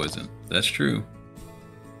fruits are poison. That's true.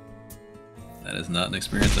 That is not an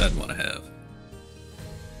experience I'd want to have.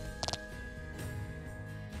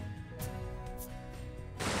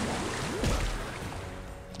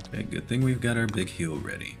 Okay, good thing we've got our big heal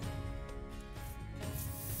ready.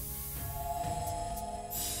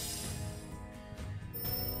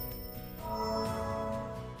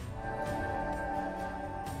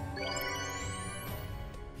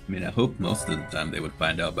 I mean, I hope most of the time they would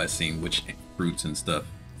find out by seeing which fruits and stuff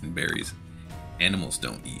and berries animals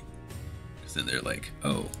don't eat. Because then they're like,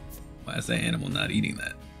 oh, why is that animal not eating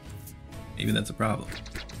that? Maybe that's a problem.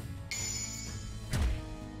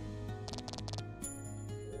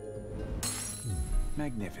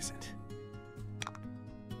 Magnificent.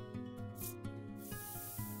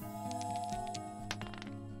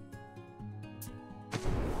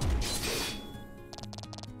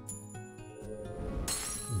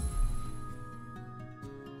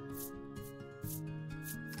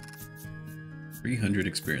 $300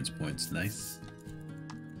 experience points, nice.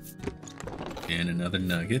 And another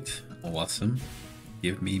nugget, awesome.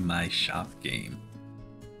 Give me my shop game.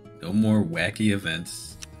 No more wacky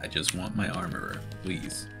events. I just want my armorer,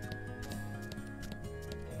 please.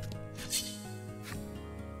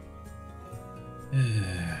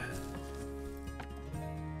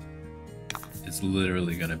 It's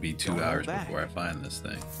literally gonna be 2 hours before I find this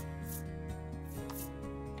thing.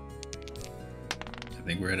 I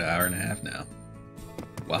think we're at 1.5 hours now.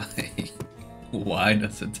 Why? Why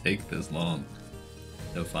does it take this long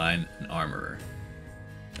to find an armorer?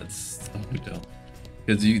 That's so dumb.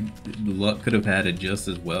 Because the luck could have had it just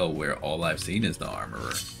as well where all I've seen is the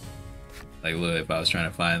armorer. Like, look, if I was trying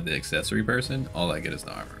to find the accessory person, all I get is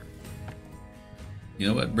the armorer. You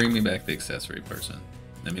know what? Bring me back the accessory person.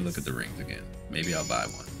 Let me look at the rings again. Maybe I'll buy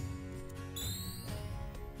one.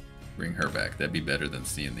 Bring her back. That'd be better than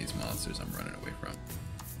seeing these monsters I'm running away from.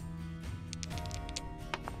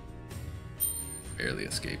 Barely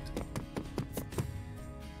escaped.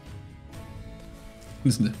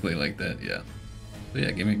 It's definitely like that, yeah. But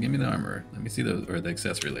yeah, give me the armor. Let me see those, or the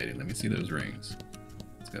accessory lady. Let me see those rings.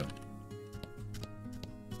 Let's go.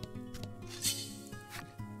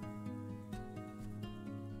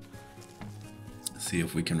 See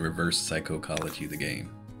if we can reverse psychology the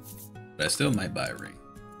game. But I still might buy a ring.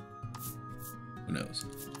 Who knows?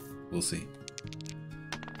 We'll see.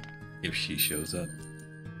 If she shows up.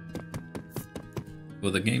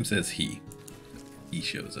 Well, the game says he. He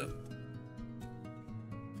shows up.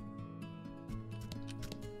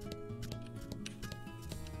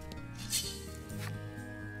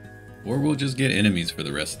 Or we'll just get enemies for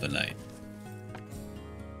the rest of the night.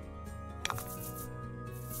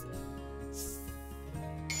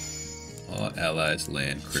 All allies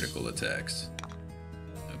land critical attacks.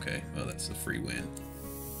 Okay, well that's a free win.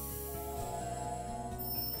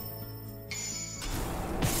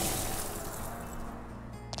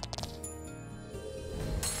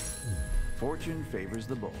 Fortune favors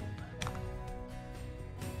the bold.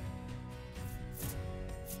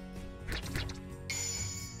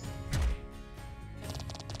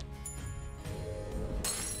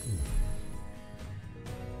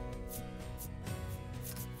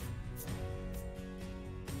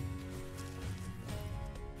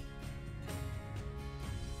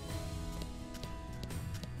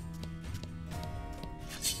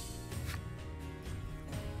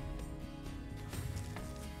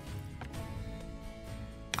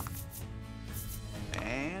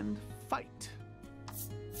 Fight.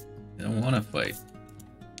 I don't want to fight.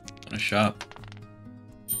 I want to shop.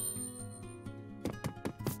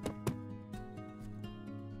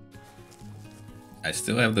 I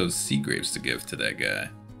still have those sea grapes to give to that guy.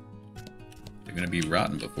 They're gonna be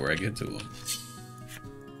rotten before I get to them.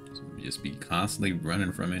 So just be constantly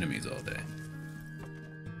running from enemies all day.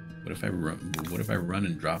 What if I run? What if I run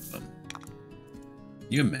and drop them? Can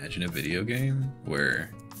you imagine a video game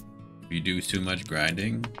where if you do too much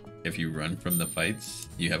grinding, if you run from the fights,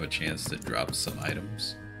 you have a chance to drop some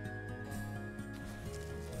items.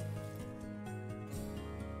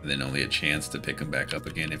 And then only a chance to pick them back up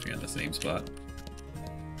again if you're in the same spot.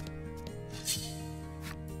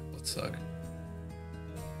 Would suck.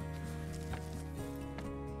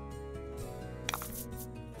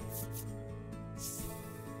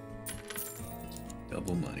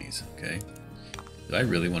 Double monies, okay. Do I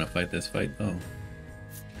really want to fight this fight though?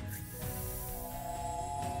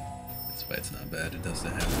 This fight's not bad. It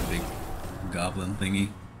doesn't have a big goblin thingy.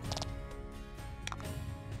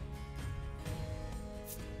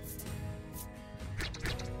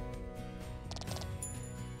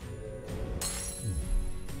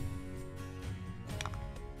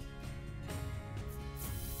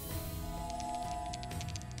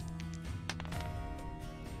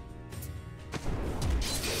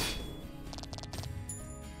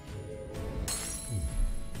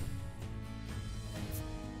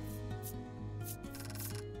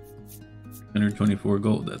 $124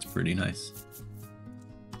 gold, that's pretty nice.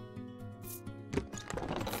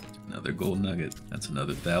 Another gold nugget, that's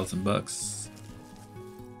another $1,000.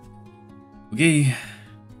 Okay.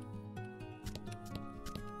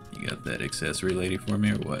 You got that accessory lady for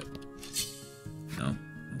me or what? No?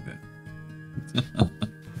 Okay.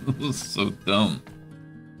 This is so dumb.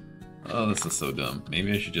 Oh, this is so dumb.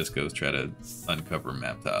 Maybe I should just go try to uncover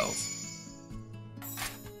map tiles.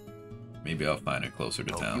 Maybe I'll find it closer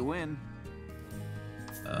to town. You win.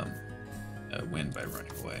 I win by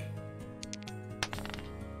running away.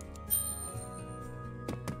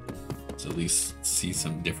 Let's at least see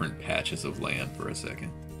some different patches of land for a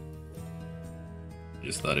second.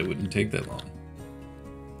 Just thought it wouldn't take that long.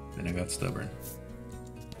 Then I got stubborn.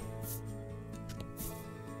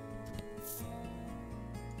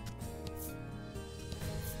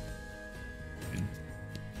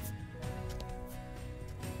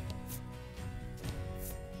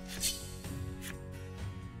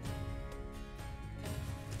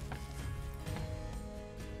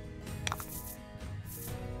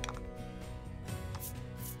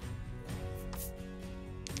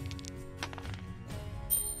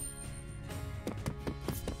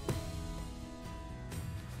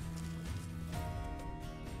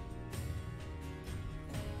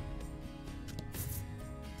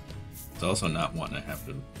 It's also not wanting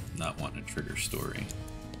to trigger story.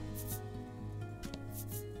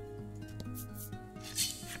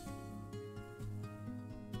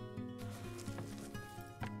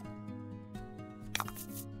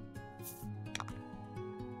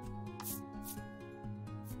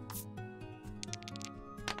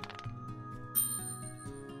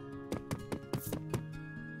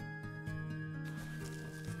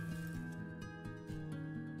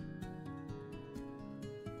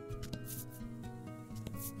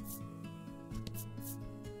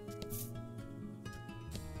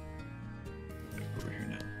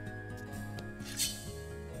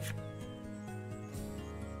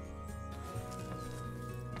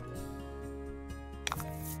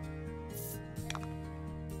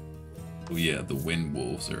 Oh yeah, the wind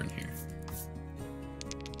wolves are in here.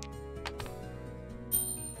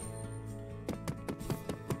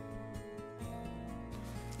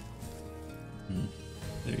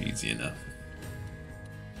 They're easy enough.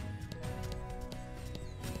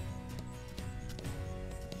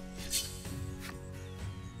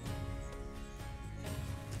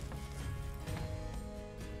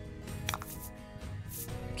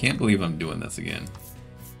 I can't believe I'm doing this again.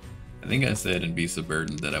 I think I said in Beast of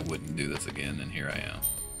Burden that I wouldn't do this again, and here I am.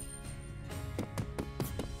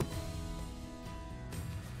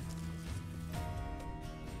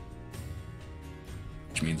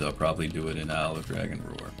 Which means I'll probably do it in Isle of Dragon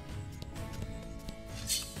Roar.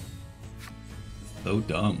 So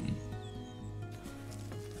dumb.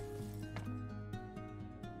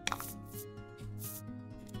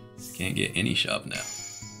 Can't get any shop now.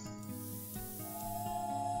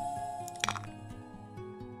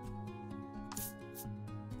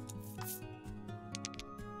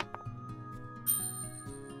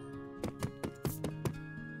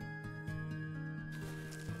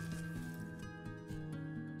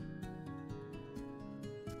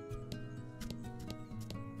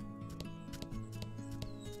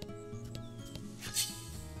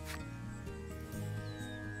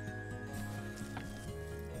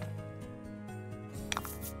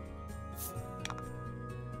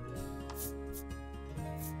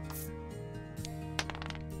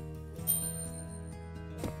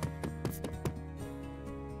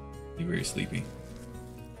 You're very sleepy.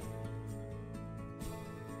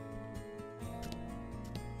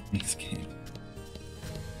 This game.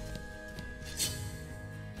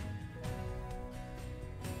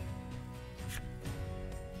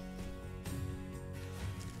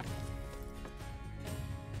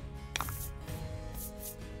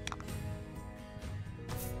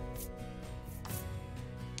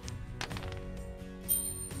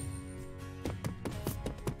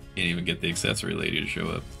 Can't even get the accessory lady to show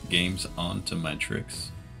up. Game's on to my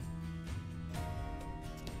tricks.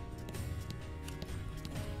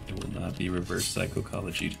 be reverse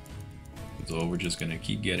psychology. So all we're just gonna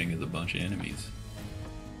keep getting is a bunch of enemies.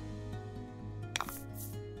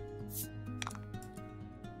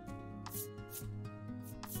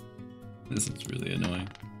 This is really annoying.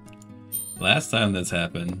 Last time this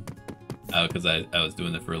happened, because I was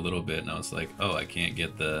doing it for a little bit and I was like, oh, I can't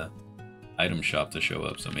get the item shop to show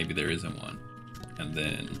up, so maybe there isn't one. And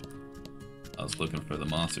then I was looking for the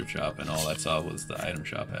monster shop and all I saw was the item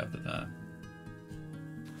shop half the time.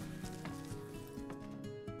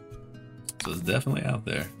 So it's definitely out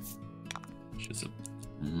there. It's just a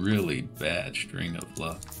really bad string of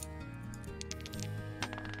luck.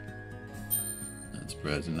 Not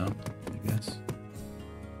surprising enough, I guess.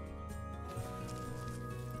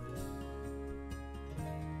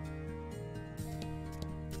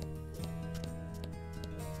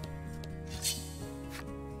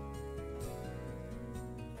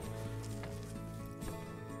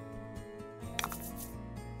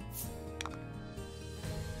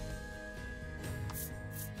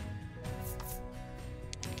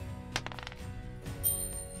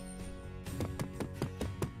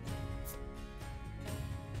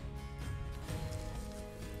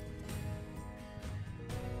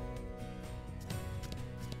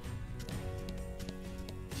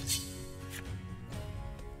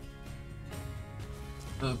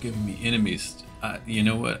 Stop giving me enemies. You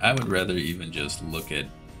know what? I would rather even just look at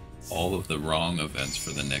all of the wrong events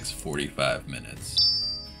for the next 45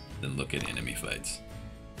 minutes than look at enemy fights.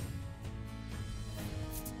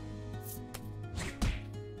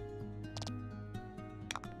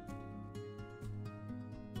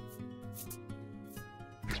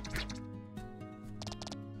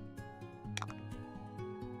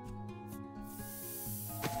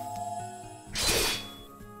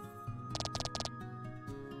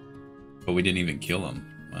 But we didn't even kill him.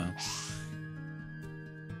 Wow.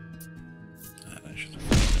 I should have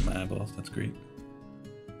finished my eyeballs. That's great.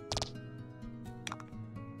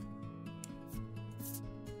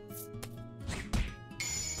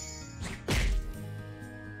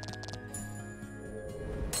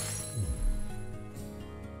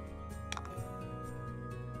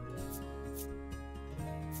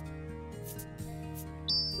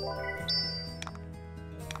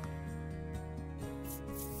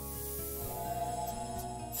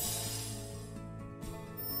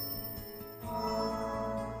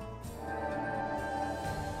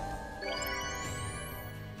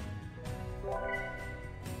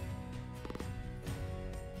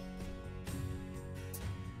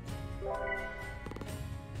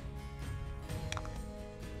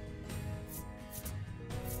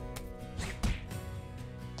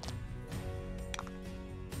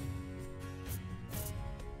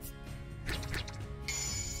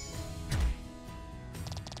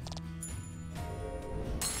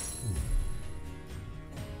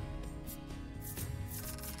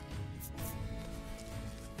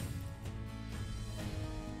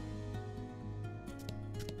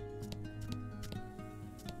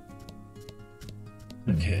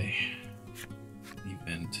 Okay.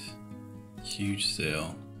 Event. Huge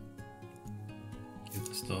sale. Give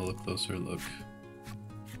the stall a closer look.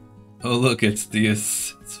 Oh look, it's the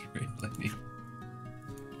accessory lady.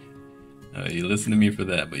 You listen to me for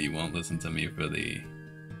that, but you won't listen to me for the...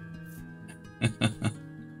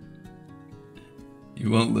 You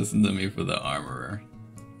won't listen to me for the armorer.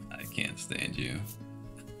 I can't stand you.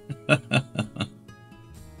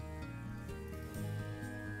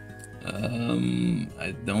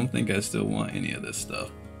 I don't think I still want any of this stuff.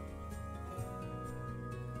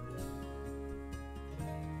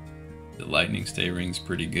 The lightning stay ring's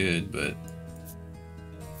pretty good, but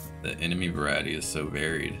the enemy variety is so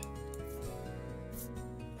varied.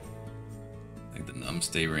 Like the numb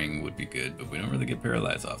stay ring would be good, but we don't really get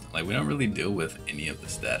paralyzed often. Like we don't really deal with any of the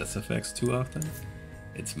status effects too often.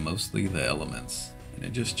 It's mostly the elements, and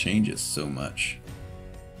it just changes so much.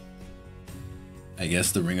 I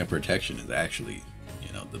guess the Ring of Protection is actually,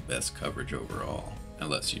 you know, the best coverage overall.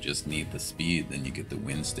 Unless you just need the speed, then you get the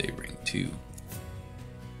Wind Stay Ring too.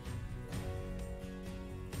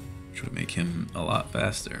 Which would make him a lot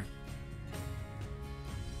faster.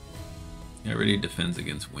 He already defends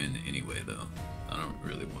against wind anyway though. I don't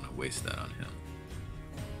really want to waste that on him.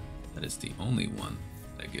 That is the only one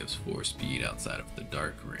that gives 4 speed outside of the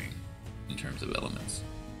Dark Ring in terms of elements.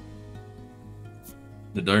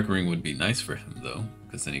 The Dark Ring would be nice for him though,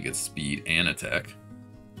 because then he gets speed and attack.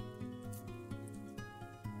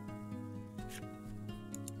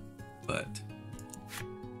 But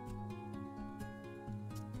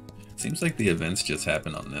it seems like the events just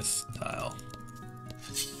happen on this tile.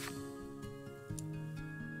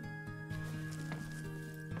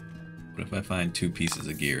 What if if I find 2 pieces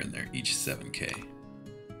of gear in there, each 7k?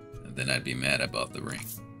 And then I'd be mad I bought the ring.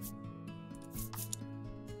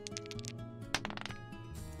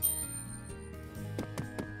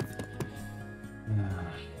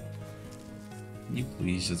 Can you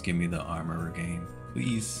please just give me the armor game?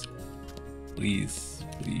 Please. Please,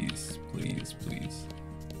 please, please, please.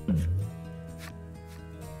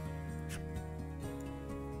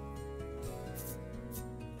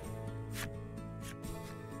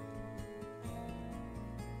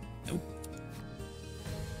 Nope.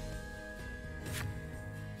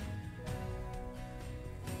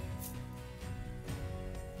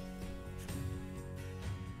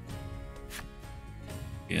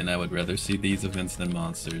 And I would rather see these events than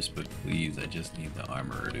monsters, but please, I just need the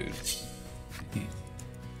armor, dude.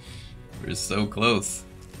 We're so close.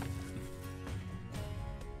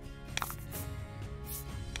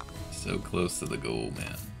 So close to the goal,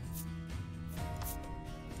 man.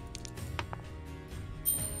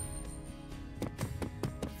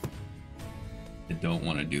 I don't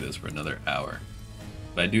want to do this for another hour.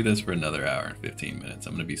 If I do this for another hour and 15 minutes,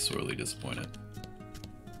 I'm going to be sorely disappointed.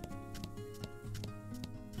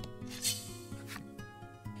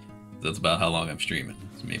 That's about how long I'm streaming.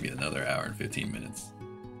 It's maybe another hour and 15 minutes.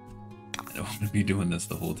 I don't want to be doing this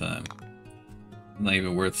the whole time. It's not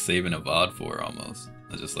even worth saving a VOD for, almost.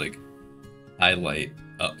 I just like highlight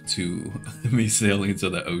up to me sailing to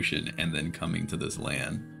the ocean and then coming to this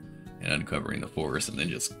land and uncovering the forest and then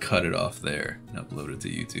just cut it off there and upload it to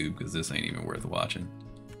YouTube because this ain't even worth watching.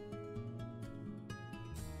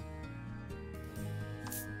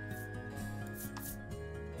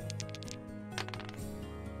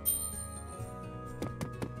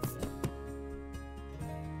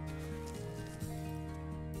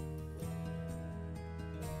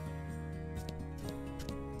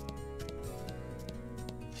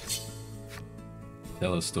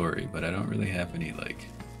 Tell a story, but I don't really have any like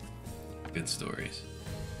good stories.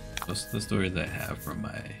 Most of the stories I have from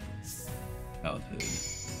my childhood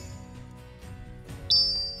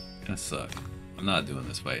kinda suck. I'm not doing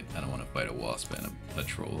this fight. I don't want to fight a wasp and a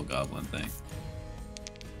troll goblin thing.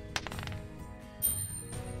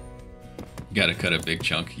 Gotta cut a big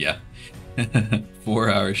chunk, yeah.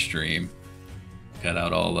 4-hour stream. Cut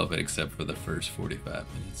out all of it except for the first 45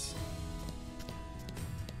 minutes.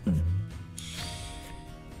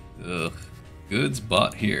 Ugh. Goods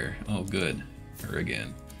bought here. Oh, good. Her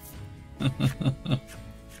again.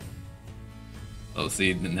 Oh,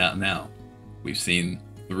 see, now. We've seen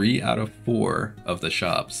 3 out of 4 of the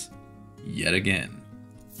shops. Yet again.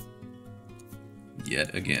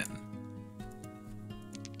 Yet again.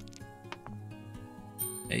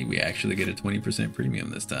 Hey, we actually get a 20%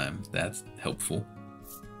 premium this time. That's helpful.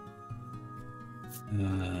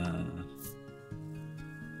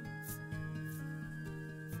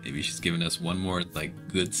 Maybe she's giving us one more, like,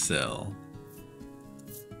 good sell.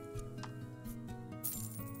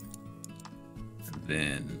 And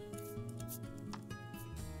then,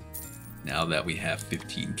 now that we have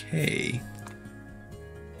 15k,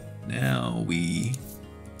 now we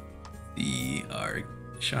see our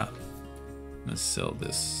shop. I'm gonna sell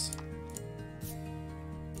this.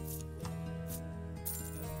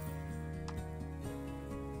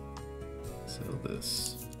 Sell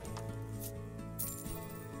this.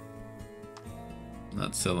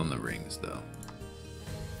 Not selling the rings though.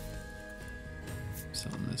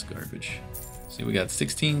 Selling this garbage. See, we got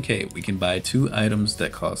 16k. We can buy 2 items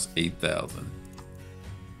that cost 8,000.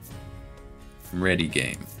 I'm ready,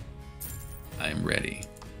 game. I'm ready.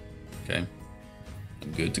 Okay.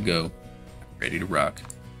 I'm good to go. I'm ready to rock.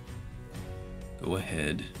 Go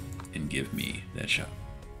ahead and give me that shot.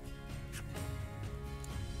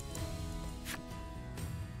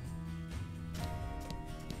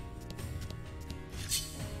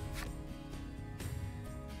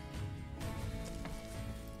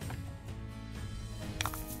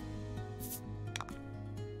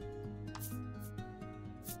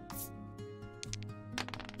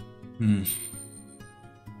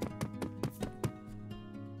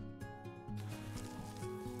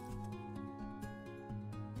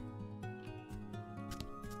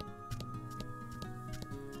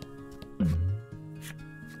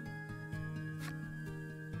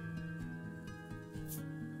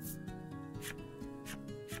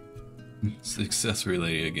 It's the accessory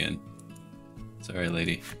lady again. Sorry,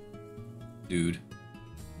 lady. Dude.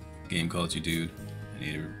 Game called you dude. I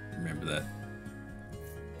need to remember that.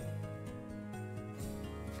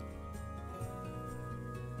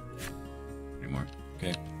 Any more?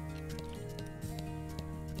 Okay.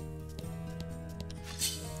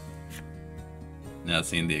 Now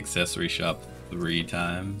seeing the accessory shop 3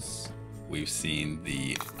 times. We've seen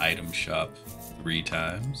the item shop 3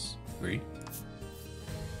 times. 3.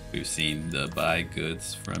 We've seen the buy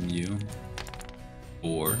goods from you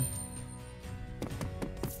 4.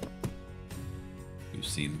 We've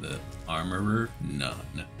seen the armorer,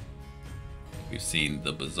 none. We've seen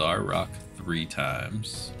the bazaar rock 3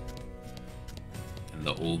 times. And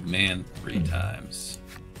the old man 3 times.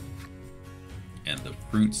 And the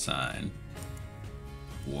fruit sign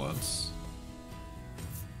once.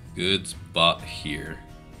 Goods bought here.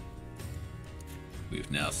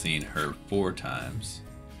 We've now seen her 4 times.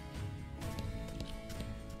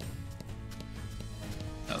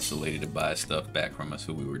 That's the lady to buy stuff back from us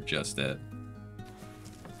who we were just at.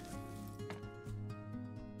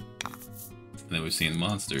 And then we've seen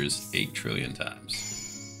monsters 8 trillion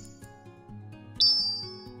times.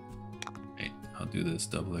 Right, I'll do this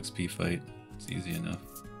double XP fight. It's easy enough.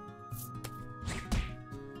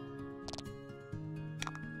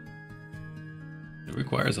 It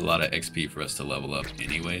requires a lot of XP for us to level up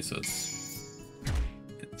anyway, so it's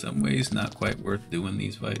in some ways not quite worth doing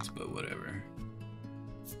these fights, but whatever.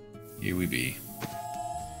 Here we be.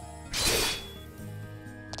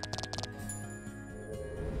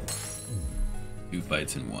 2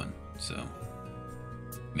 fights in 1, so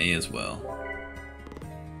may as well.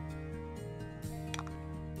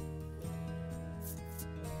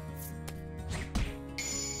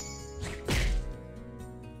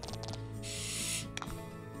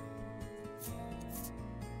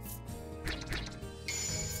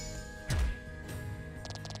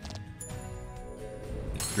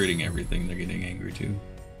 Hurting everything, they're getting angry too.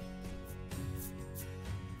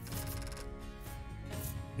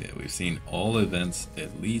 Yeah, we've seen all events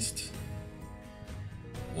at least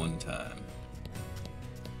 1 time.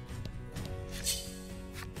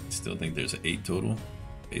 Still think there's 8 total,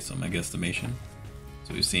 based on my guesstimation.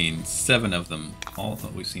 So we've seen 7 of them.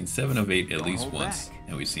 We've seen 7 of 8 at least once,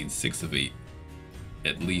 and we've seen 6 of 8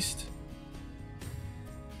 at least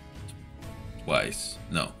twice.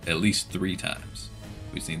 No, at least 3 times.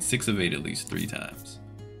 We've seen 6 of 8 at least 3 times.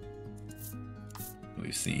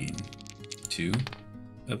 We've seen 2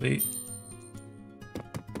 of 8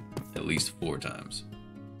 at least 4 times.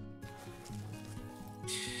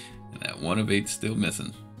 And that 1 of 8 still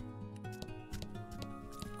missing.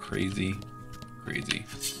 Crazy, crazy.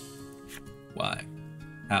 Why?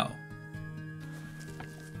 How?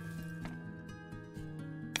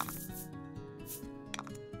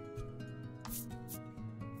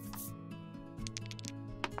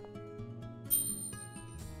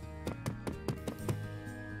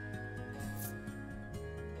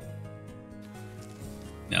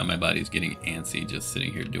 Now my body's getting antsy just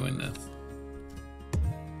sitting here doing this.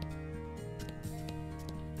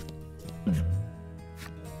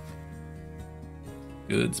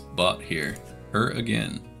 Goods bought here. Her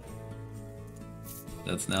again.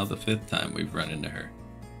 That's now the 5th time we've run into her.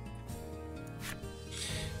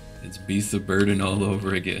 It's Beasts of Burden all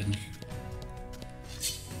over again.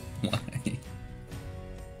 Why?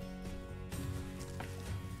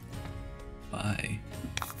 Why?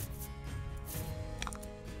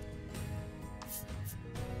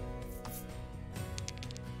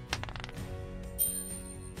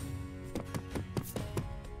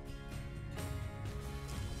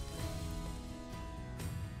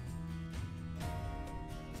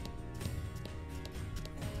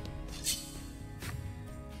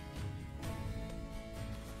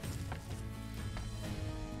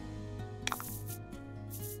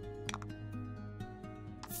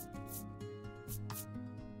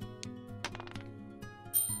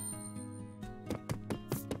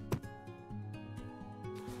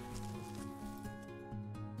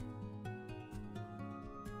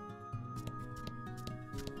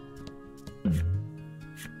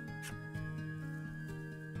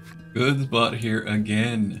 Goods bought here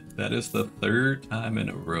again. That is the 3rd time in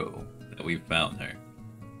a row that we've found her.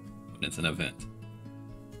 When it's an event.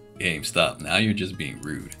 Game, stop. Now you're just being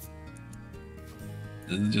rude.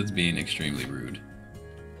 This is just being extremely rude.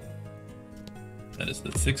 That is the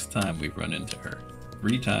 6th time we've run into her.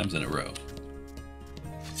 3 times in a row.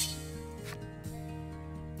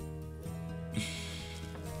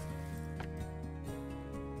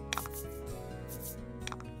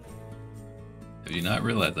 Do you not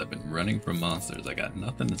realize I've been running from monsters? I got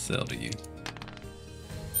nothing to sell to you.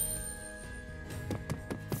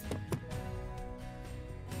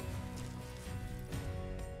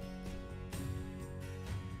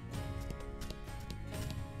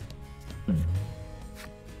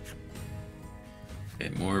 Okay,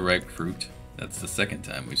 more ripe fruit. That's the 2nd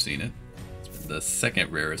time we've seen it. It's been the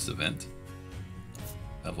 2nd rarest event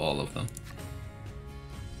of all of them.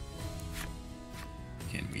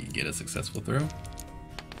 Can we get a successful throw?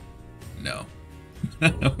 No.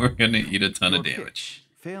 We're gonna eat a ton of Your damage. pitch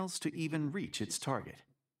fails to even reach its target.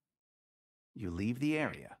 You leave the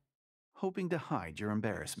area, hoping to hide your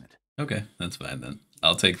embarrassment. Okay, that's fine then.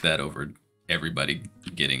 I'll take that over everybody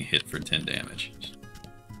getting hit for 10 damage.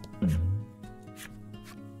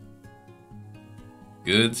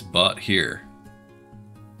 Goods bought here.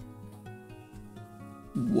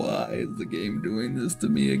 Why is the game doing this to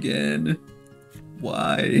me again?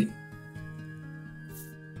 Why?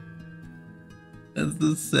 That's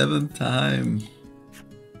the 7th time.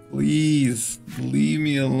 Please, leave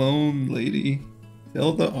me alone, lady.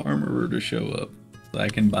 Tell the armorer to show up so I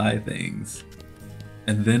can buy things.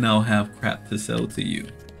 And then I'll have crap to sell to you.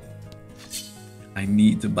 I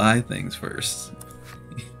need to buy things first.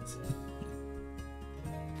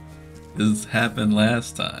 This happened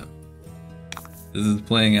last time. This is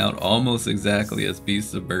playing out almost exactly as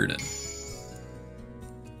Beasts of Burden.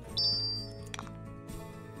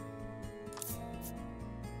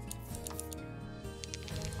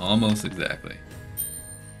 Almost exactly.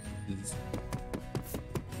 It's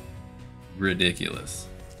ridiculous.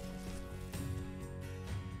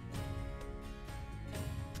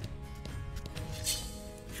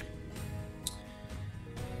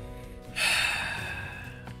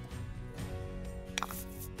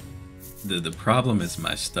 The problem is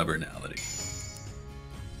my stubbornality.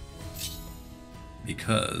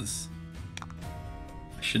 Because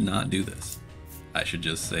I should not do this. I should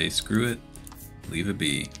just say, screw it, leave it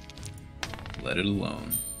be, let it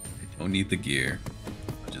alone. I don't need the gear.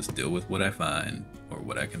 I'll just deal with what I find or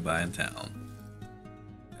what I can buy in town.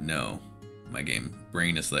 No, my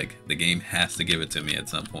brain is like, the game has to give it to me at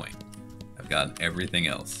some point. I've gotten everything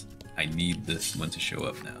else. I need this one to show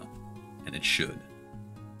up now, and it should.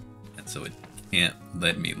 And so it can't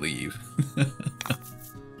let me leave.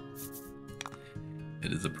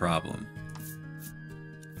 It is a problem.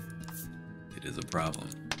 It is a problem.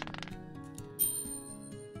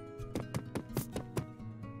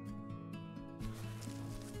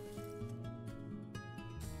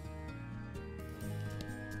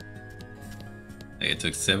 Hey, it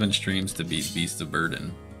took 7 streams to beat Beast of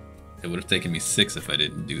Burden. It would have taken me 6 if I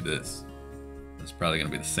didn't do this. It's probably going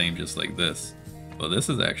to be the same just like this. Well, this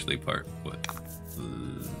is actually part, what,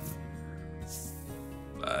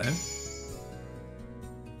 5?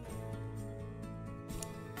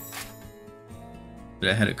 But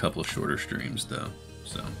I had a couple shorter streams though,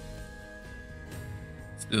 so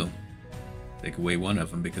still, take away one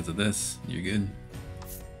of them because of this, you're good.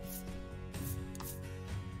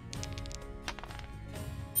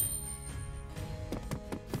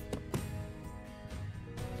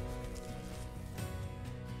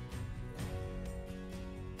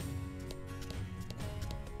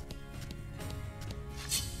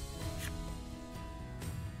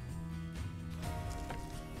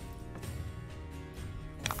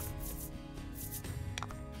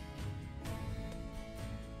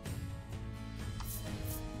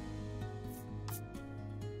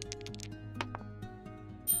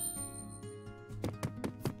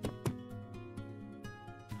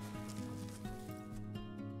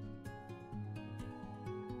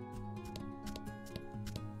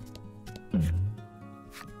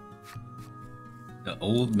 The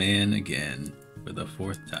old man again for the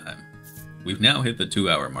 4th time. We've now hit the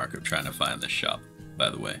 2-hour mark of trying to find the shop,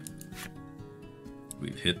 by the way.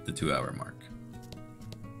 We've hit the 2-hour mark.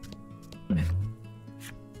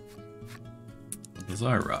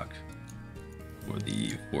 Bizarre Rock for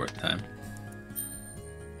the 4th time.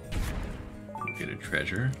 We'll get a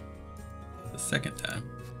treasure the 2nd time.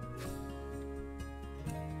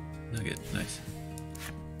 Nugget, nice.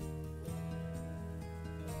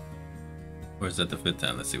 Or is that the 5th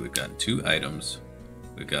time? Let's see, we've gotten 2 items.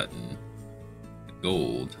 We've gotten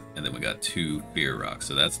gold, and then we got 2 fear rocks.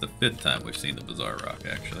 So that's the 5th time we've seen the Bizarre Rock,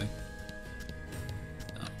 actually.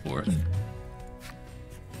 4th.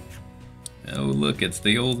 Oh, look, it's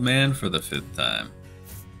the old man for the 5th time.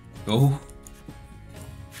 Go.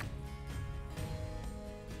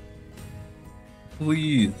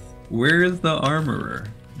 Please, where is the armorer?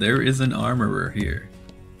 There is an armorer here.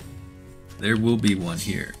 There will be one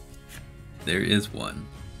here. There is one.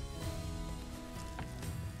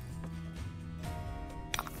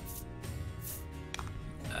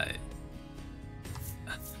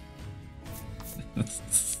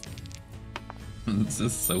 It's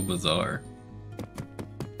just so bizarre.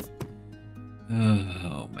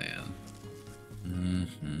 Oh man.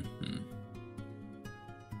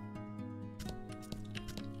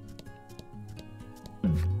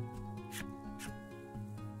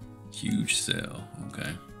 Huge sale.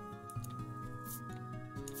 Okay.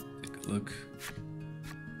 Take a look.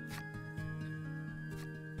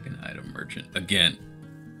 Item merchant. Again.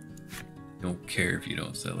 Don't care if you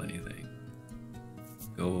don't sell anything.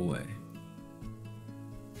 Go away.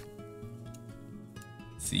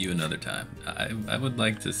 See you another time. I would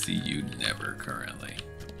like to see you never currently.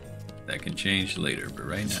 That can change later, but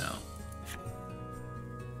right now.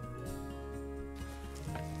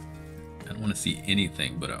 I don't want to see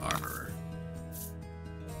anything but an armorer.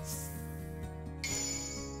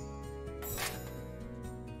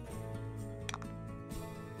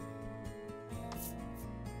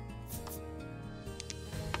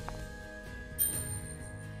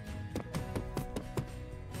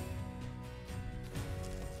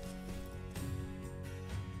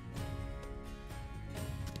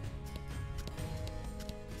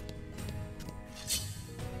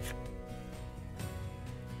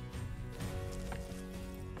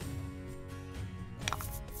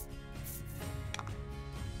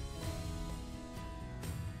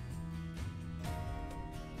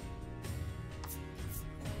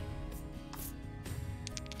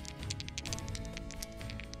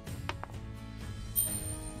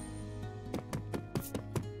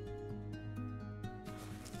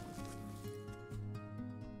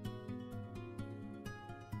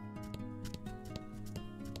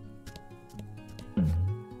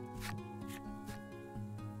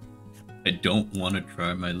 I don't want to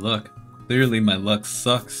try my luck. Clearly my luck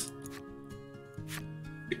sucks.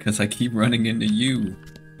 Because I keep running into you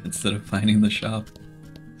instead of finding the shop.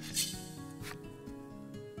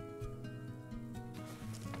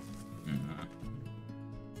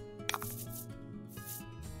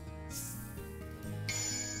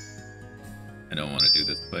 I don't want to do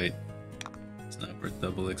this fight. It's not worth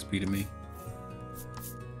double XP to me.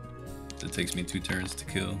 It takes me 2 turns to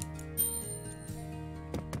kill.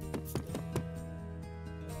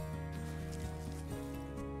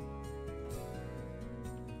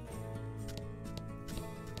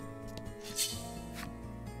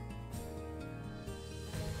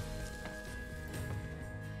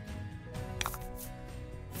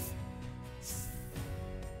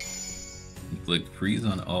 Inflict freeze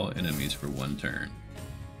on all enemies for 1 turn.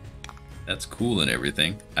 That's cool and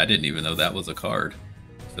everything. I didn't even know that was a card.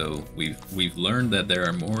 So we've learned that there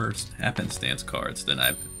are more happenstance cards than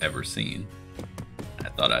I've ever seen. I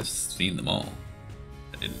thought I've seen them all.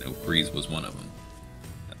 I didn't know freeze was one of them.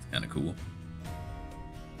 That's kind of cool.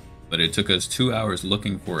 But it took us 2 hours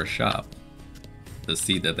looking for a shop to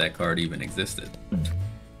see that that card even existed.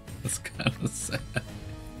 That's kind of sad.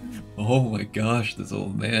 Oh my gosh, this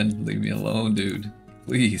old man, leave me alone, dude.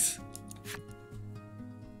 Please.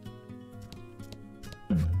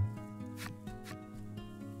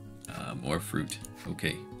 More fruit.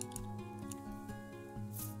 Okay.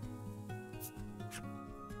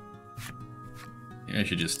 Maybe I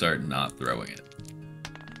should just start not throwing it.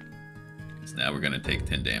 Because now we're going to take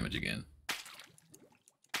 10 damage again.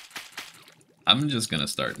 I'm just going to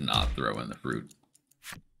start not throwing the fruit.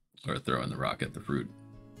 Or throwing the rock at the fruit.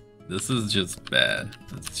 This is just bad.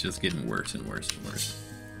 It's just getting worse and worse and worse.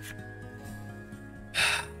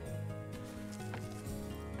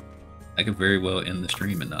 I could very well end the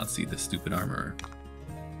stream and not see the stupid armorer.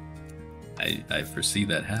 I foresee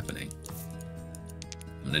that happening.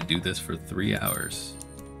 I'm gonna do this for 3 hours,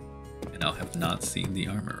 and I'll have not seen the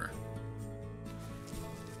armorer.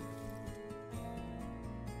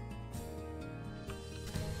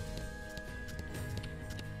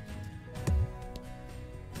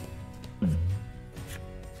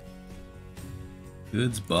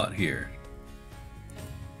 Goods bought here.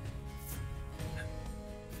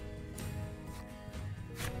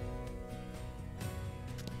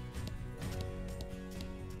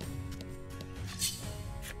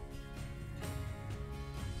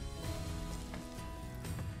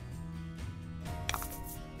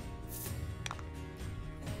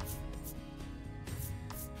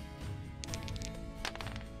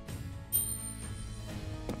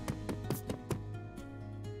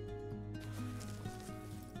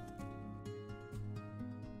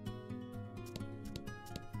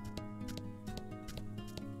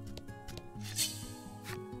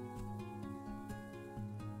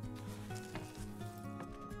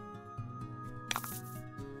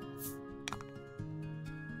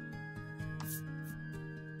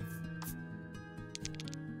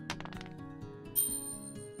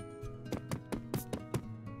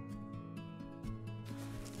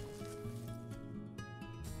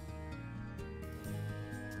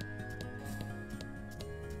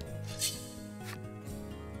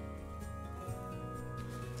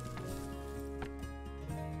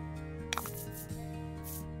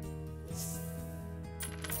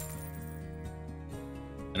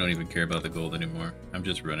 don't even care about the gold anymore. I'm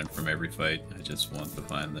just running from every fight. I just want to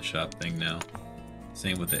find the shop thing now.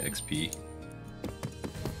 Same with the XP.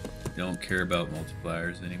 Don't care about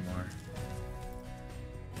multipliers anymore.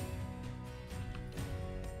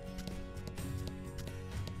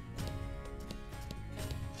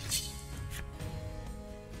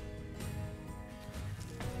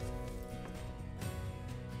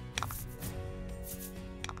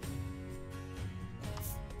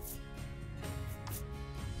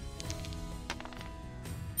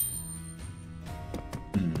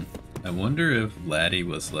 I wonder if Laddie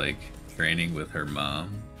was like training with her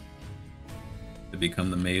mom to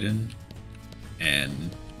become the Maiden,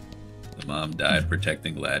 and the mom died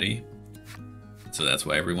protecting Laddie, so that's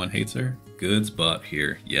why everyone hates her. Goods bought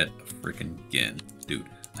here yet freaking again. Dude,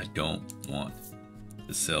 I don't want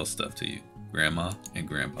to sell stuff to you. Grandma and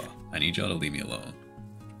Grandpa, I need y'all to leave me alone.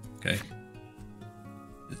 Okay?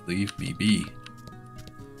 Just leave me be.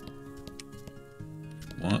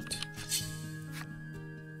 Want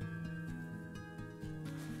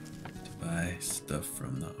buy stuff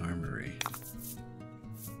from the armory.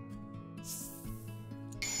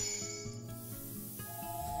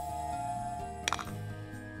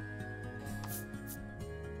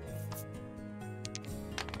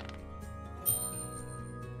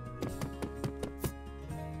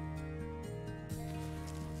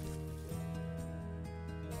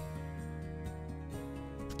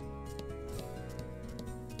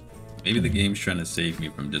 Maybe the game's trying to save me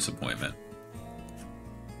from disappointment.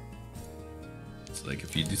 Like,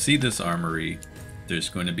 if you see this armory, there's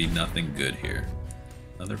going to be nothing good here.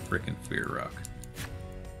 Another frickin' fear rock.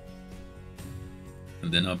 And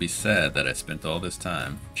then I'll be sad that I spent all this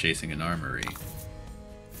time chasing an armory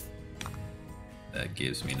that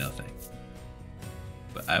gives me nothing.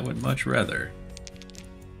 But I would much rather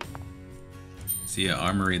see an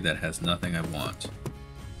armory that has nothing I want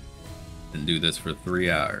than do this for 3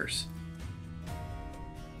 hours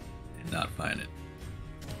and not find it.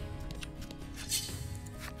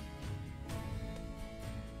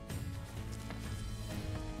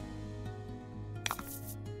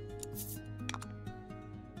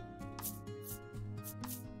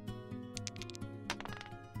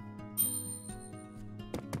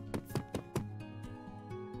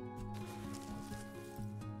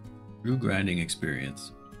 True grinding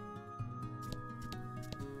experience.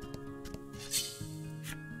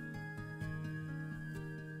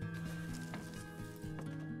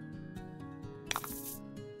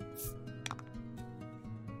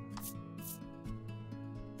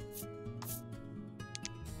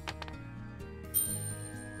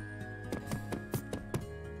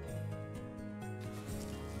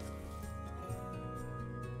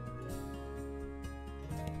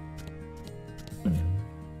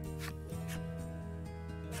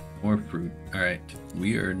 More fruit. Alright,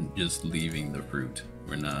 we are just leaving the fruit.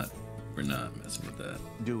 We're not messing with that.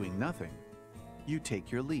 Doing nothing. You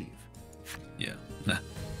take your leave. Yeah.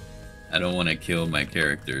 I don't want to kill my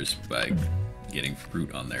characters by getting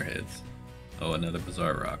fruit on their heads. Oh, another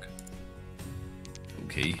bizarre rock.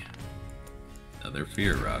 Okay. Another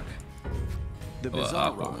fear rock. The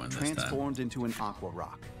bizarre rock transformed into an aqua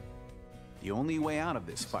rock. The only way out of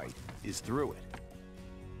this fight is through it.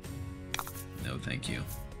 No, thank you.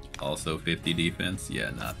 Also 50 defense?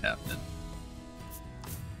 Yeah, not happening.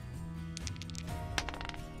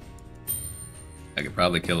 I could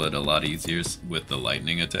probably kill it a lot easier with the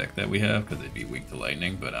lightning attack that we have, because it'd be weak to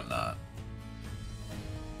lightning, but I'm not.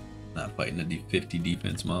 Not fighting a 50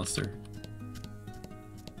 defense monster.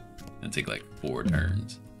 It'd take like 4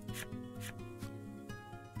 turns.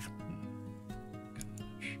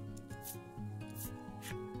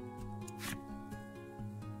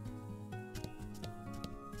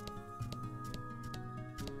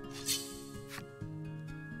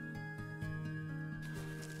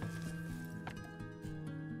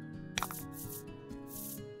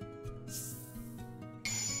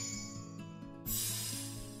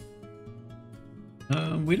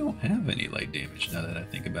 We don't have any light damage now that I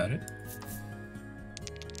think about it.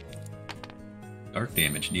 Dark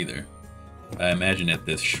damage neither. I imagine at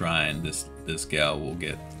this shrine, this gal will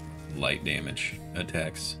get light damage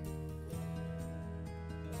attacks.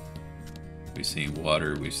 We've seen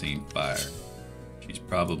water, we've seen fire. She's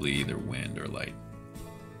probably either wind or light.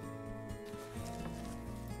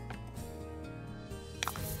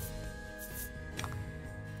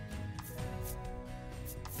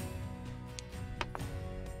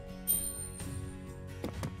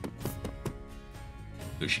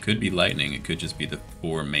 So she could be lightning, it could just be the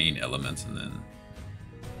 4 main elements, and then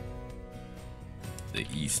the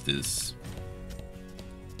east is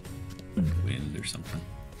wind or something.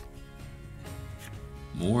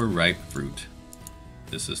 More ripe fruit.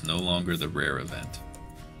 This is no longer the rare event.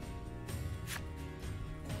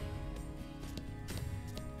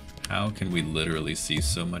 How can we literally see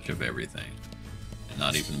so much of everything and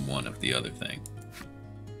not even one of the other thing?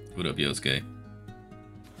 What up, Yosuke?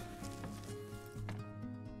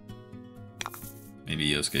 Maybe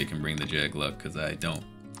Yosuke can bring the Jag luck, because I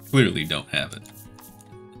clearly don't have it.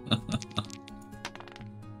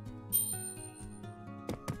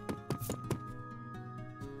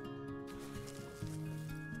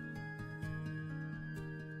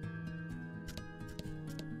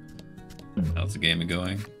 How's the game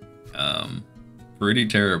going? Pretty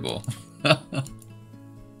terrible. So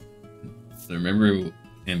remember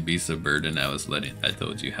in Beast of Burden, I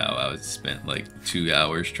told you how I spent like 2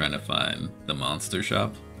 hours trying to find the monster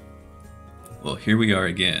shop? Well, here we are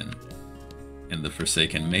again in the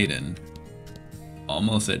Forsaken Maiden,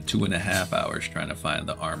 almost at 2.5 hours trying to find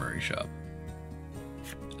the armory shop.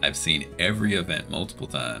 I've seen every event multiple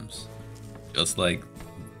times, just like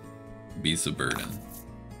Beast of Burden.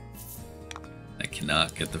 I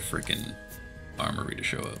cannot get the frickin' armory to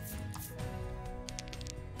show up.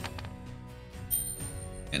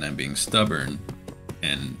 And I'm being stubborn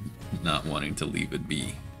and not wanting to leave it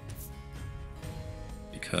be,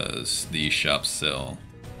 because these shops sell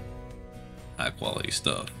high quality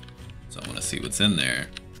stuff. So I want to see what's in there,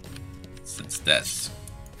 since stats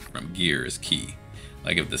from gear is key.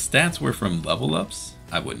 Like if the stats were from level ups,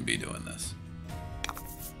 I wouldn't be doing this.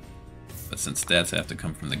 But since stats have to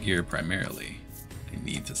come from the gear primarily, I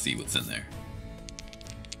need to see what's in there.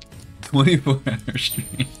 24-hour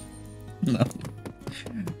stream. No.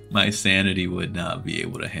 My sanity would not be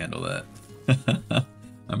able to handle that.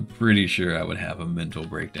 I'm pretty sure I would have a mental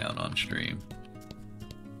breakdown on stream.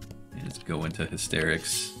 And just go into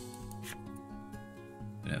hysterics.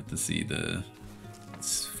 I'd have to see the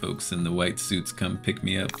folks in the white suits come pick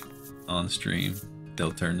me up on stream.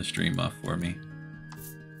 They'll turn the stream off for me.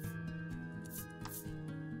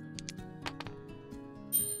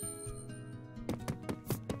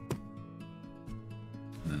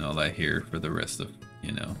 And all I hear for the rest of,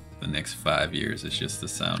 the next 5 years is just the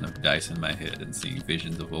sound of dice in my head and seeing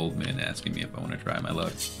visions of old men asking me if I want to try my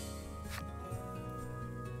luck.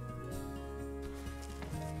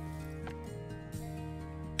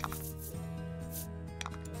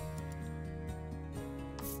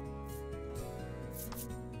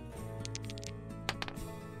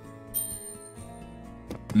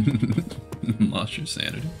 Lost your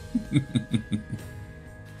sanity.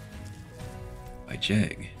 By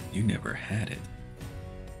Jag, you never had it.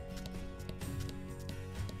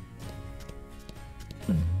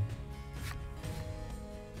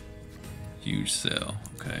 Huge sale,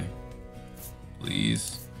 okay.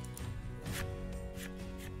 Please.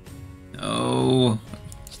 No.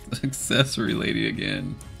 Accessory lady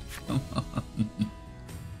again. Come on.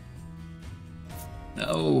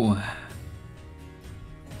 No.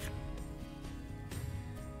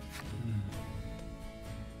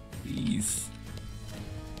 Please.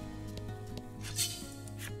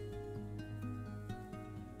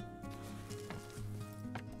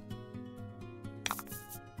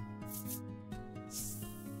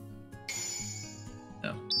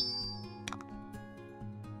 No.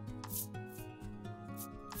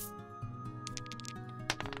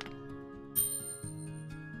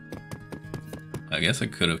 I guess I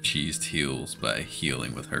could have cheesed heals by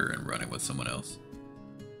healing with her and running with someone else,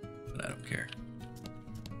 but I don't care.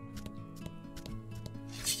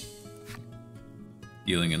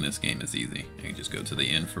 Healing in this game is easy. I can just go to the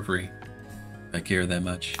inn for free. If I care that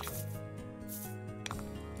much.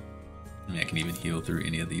 I mean, I can even heal through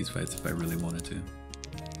any of these fights if I really wanted to.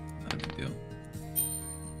 Not a big deal.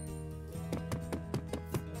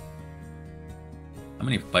 How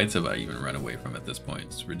many fights have I even run away from at this point?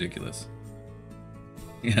 It's ridiculous.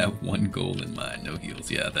 You have one goal in mind, no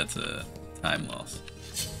heals. Yeah, that's a time loss.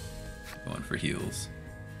 Going for heals.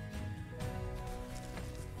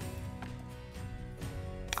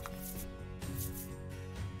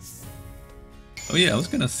 Oh yeah, I was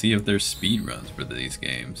gonna see if there's speed runs for these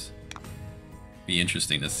games. Be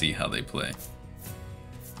interesting to see how they play.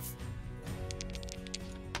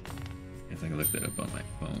 Guess I can look that up on my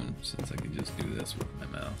phone since I can just do this with my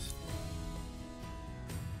mouse.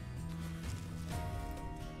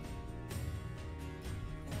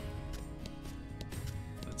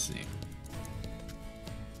 Let's see.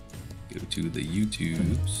 Go to the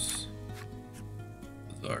YouTubes.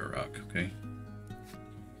 Bizarre Rock, okay.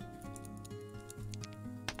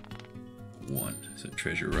 1. So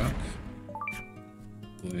Treasure Rock.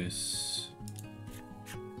 Voice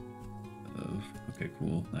of, okay,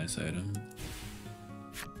 cool, nice item.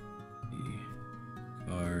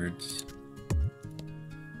 The cards.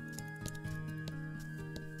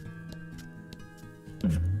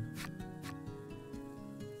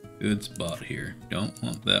 Good spot here. Don't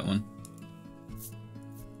want that one.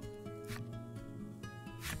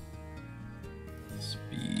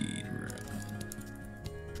 Speed run.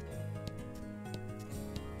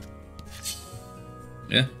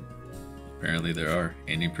 Yeah. Apparently there are.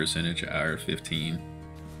 Any percentage hour 15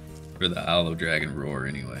 for the Hollow Dragon Roar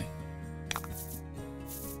anyway.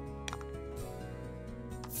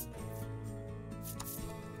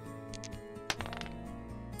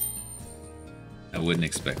 I wouldn't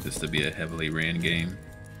expect this to be a heavily ran game.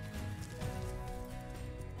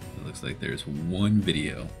 It looks like there's one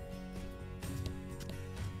video.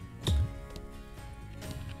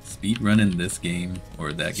 Speedrunning this game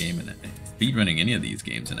or that game, and speedrunning any of these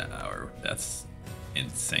games in an hour, that's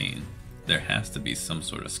insane. There has to be some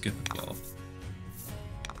sort of skip involved.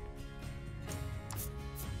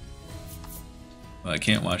 Well, I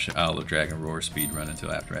can't watch the Owl of Dragon Roar speedrun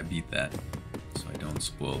until after I beat that, so I don't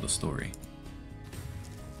spoil the story.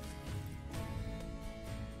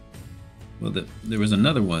 Well, there was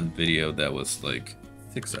another one video that was like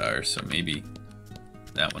 6 hours, so maybe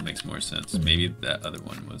that one makes more sense. Maybe that other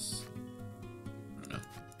one was, I don't know.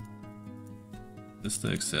 This the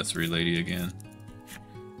accessory lady again?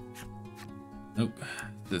 Nope,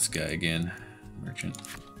 this guy again. Merchant.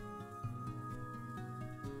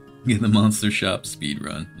 Get the Monster Shop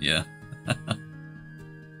speedrun, yeah.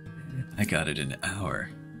 I got it in an hour.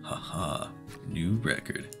 Haha, new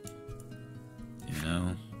record. You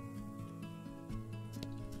know?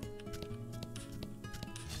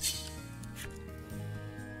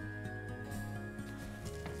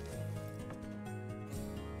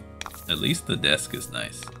 At least the desk is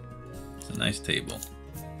nice. It's a nice table.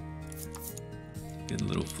 Good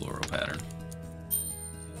little floral pattern.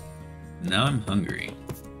 Now I'm hungry.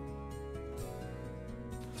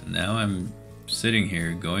 So now I'm sitting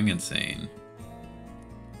here going insane.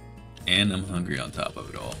 And I'm hungry on top of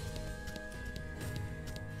it all.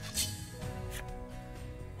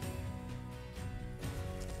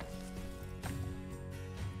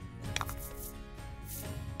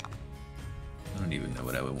 I don't even know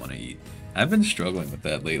what I would want to eat. I've been struggling with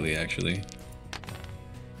that lately, actually.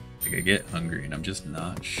 Like, I get hungry and I'm just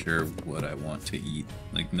not sure what I want to eat.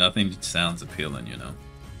 Like, nothing sounds appealing, you know?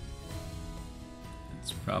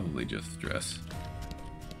 It's probably just stress.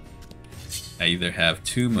 I either have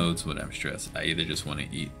two modes when I'm stressed. I either just want to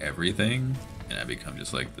eat everything and I become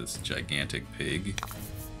just like this gigantic pig,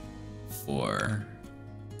 or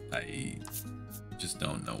I just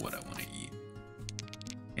don't know what I want to eat.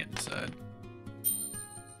 Can't decide.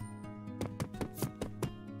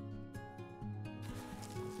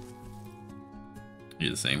 You're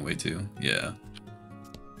the same way too? Yeah.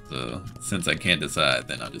 So, since I can't decide,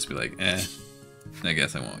 then I'll just be like, I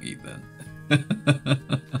guess I won't eat then.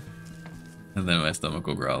 And then my stomach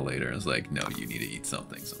will growl later and it's like, no, you need to eat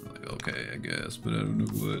something. So I'm like, okay, I guess, but I don't know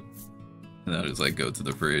what. And I'll just like go to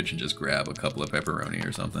the fridge and just grab a couple of pepperoni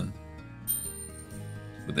or something.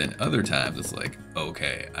 But then other times it's like,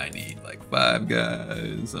 okay, I need like 5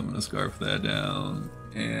 guys. I'm gonna scarf that down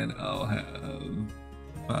and I'll have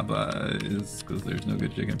Popeyes, because there's no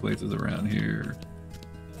good chicken places around here,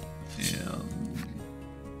 and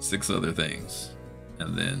 6 other things,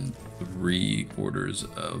 and then 3 quarters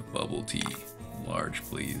of bubble tea, large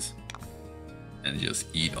please, and just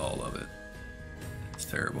eat all of it. It's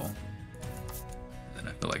terrible. And then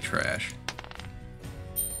I feel like trash.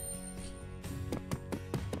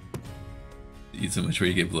 Eat so much where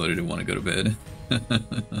you get bloated and want to go to bed.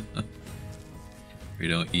 You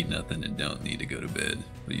don't eat nothing and don't need to go to bed,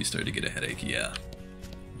 but you start to get a headache. Yeah,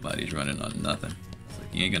 body's running on nothing. It's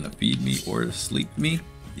like, you ain't gonna feed me or sleep me?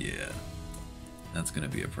 Yeah, that's gonna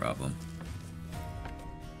be a problem.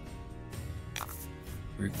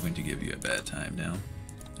 We're going to give you a bad time now.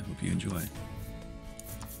 I hope you enjoy.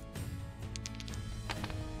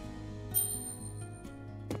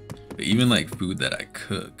 But even like food that I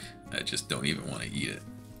cook, I just don't even want to eat it.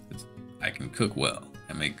 I can cook well,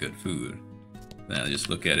 I make good food. Then I just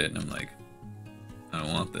look at it and I'm like, I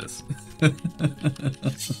don't want this. I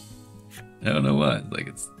don't know why. Like,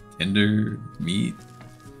 it's tender meat,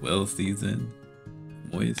 well seasoned,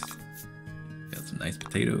 moist, got some nice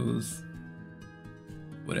potatoes,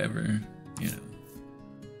 whatever, you know.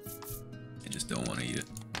 I just don't want to eat it.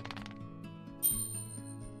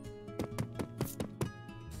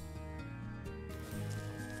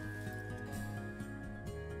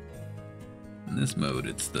 In this mode,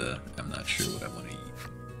 it's the, I'm not sure what I want to eat.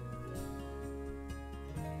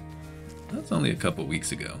 That's only a couple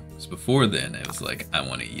weeks ago. Because before then, it was like, I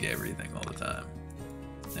want to eat everything all the time.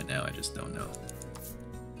 And now I just don't know.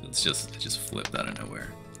 It just flipped out of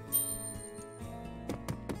nowhere.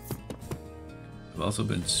 I've also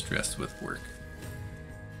been stressed with work.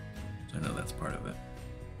 So I know that's part of it.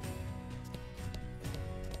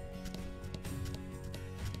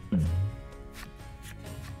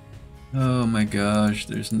 Oh my gosh,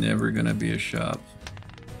 there's never gonna be a shop.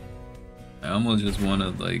 I almost just want to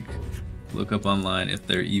like look up online if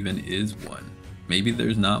there even is one. Maybe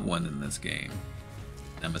there's not one in this game.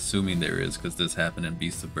 I'm assuming there is because this happened in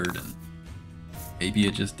Beasts of Burden. Maybe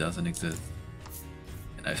it just doesn't exist.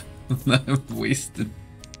 And I've wasted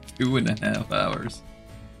 2.5 hours.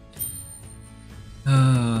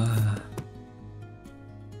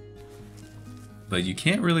 But you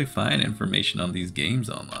can't really find information on these games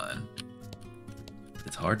online.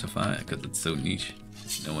 It's hard to find because it's so niche.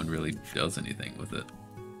 No one really does anything with it.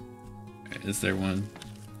 Right, is there one?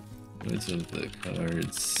 What's of the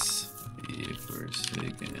cards? The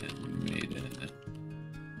Forsaken Maiden.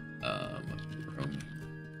 Roman.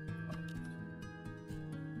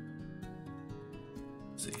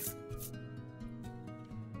 Let's see.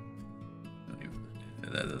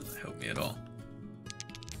 That doesn't help me at all.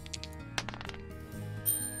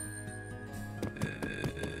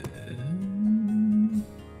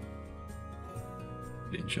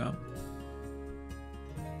 Shop.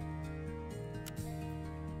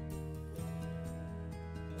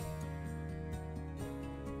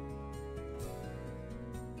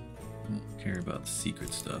 I don't care about the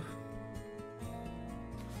secret stuff.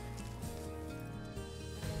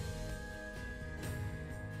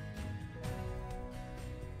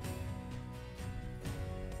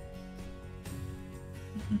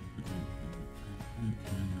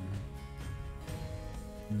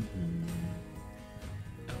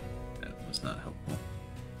 Not helpful.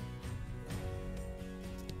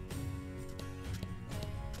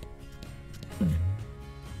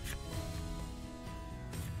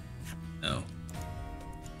 No.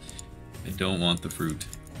 I don't want the fruit.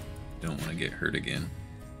 I don't want to get hurt again.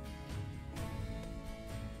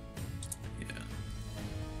 Yeah.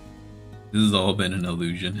 This has all been an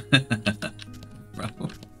illusion. Bro.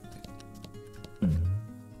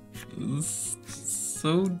 This is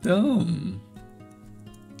so dumb.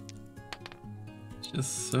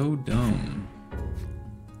 Just so dumb.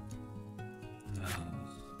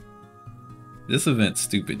 This event's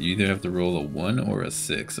stupid. You either have to roll a 1 or a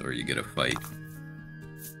 6 or you get a fight.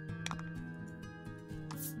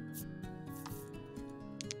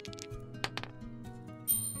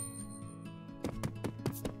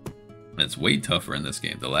 It's way tougher in this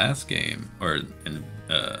game. The last game, or in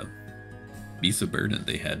Beasts of Burden,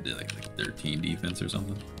 they had like 13 defense or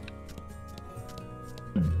something.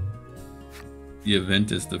 The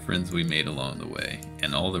event is the friends we made along the way,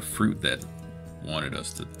 and all the fruit that wanted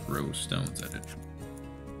us to throw stones at it.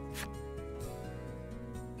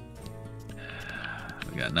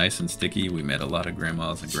 We got nice and sticky. We met a lot of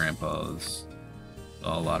grandmas and grandpas.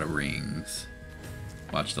 Saw a lot of rings.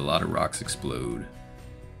 Watched a lot of rocks explode.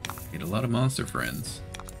 Made a lot of monster friends.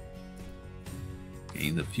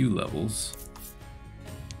 Gained a few levels.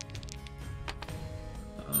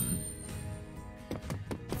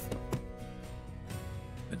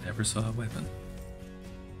 Never saw a weapon.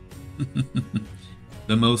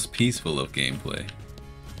 The most peaceful of gameplay.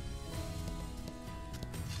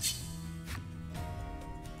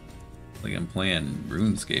 Like I'm playing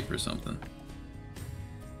RuneScape or something.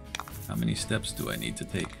 How many steps do I need to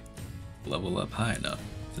take? Level up high enough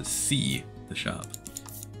to see the shop.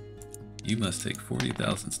 You must take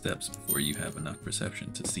 40,000 steps before you have enough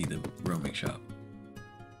perception to see the roaming shop.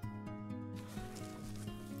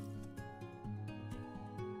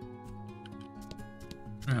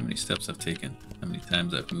 How many steps I've taken, how many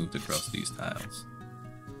times I've moved across these tiles.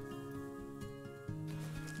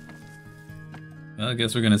 Well, I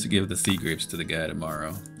guess we're gonna give the sea grapes to the guy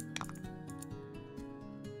tomorrow.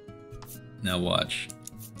 Now watch.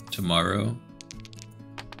 Tomorrow,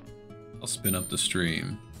 I'll spin up the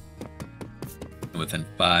stream, and within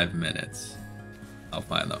 5 minutes, I'll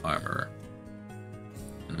find the armorer.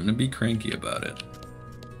 And I'm gonna be cranky about it.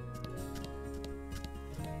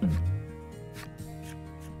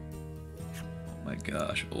 My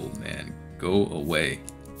gosh, old man, go away.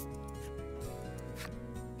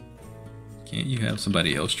 Can't you have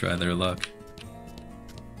somebody else try their luck?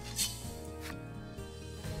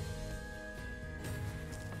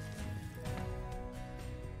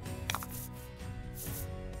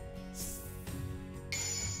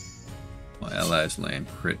 My allies land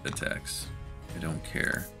crit attacks. I don't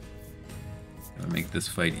care. I'm gonna make this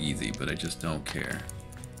fight easy, but I just don't care.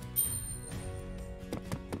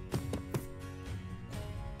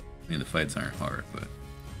 I mean, the fights aren't hard, but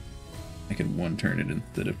I could one turn it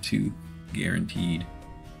instead of two, guaranteed.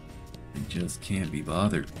 I just can't be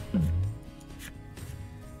bothered.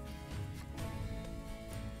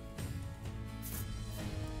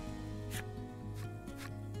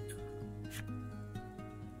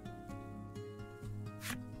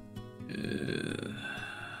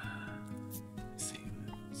 Let's see,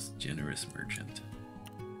 it's generous merchant.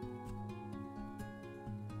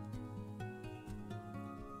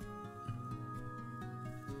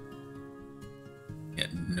 Yeah,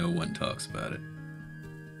 no one talks about it.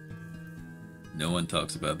 No one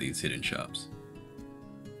talks about these hidden shops.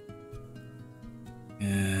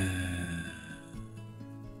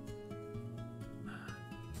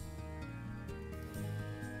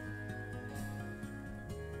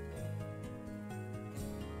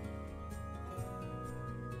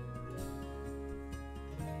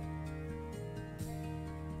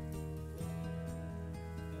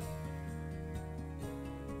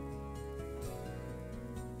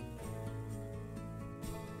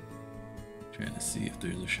 Trying to see if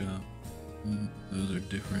there's a shop. Those are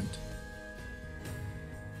different.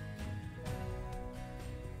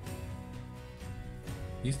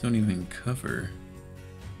 These don't even cover.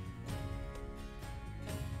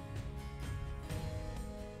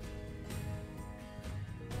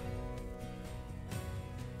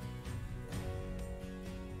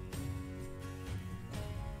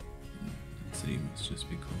 City must just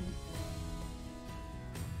be cold.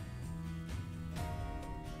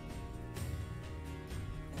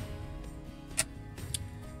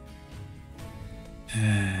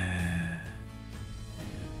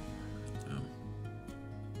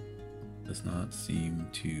 Does not seem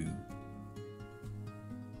to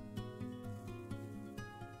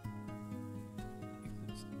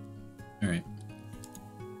alright.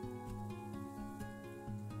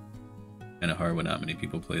 Kinda hard when not many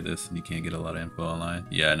people play this and you can't get a lot of info online.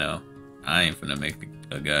 Yeah, I know. I ain't finna make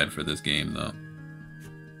a guide for this game though.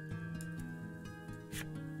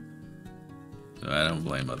 So I don't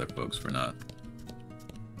blame other folks for not.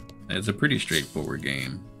 It's a pretty straightforward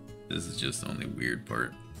game. This is just the only weird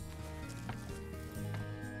part.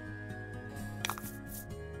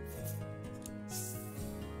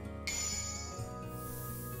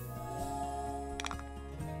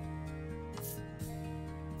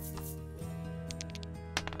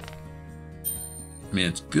 I mean,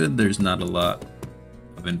 it's good there's not a lot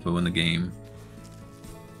of info in the game.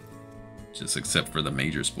 Just except for the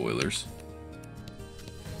major spoilers.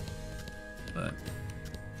 But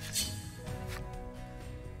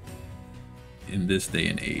in this day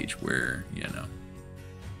and age where, you know,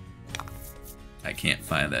 I can't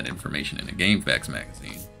find that information in a GameFAQs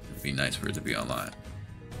magazine, it'd be nice for it to be online.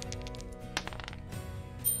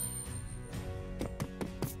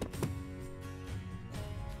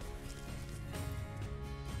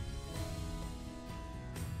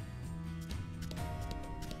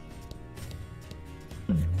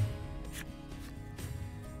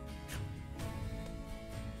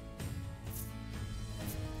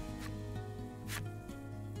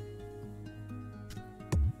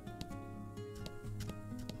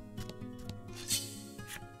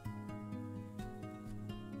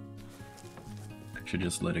 Should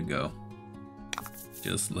just let it go.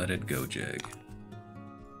 Just let it go, Jag.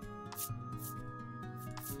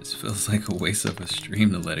 This feels like a waste of a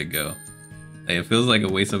stream to let it go. Hey, it feels like a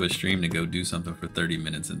waste of a stream to go do something for 30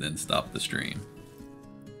 minutes and then stop the stream.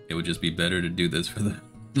 It would just be better to do this for the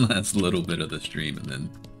last little bit of the stream and then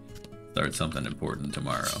start something important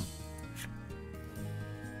tomorrow.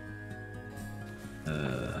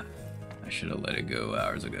 I should have let it go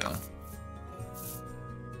hours ago.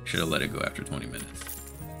 Should have let it go after 20 minutes.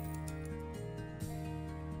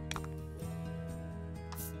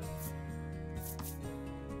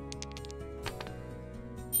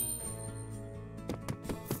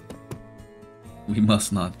 We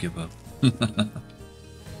must not give up.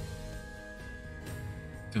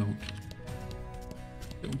 Don't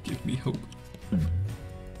give me hope.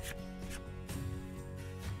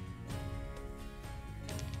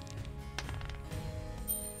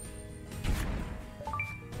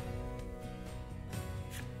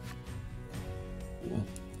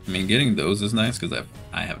 I mean, getting those is nice because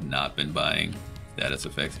I have not been buying status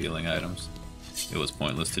effects healing items. It was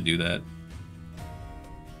pointless to do that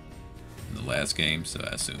in the last game, so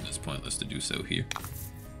I assume it's pointless to do so here.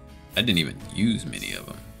 I didn't even use many of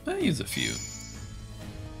them. I used a few.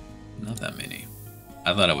 Not that many.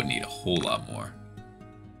 I thought I would need a whole lot more.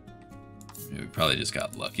 We probably just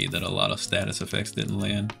got lucky that a lot of status effects didn't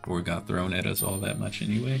land or got thrown at us all that much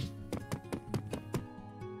anyway.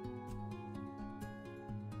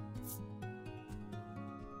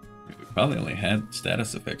 Probably only had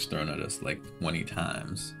status effects thrown at us like 20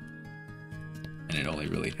 times. And it only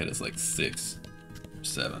really hit us like 6 or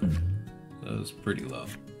 7. So it was pretty low.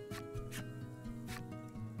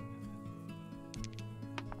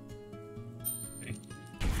 Okay.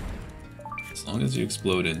 As long as you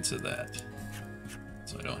explode into that.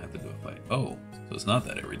 So I don't have to do a fight. Oh, so it's not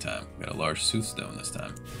that every time. We got a large soothstone this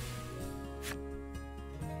time.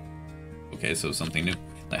 Okay, so something new.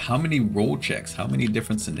 Like, how many roll checks, how many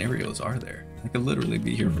different scenarios are there? I could literally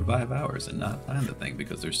be here for 5 hours and not find the thing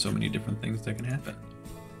because there's so many different things that can happen.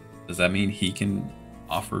 Does that mean he can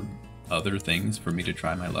offer other things for me to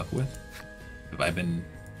try my luck with? Have I been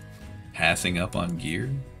passing up on gear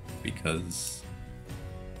because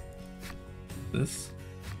this?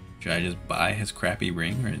 Should I just buy his crappy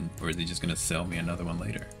ring, or is he just going to sell me another one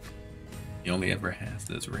later? He only ever has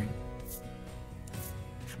this ring.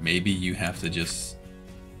 Maybe you have to just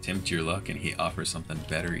tempt your luck and he offers something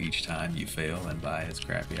better each time you fail and buy his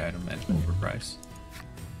crappy item at overprice.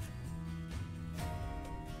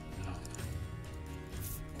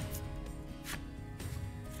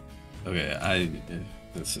 Okay,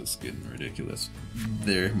 this is getting ridiculous.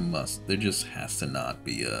 There just has to not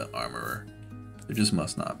be a armorer. There just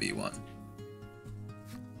must not be one.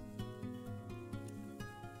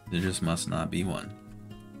 There just must not be one.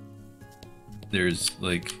 There's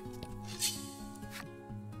like,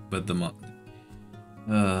 but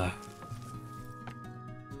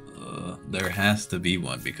there has to be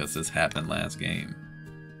one because this happened last game.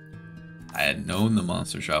 I had known the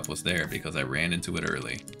monster shop was there because I ran into it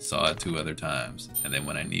early, saw it 2 other times, and then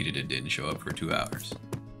when I needed it, didn't show up for 2 hours.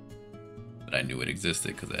 But I knew it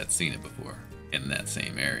existed because I had seen it before in that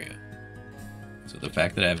same area. So the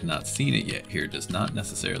fact that I have not seen it yet here does not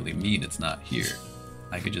necessarily mean it's not here.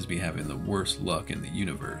 I could just be having the worst luck in the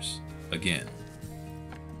universe again.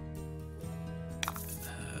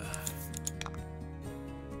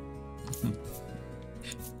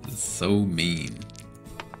 It's so mean.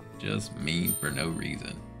 Just mean for no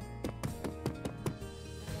reason.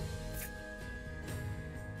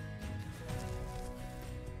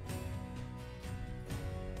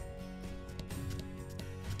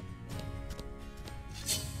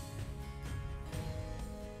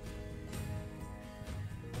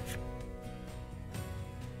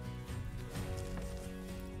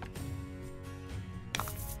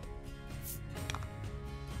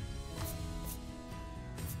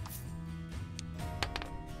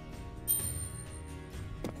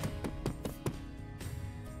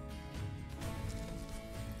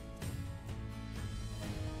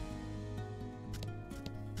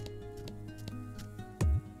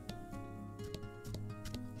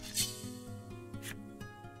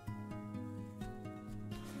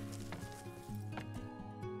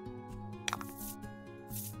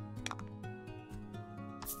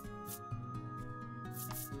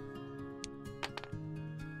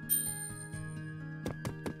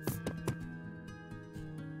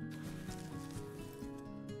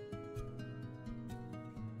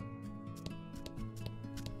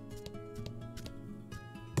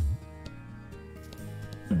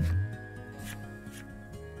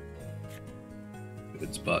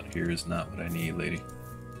 Good spot here is not what I need, lady.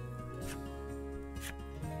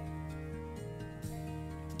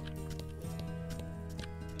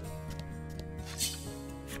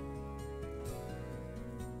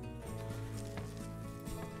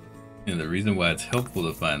 And the reason why it's helpful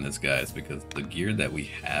to find this guy is because the gear that we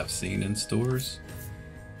have seen in stores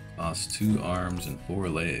costs 2 arms and 4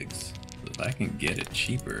 legs. So if I can get it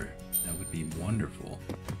cheaper, that would be wonderful.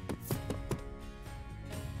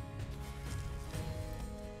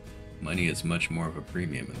 Money is much more of a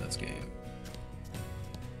premium in this game.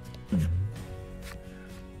 Oh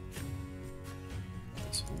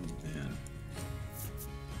man.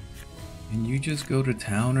 Can you just go to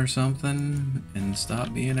town or something and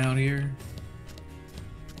stop being out here?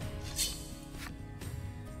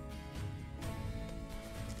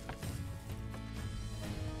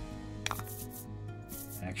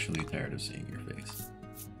 Actually tired of seeing your face.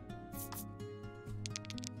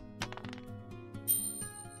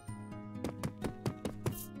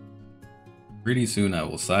 Pretty soon I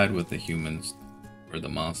will side with the humans, or the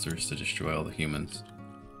monsters, to destroy all the humans.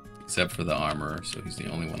 Except for the armorer, so he's the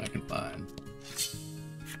only one I can find.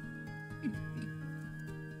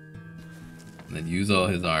 And then use all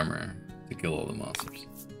his armor to kill all the monsters.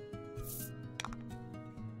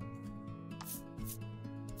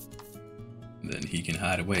 And then he can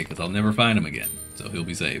hide away, because I'll never find him again, so he'll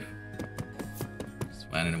be safe. Just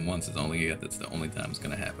finding him once is that's the only time it's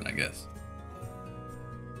gonna happen, I guess.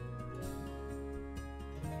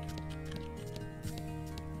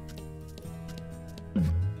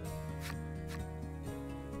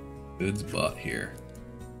 Goods bought here.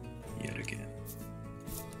 Yet again.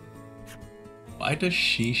 Why does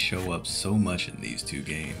she show up so much in these two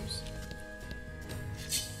games?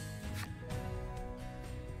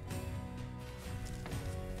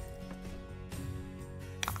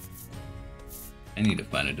 I need to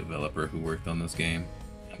find a developer who worked on this game.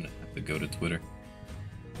 I'm gonna have to go to Twitter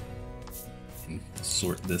and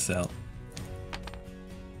sort this out.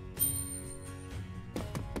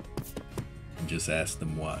 And just ask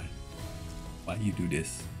them why. Why you do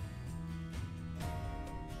this?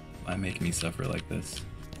 Why make me suffer like this?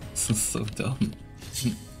 This is so dumb.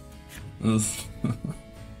 This is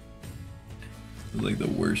like the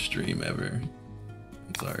worst stream ever.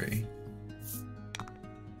 I'm sorry.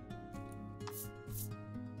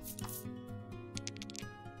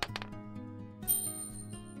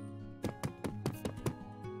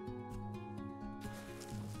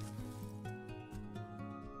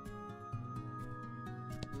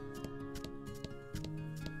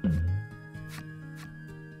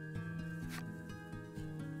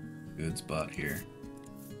 Good spot here.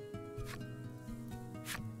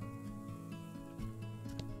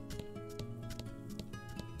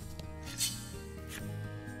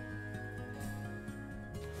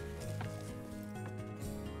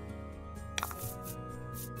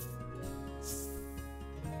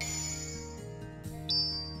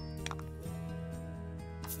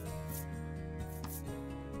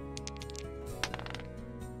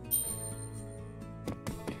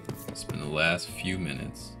 Spend the last few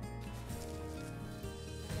minutes.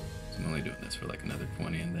 I'm only doing this for like another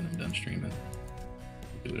 20 and then I'm done streaming.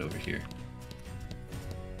 Do it over here.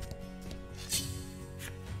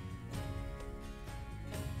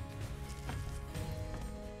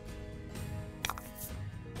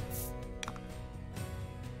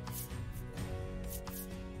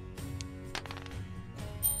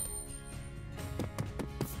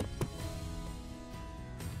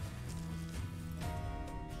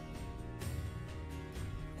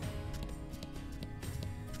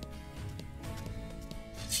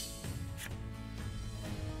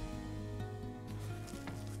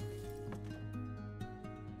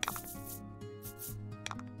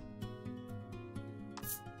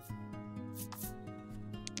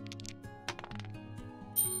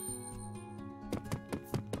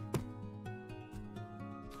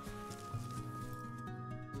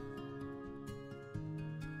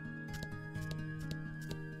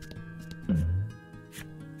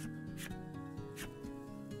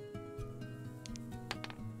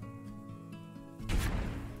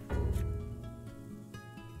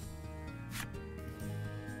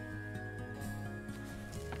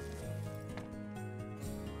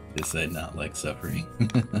 Decide not like suffering.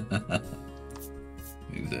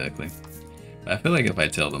 Exactly. I feel like if I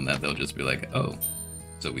tell them that, they'll just be like, oh,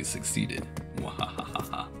 so we succeeded.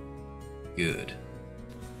 Wahahaha. Good.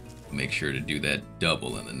 Make sure to do that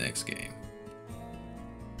double in the next game.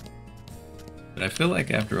 But I feel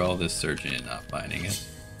like after all this searching and not finding it,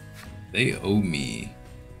 they owe me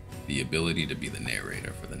the ability to be the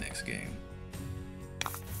narrator for the next game.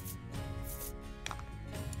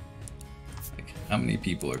 How many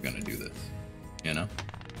people are gonna do this? You know?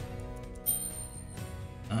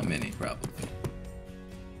 Not many, probably.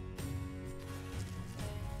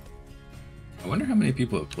 I wonder how many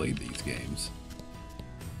people have played these games.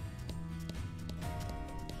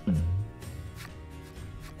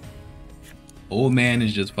 Old man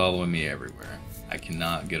is just following me everywhere. I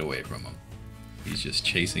cannot get away from him. He's just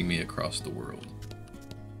chasing me across the world.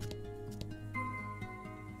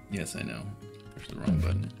 Yes, I know. Push the wrong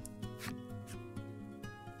button.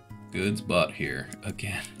 Goods bought here.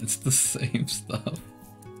 Again, it's the same stuff.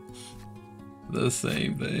 The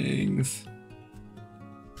same things.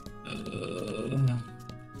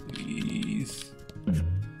 Please.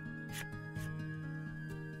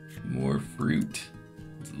 More fruit.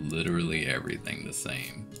 It's literally everything the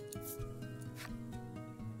same.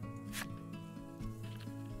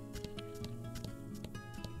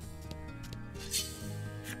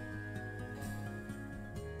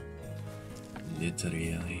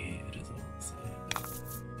 Literally, it is all the same.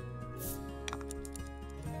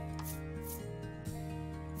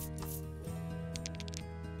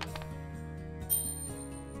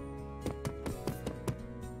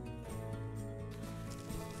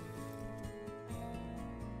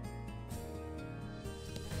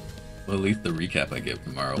 Well, at least the recap I give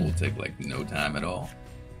tomorrow will take like no time at all.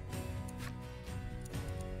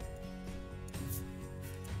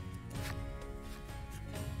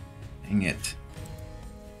 Dang it.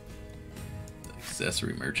 The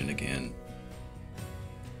accessory merchant again.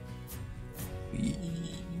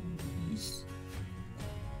 Please.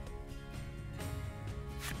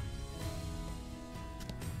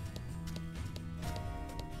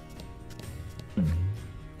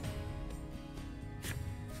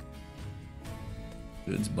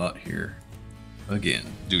 Goods bought here. Again,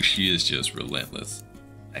 dude, she is just relentless.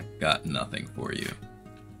 I've got nothing for you.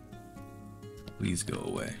 Please go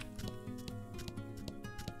away.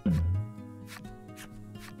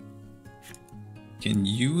 Can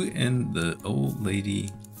you and the old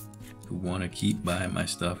lady who want to keep buying my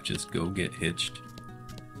stuff just go get hitched?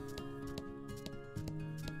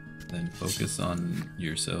 Then focus on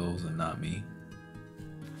yourselves and not me.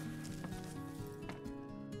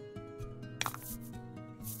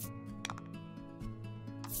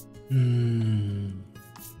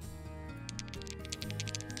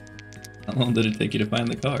 How long did it take you to find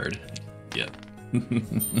the card? Yeah.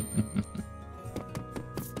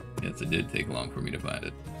 Yes, it did take long for me to find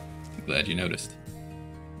it. I'm glad you noticed.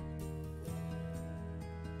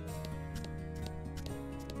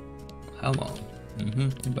 How long?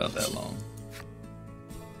 About that long.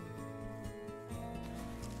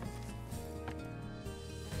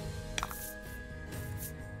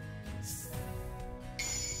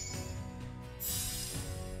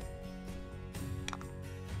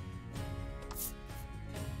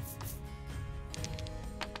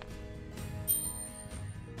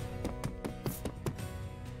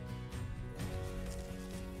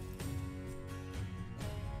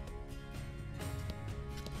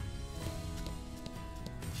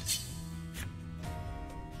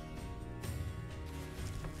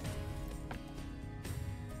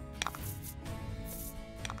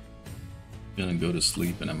 I'm gonna go to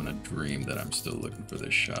sleep and I'm gonna dream that I'm still looking for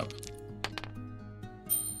this shop.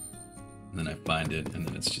 And then I find it, and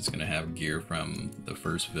then it's just gonna have gear from the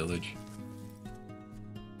first village.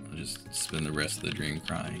 I'll just spend the rest of the dream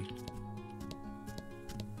crying.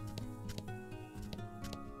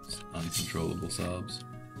 Just uncontrollable sobs.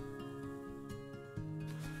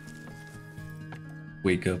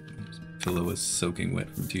 Wake up, pillow was soaking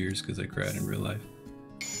wet from tears because I cried in real life.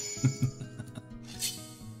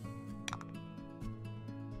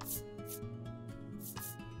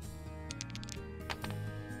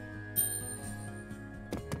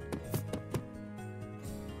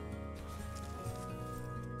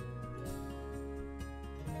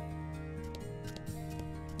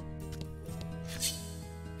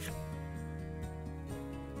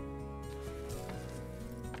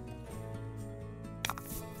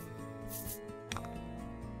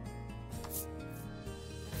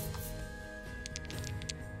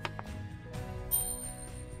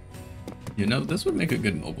 You know, this would make a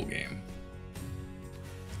good mobile game.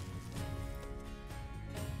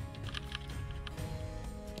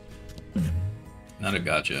 Not a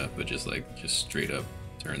gacha, but just straight up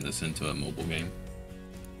turn this into a mobile game.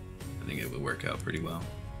 I think it would work out pretty well.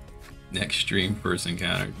 Next stream, first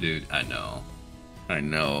encounter. Dude, I know.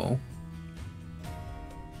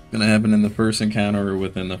 Gonna happen in the first encounter or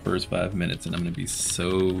within the first 5 minutes, and I'm gonna be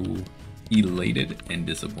so elated and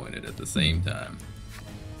disappointed at the same time.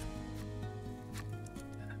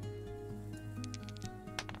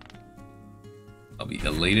 I'll be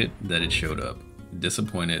elated that it showed up,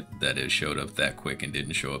 disappointed that it showed up that quick and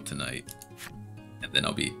didn't show up tonight, and then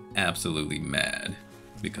I'll be absolutely mad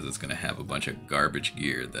because it's gonna have a bunch of garbage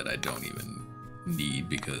gear that I don't even need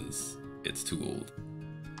because it's too old.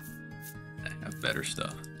 I have better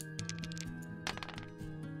stuff.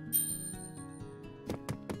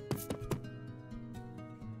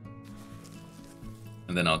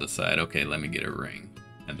 And then I'll decide, okay, let me get a ring,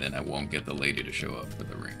 and then I won't get the lady to show up for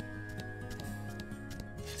the ring.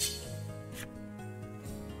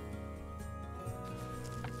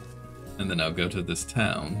 And then I'll go to this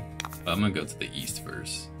town. I'm gonna go to the east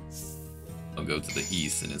first. I'll go to the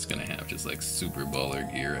east and it's gonna have just like super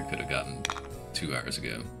baller gear I could have gotten 2 hours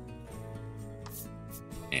ago.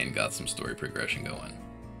 And got some story progression going.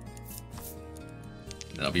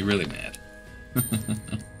 Then I'll be really mad.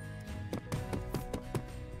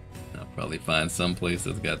 I'll probably find some place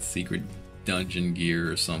that's got secret dungeon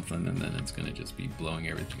gear or something, and then it's gonna just be blowing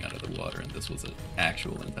everything out of the water, and this was an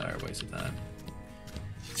actual entire waste of time.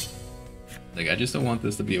 Like, I just don't want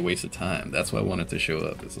this to be a waste of time. That's why I want it to show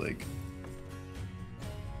up. It's like,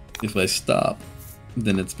 if I stop,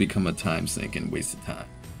 then it's become a time sink and waste of time.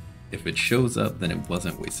 If it shows up, then it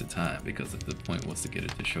wasn't wasted time, because if the point was to get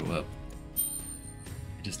it to show up,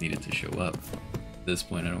 I just need it to show up. At this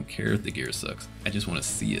point, I don't care if the gear sucks. I just want to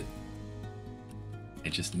see it. I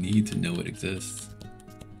just need to know it exists.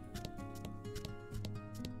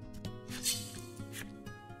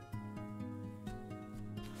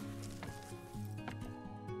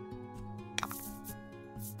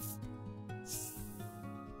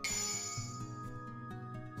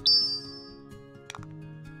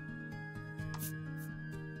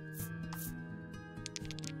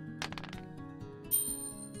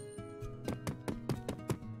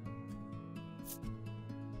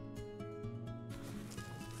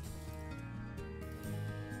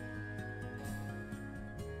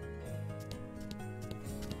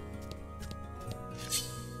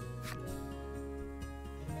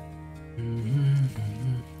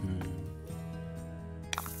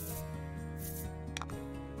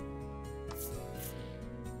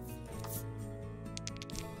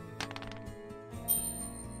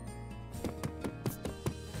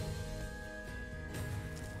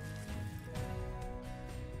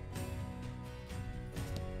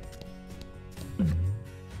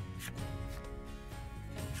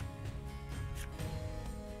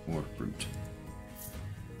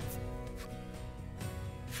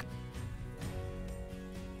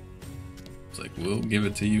 like, we'll give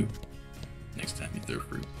it to you next time you throw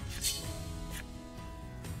fruit.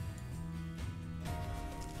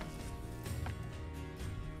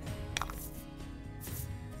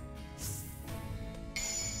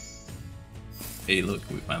 Hey, look,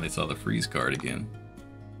 we finally saw the freeze card again.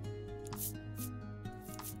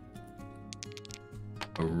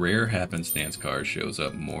 A rare happenstance card shows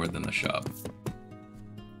up more than the shop.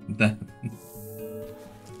 That's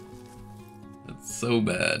so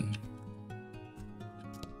bad.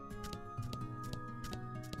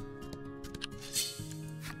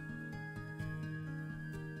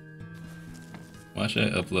 Watch I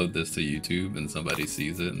upload this to YouTube and somebody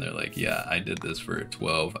sees it and they're like, yeah, I did this for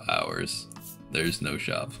 12 hours. There's no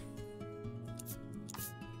shop.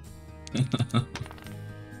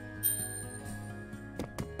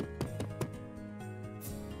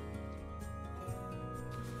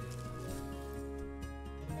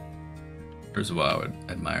 First of all, I would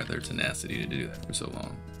admire their tenacity to do that for so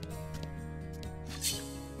long.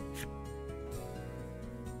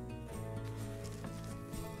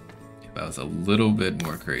 If I was a little bit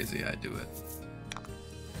more crazy, I'd do it.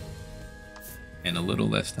 And a little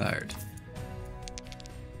less tired.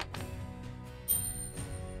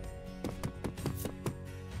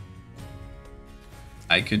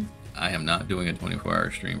 I am not doing a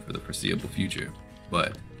 24-hour stream for the foreseeable future,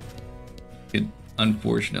 but I could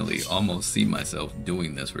unfortunately almost see myself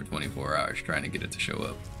doing this for 24 hours trying to get it to show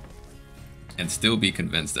up and still be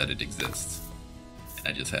convinced that it exists. And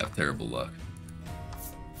I just have terrible luck.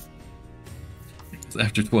 Because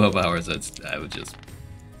after 12 hours, I would just,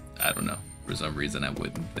 I don't know, for some reason I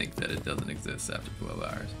wouldn't think that it doesn't exist after 12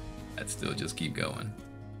 hours. I'd still just keep going.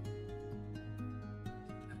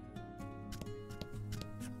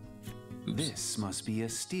 Oops. This must be a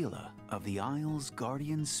stela of the Isle's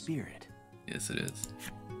guardian spirit. Yes, it is.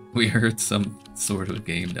 We heard some sort of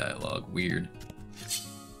game dialogue. Weird.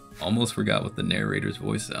 Almost forgot what the narrator's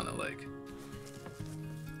voice sounded like.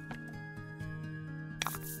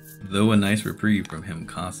 Though a nice reprieve from him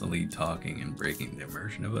constantly talking and breaking the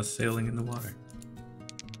immersion of us sailing in the water.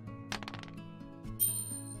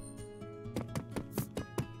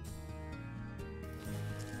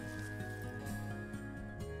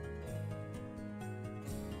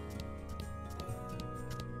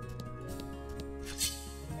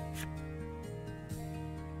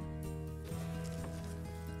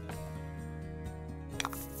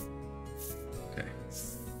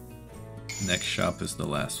 Next shop is the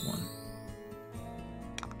last one.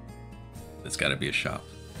 It's gotta be a shop.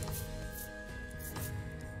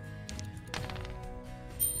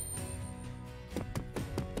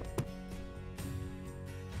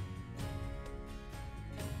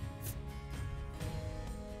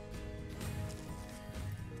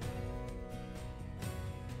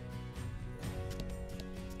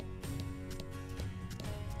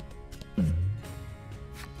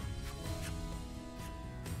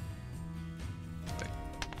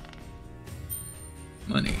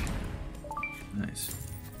 Money. Nice.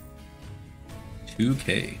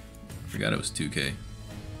 2K. Forgot it was 2K.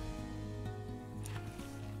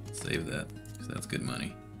 Save that, because that's good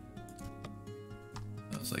money.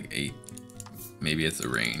 That was like 8. Maybe it's a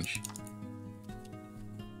range.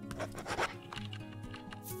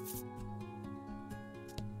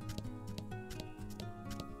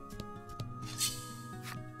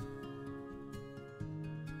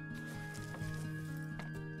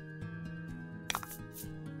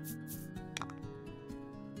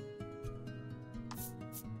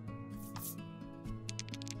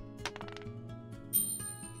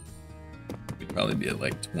 Probably be at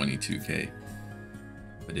like 22K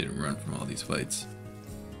if I didn't run from all these fights.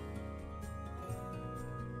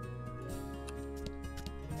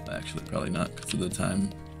 Actually, probably not because of the time.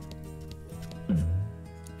 Oh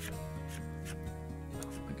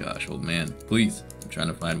my gosh, old man, please. I'm trying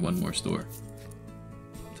to find one more store.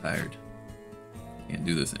 I'm tired. Can't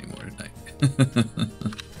do this anymore tonight.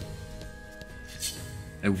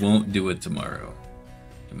 I won't do it tomorrow.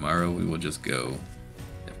 Tomorrow we will just go.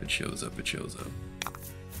 If it shows up, it shows up.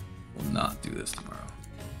 Will not do this tomorrow.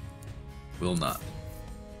 Will not.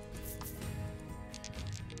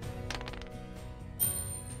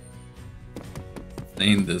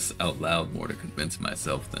 Saying this out loud more to convince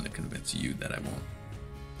myself than to convince you that I won't.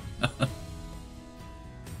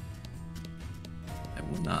 I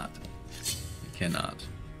will not. I cannot.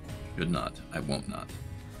 Should not. I won't not.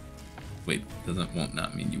 Wait, doesn't won't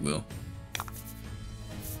not mean you will?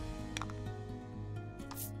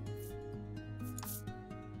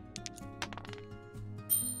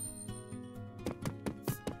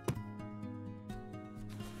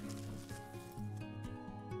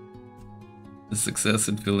 The success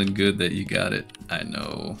and feeling good that you got it. I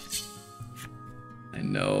know. I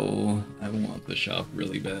know. I want the shop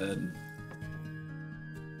really bad.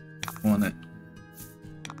 I want it.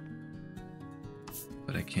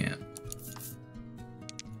 But I can't.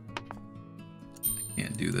 I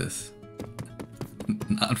can't do this.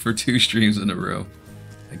 Not for 2 streams in a row.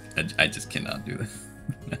 I just cannot do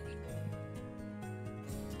that.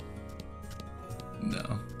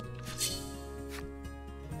 No.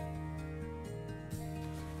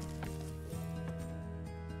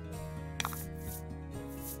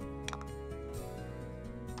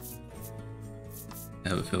 I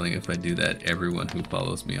have a feeling if I do that, everyone who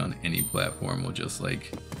follows me on any platform will just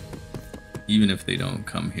like, even if they don't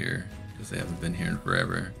come here, because they haven't been here in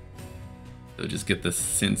forever, they'll just get the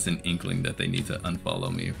sense and inkling that they need to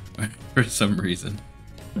unfollow me for some reason.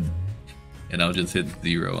 And I'll just hit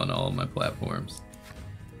 0 on all my platforms.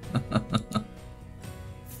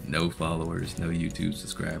 No followers, no YouTube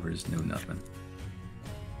subscribers, no nothing.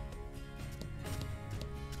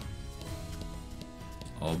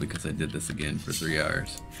 All because I did this again for 3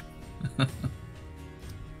 hours.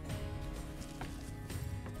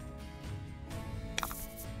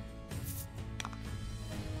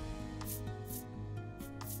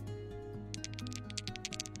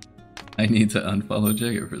 I need to unfollow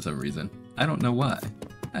Jagger for some reason. I don't know why.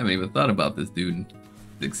 I haven't even thought about this dude in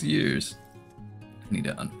 6 years. I need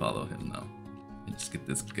to unfollow him though. And just get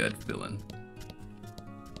this gut feeling.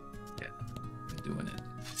 Yeah, I'm doing it.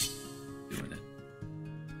 Doing it.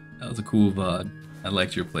 That was a cool VOD. I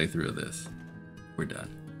liked your playthrough of this. We're done.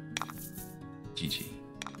 GG.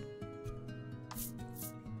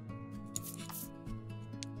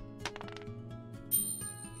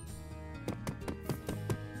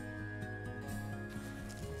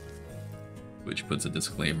 Which puts a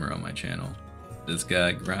disclaimer on my channel. This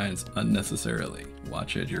guy grinds unnecessarily.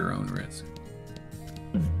 Watch at your own risk.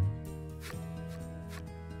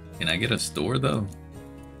 Can I get a store though?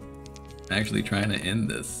 I'm actually trying to end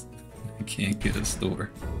this. I can't get a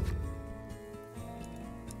store.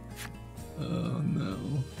 Oh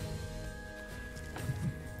no.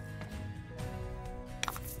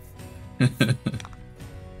 I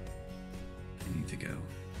need to go.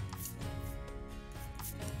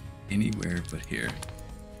 Anywhere but here.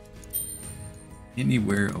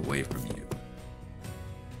 Anywhere away from you.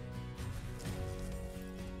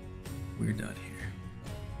 We're done here.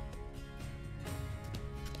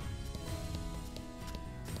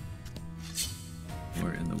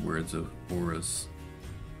 Or in the words of Aura's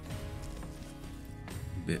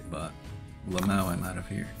Bitbot, Lamau, I'm out of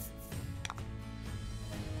here.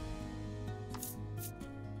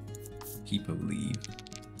 Keep a leave.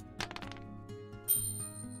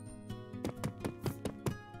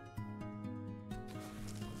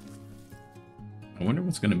 I wonder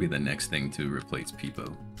what's going to be the next thing to replace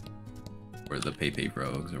Peepo. Or the Pepe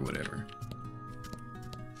Frogs or whatever.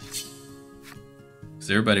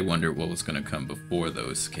 Because everybody wondered what was going to come before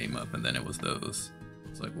those came up, and then it was those.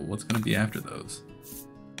 It's like, well, what's going to be after those?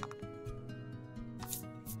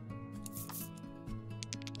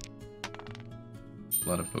 A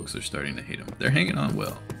lot of folks are starting to hate them. They're hanging on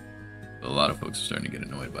well. But a lot of folks are starting to get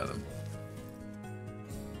annoyed by them.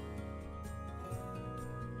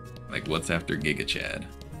 Like, what's after Giga Chad,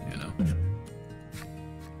 you know?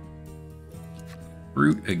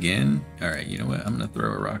 Fruit again? Alright, you know what? I'm gonna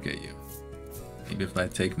throw a rock at you. Maybe if I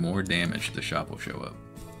take more damage, the shop will show up.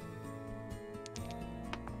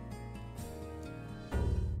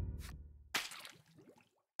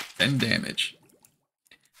 $10 damage.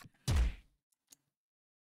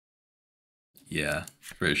 Yeah,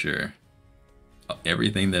 for sure.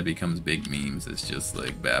 Everything that becomes big memes is just,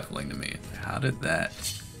 like, baffling to me. How did that,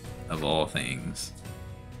 of all things,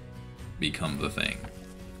 become the thing?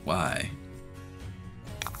 Why?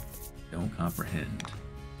 Don't comprehend.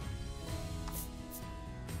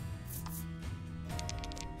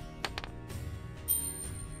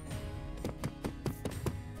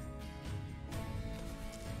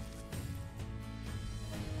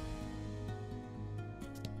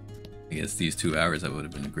 I guess these 2 hours that would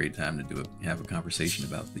have been a great time to have a conversation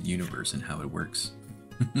about the universe and how it works.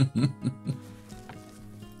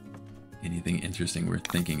 Anything interesting worth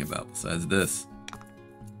thinking about besides this?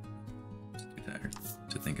 Too tired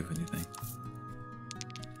to think of anything.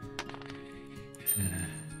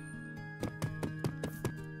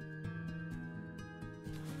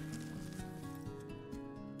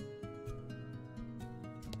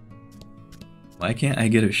 Why can't I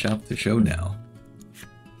get a shop to show now?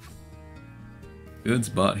 Goods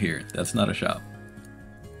bought here. That's not a shop.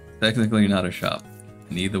 Technically not a shop.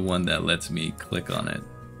 I need the one that lets me click on it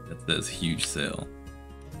that says huge sale.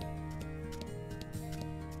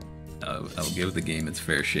 I'll give the game its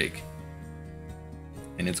fair shake.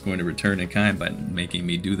 And it's going to return in kind by making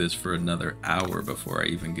me do this for another hour before I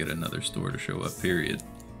even get another store to show up, period.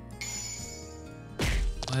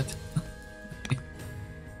 What?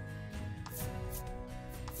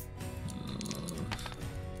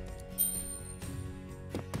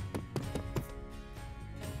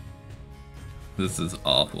 This is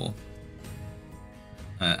awful.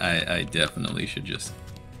 I definitely should just...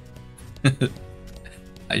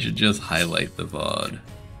 I should just highlight the VOD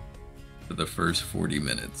for the first 40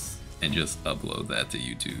 minutes and just upload that to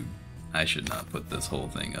YouTube. I should not put this whole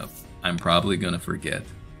thing up. I'm probably gonna forget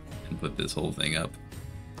and put this whole thing up,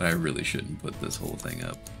 but I really shouldn't put this whole thing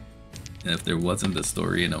up. And if there wasn't a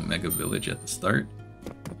story in Omega Village at the start,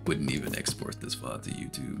 I wouldn't even export this VOD to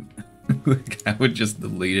YouTube. Like, I would just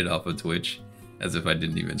delete it off of Twitch as if I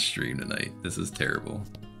didn't even stream tonight. This is terrible.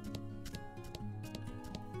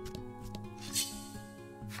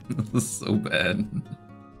 This is so bad.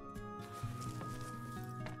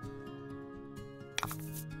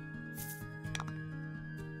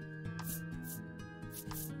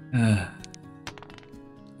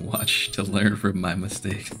 Watch to learn from my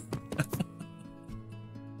mistakes.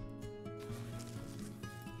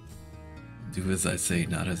 Do as I say,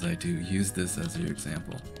 not as I do. Use this as your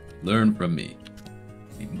example. Learn from me.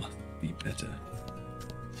 We must be better.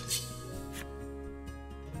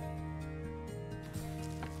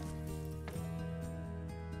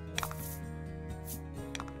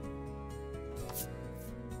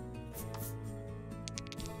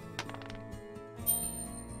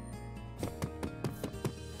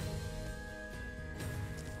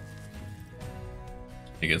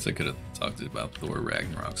 I guess I could have talked about Thor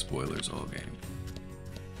Ragnarok spoilers all game.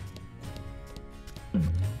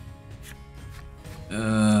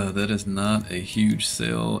 That is not a huge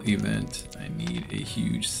sale event. I need a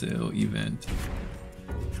huge sale event.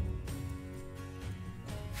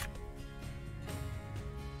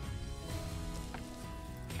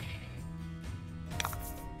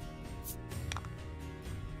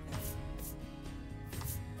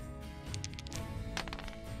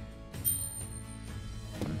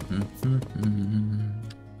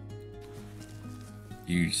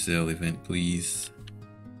 Huge sale event, please.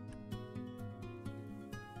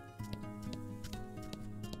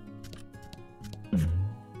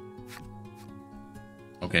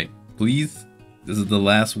 Okay, please. This is the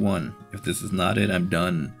last one. If this is not it, I'm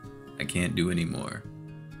done. I can't do any more.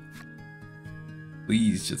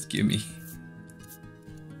 Please, just give me.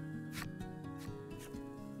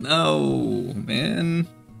 No, man.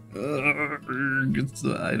 It's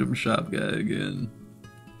the item shop guy again.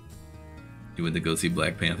 You went to go see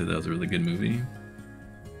Black Panther. That was a really good movie.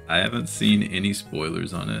 I haven't seen any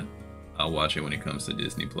spoilers on it. I'll watch it when it comes to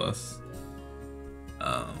Disney Plus.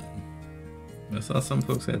 I saw some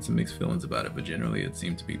folks had some mixed feelings about it, but generally it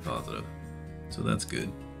seemed to be positive. So that's good.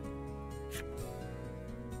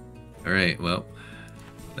 Alright, well,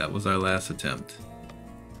 that was our last attempt.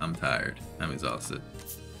 I'm tired. I'm exhausted.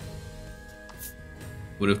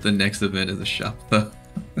 What if the next event is a shop though?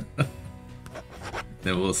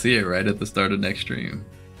 Then we'll see it right at the start of next stream.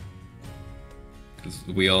 Because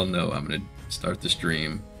we all know I'm going to start the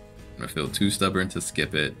stream. I'm going to feel too stubborn to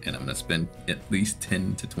skip it, and I'm going to spend at least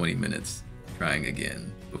 10 to 20 minutes trying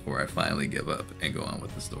again before I finally give up and go on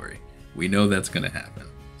with the story. We know that's going to happen.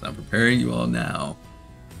 So I'm preparing you all now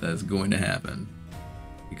that it's going to happen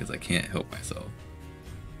because I can't help myself.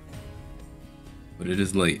 But it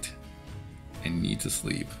is late. I need to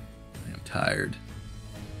sleep. I am tired.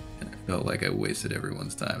 And I felt like I wasted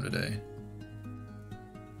everyone's time today.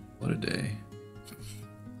 What a day.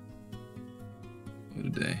 What a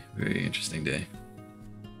day. Very interesting day.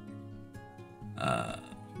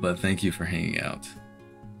 But thank you for hanging out.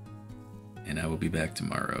 And I will be back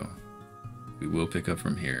tomorrow. We will pick up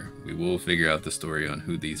from here. We will figure out the story on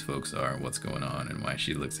who these folks are, what's going on, and why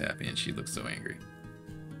she looks happy and she looks so angry.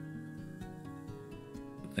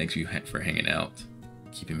 Thanks you for hanging out,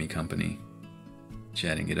 keeping me company,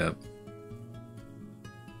 chatting it up,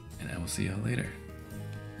 and I will see y'all later.